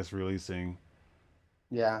finally, I guess, releasing.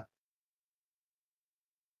 Yeah.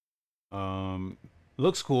 Um,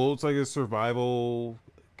 looks cool. It's like a survival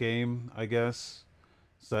game, I guess,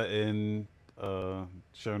 set in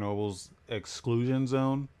Chernobyl's exclusion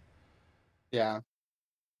zone. Yeah.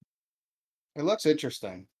 It looks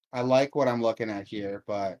interesting. I like what I'm looking at here,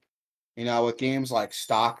 but with games like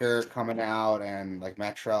Stalker coming out and like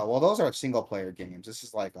Metro, well, those are single player games. This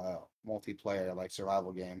is like a multiplayer, like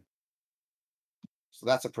survival game. So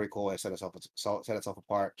that's a pretty cool way to set itself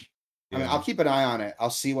apart. I mean, I'll Yeah. keep an eye on it. I'll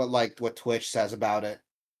see what Twitch says about it,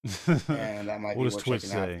 and that might What be does worth Twitch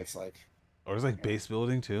checking out if say? it's like, Or is like yeah, base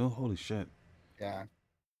building too? Holy shit! yeah.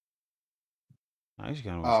 I actually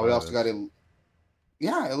kind of want to We try also got this. to,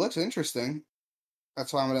 yeah, it looks interesting.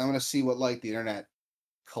 That's why I'm gonna see what like the internet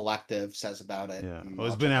collective says about it, Yeah. and Well,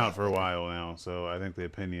 it's I'll been check it out out for a later. while now, so I think the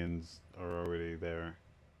opinions are already there.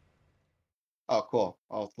 Oh, cool.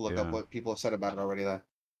 I'll look up Yeah. what people have said about it already then.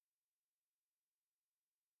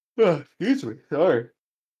 Excuse me. Sorry.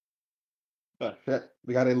 Oh, shit.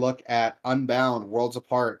 We got to look at Unbound Worlds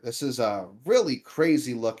Apart. This is a really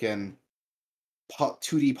crazy looking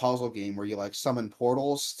 2D puzzle game where you like summon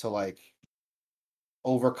portals to like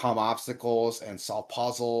overcome obstacles and solve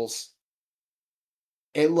puzzles.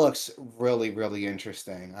 It looks really, really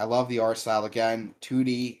interesting. I love the art style again.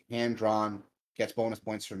 2D, hand drawn, gets bonus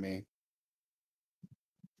points from me.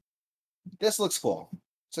 This looks cool.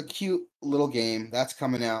 It's a cute little game that's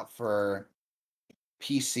coming out for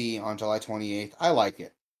PC on July 28th. I like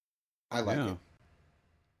it. I like Yeah. it.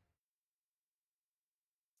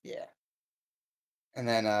 Yeah. And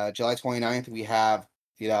then July 29th, we have,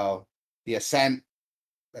 The Ascent.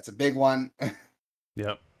 That's a big one.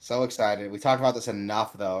 Yep. So excited. We talked about this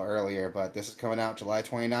enough, though, earlier, but this is coming out July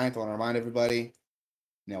 29th. I want to remind everybody,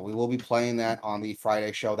 we will be playing that on the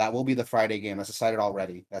Friday show. That will be the Friday game. That's decided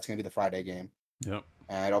already. That's going to be the Friday game. Yep.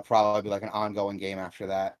 And it'll probably be like an ongoing game after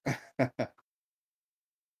that.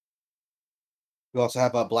 We also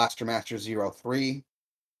have a Blaster Master Zero 3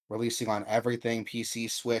 releasing on everything PC,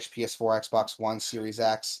 Switch, PS4, Xbox One, Series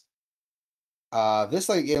X. This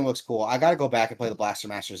like game looks cool. I gotta go back and play the Blaster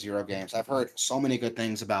Master Zero games. I've heard so many good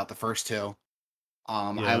things about the first two.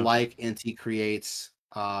 I Yeah. like Inti Creates.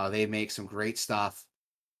 They make some great stuff.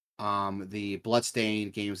 The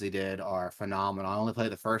Bloodstained games they did are phenomenal. I only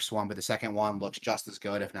played the first one, but the second one looks just as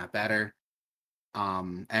good, if not better.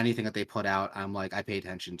 Anything that they put out, I'm like, I pay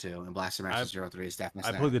attention to, and Blaster Master I Zero 3 is definitely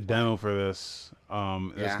I something I played have the to play. demo for this.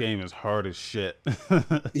 This Yeah. game is hard as shit.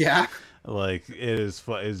 Yeah. Like it is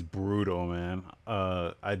it's brutal, man.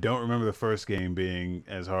 I don't remember the first game being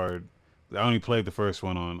as hard. I only played the first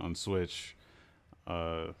one on Switch.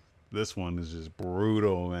 Uh, this one is just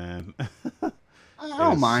brutal, man. I It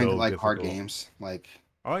don't is mind so like hard difficult. games. Like,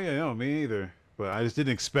 Oh yeah, no, me either. But I just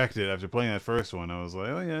didn't expect it after playing that first one. I was like,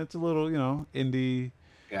 oh yeah, it's a little, indie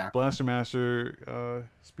yeah. Blaster Master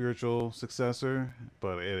spiritual successor,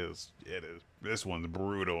 but it is this one's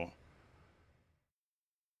brutal.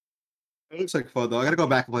 It looks like fun though. I gotta go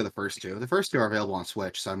back and play the first two. The first two are available on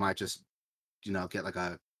Switch, so I might just, get like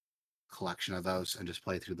a collection of those and just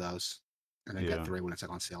play through those, and then get Yeah. three when it's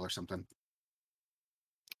like on sale or something.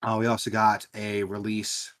 We also got a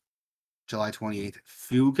release July 28th,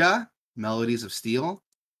 Fuga Melodies of Steel.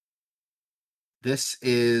 This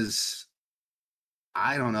is,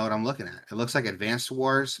 I don't know what I'm looking at. It looks like Advanced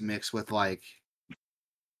Wars mixed with like,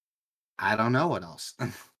 I don't know what else.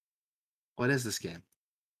 What is this game?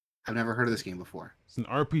 I've never heard of this game before. It's an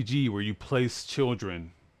RPG where you place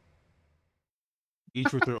children,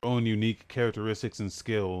 each with their own unique characteristics and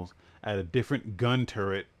skills, at a different gun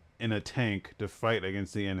turret in a tank to fight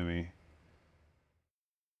against the enemy.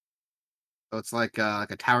 So it's like a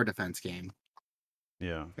tower defense game,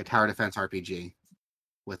 Yeah. a tower defense RPG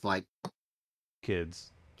with like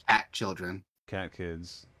Kids. cat children, Cat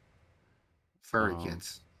kids. furry Um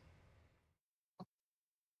kids.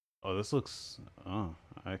 oh, this looks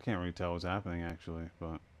I can't really tell what's happening actually,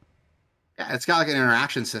 but Yeah, it's got like an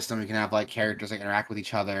interaction system. You can have like characters that interact with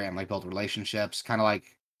each other and like build relationships, kind of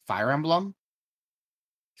like Fire Emblem.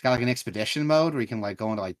 It's got like an expedition mode where you can like go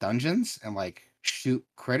into like dungeons and like shoot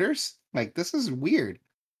critters. Like this is weird.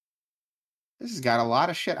 This has got a lot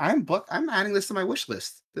of shit. I'm adding this to my wish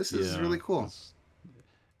list. This is yeah, really cool. this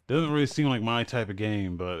doesn't really seem like my type of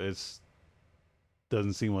game, but it's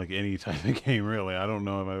doesn't seem like any type of game really. I don't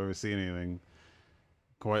know if I've ever seen anything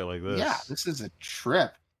quite like Yeah, this. this is a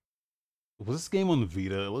trip. Was this game on the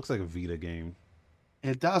Vita? It looks like a Vita game.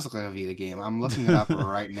 It does look like a Vita game. I'm looking it up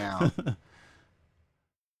right now.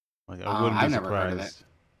 Like I wouldn't be I've never heard of it. surprised.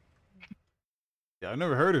 Yeah, I've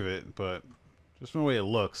never heard of it, but just from the way it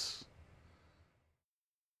looks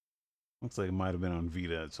like it might have been on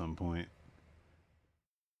Vita at some point.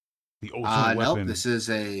 The Ultimate Nope. Weapon, This is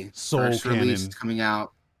a Soul first release. Cannon. It's coming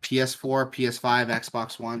out PS4, PS5,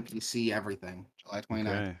 Xbox One, PC, everything. July 29th.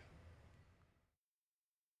 Okay,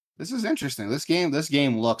 This is interesting. This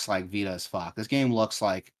game looks like Vita as fuck. This game looks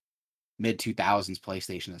like mid 2000s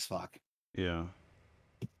PlayStation as fuck. yeah,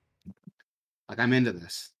 Like I'm into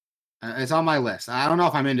this. It's on my list. I don't know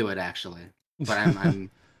if I'm into it actually, but I am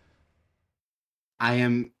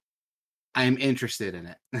I am interested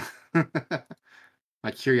in it. My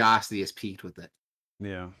curiosity is piqued with it.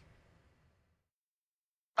 yeah.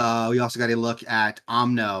 We also got a look at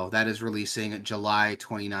Omno that is releasing July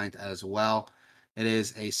 29th as well. It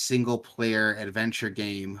is a single player adventure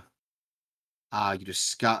game.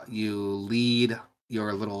 You lead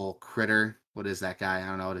your little critter. What is that guy? I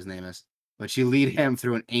don't know what his name is, but you lead him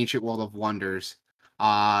through an ancient world of wonders.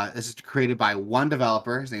 This is created by one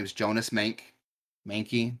developer. His name is Jonas Mank,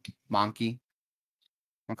 Mankey, Monkey.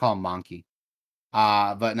 I'm gonna call him Monkey.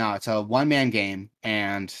 But no, it's a one-man game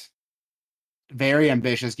and very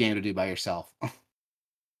ambitious game to do by yourself.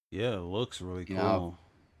 Yeah, it looks really You know, cool.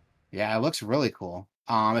 yeah, it looks really cool.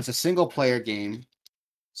 It's a single player game,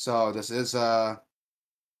 so this is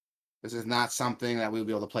not something that we'll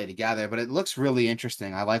be able to play together, but it looks really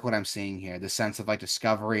interesting. I like what I'm seeing here. The sense of like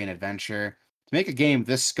discovery and adventure. To make a game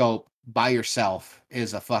this scope by yourself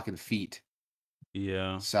is a fucking feat.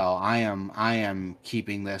 Yeah. So I am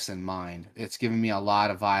keeping this in mind. It's giving me a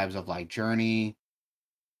lot of vibes of like Journey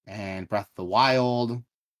and Breath of the Wild.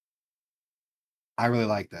 I really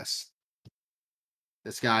like this.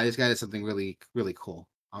 This guy did something really really cool.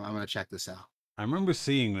 I'm gonna check this out. I remember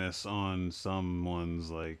seeing this on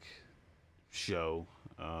someone's like show.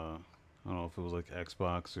 I don't know if it was like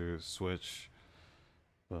Xbox or Switch,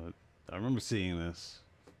 but I remember seeing this.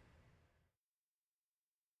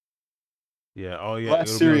 Yeah. Oh yeah.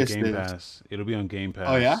 Less It'll be on serious Game news. Pass. It'll be on Game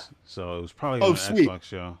Oh yeah. Pass. So it was probably Oh on an sweet, Xbox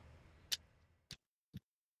show.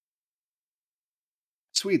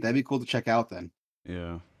 sweet. That'd be cool to check out then.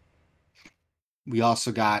 Yeah. We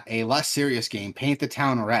also got a less serious game, Paint the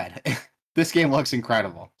Town Red. This game looks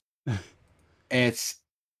incredible. It's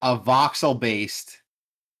a voxel based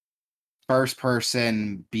first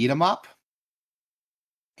person beat 'em up,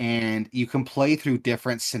 and you can play through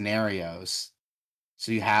different scenarios.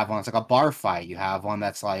 So you have one that's like a bar fight, you have one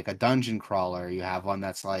that's like a dungeon crawler, you have one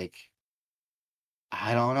that's like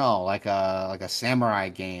I don't know, like a samurai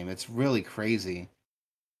game. It's really crazy.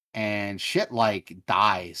 And shit like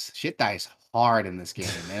dies. Shit dies hard in this game,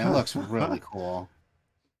 and it looks really cool.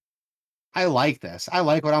 I like this. I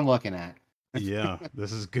like what I'm looking at. Yeah,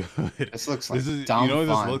 this is good. This looks This like is, you dumb know what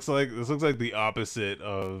this fun. looks like? This looks like the opposite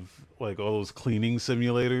of like all those cleaning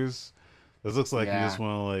simulators. This looks like you just Yeah.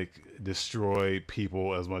 want to like destroy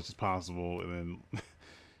people as much as possible and then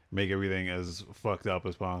make everything as fucked up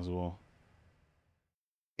as possible.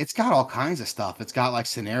 It's got all kinds of stuff. It's got like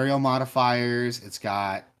scenario modifiers. It's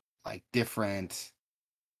got like different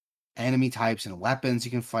enemy types and weapons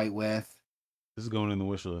you can fight with. This is going in the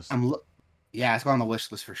wish list. I'm look Yeah, it's going on the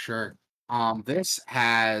wish list for sure. This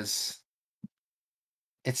has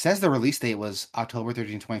it says the release date was October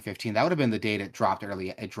 13, 2015. That would have been the date it dropped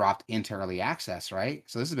into early access, right?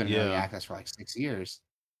 So this has been in early Yeah, access for like 6 years.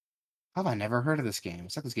 How have I never heard of this game?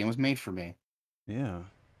 It's like this game was made for me. yeah,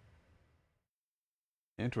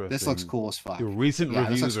 This looks interesting. cool as The fuck. recent Yeah, this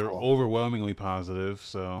reviews looks are cool. overwhelmingly positive,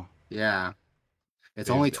 so Yeah. It's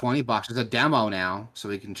they've only $20. There's a demo now, so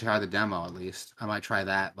we can try the demo at least. I might try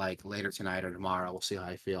that like later tonight or tomorrow. We'll see how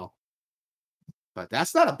I feel. But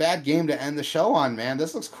that's not a bad game to end the show on, man.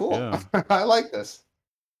 This looks cool. yeah. I like this.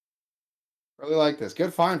 Really like this.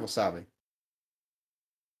 Good find, Wasabi.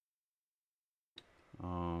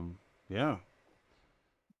 Um, yeah.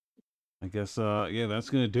 I guess yeah, that's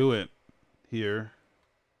gonna do it here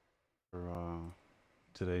for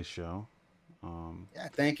today's show. Yeah,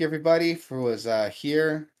 thank you everybody for was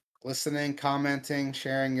here, listening, commenting,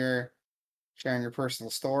 sharing your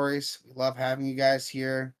personal stories. We love having you guys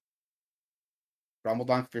here.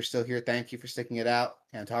 Rumbledunk, if you're still here, thank you for sticking it out.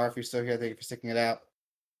 Antara, if you're still here, thank you for sticking it out.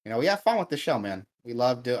 You know, we have fun with the show, man. I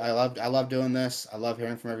love doing this. I love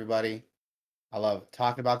hearing from everybody. I love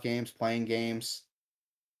talking about games, playing games.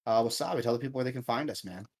 Wasabi, tell the people where they can find us,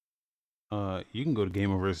 man. You can go to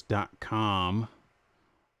gameovers.com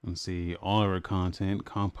and see all of our content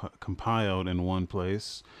compiled in one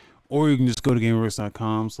place. Or you can just go to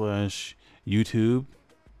gameovers.com/YouTube.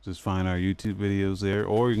 Just find our YouTube videos there.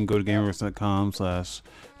 Or you can go to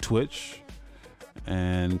gameovers.com/Twitch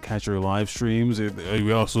and catch our live streams.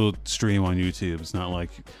 We also stream on YouTube. It's not like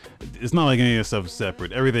any of this stuff is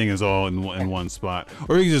separate. Everything is all in one spot.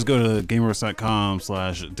 Or you can just go to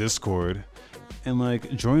gameovers.com/Discord and like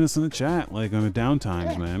join us in the chat like on the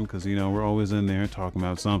downtimes, man, because we're always in there talking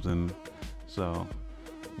about something. So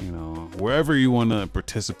wherever you want to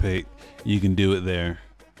participate, you can do it there.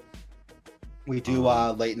 We do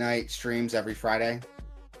late night streams every Friday.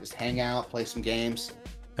 Just hang out, play some games.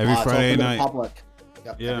 Every It's Friday open to the night. public.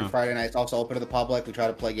 Yep, Yeah. every Friday night. It's also open to the public. We try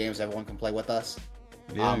to play games everyone can play with us.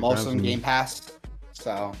 Yeah, Most grab of them some, Game Pass.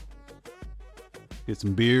 So get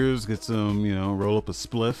some beers, get some, roll up a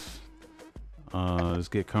spliff. Just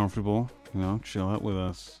get comfortable, chill out with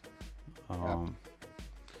us.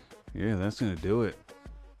 Yeah, that's gonna do it.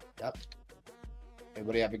 yep.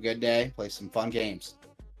 Everybody have a good day. Play some fun games.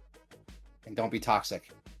 And don't be toxic.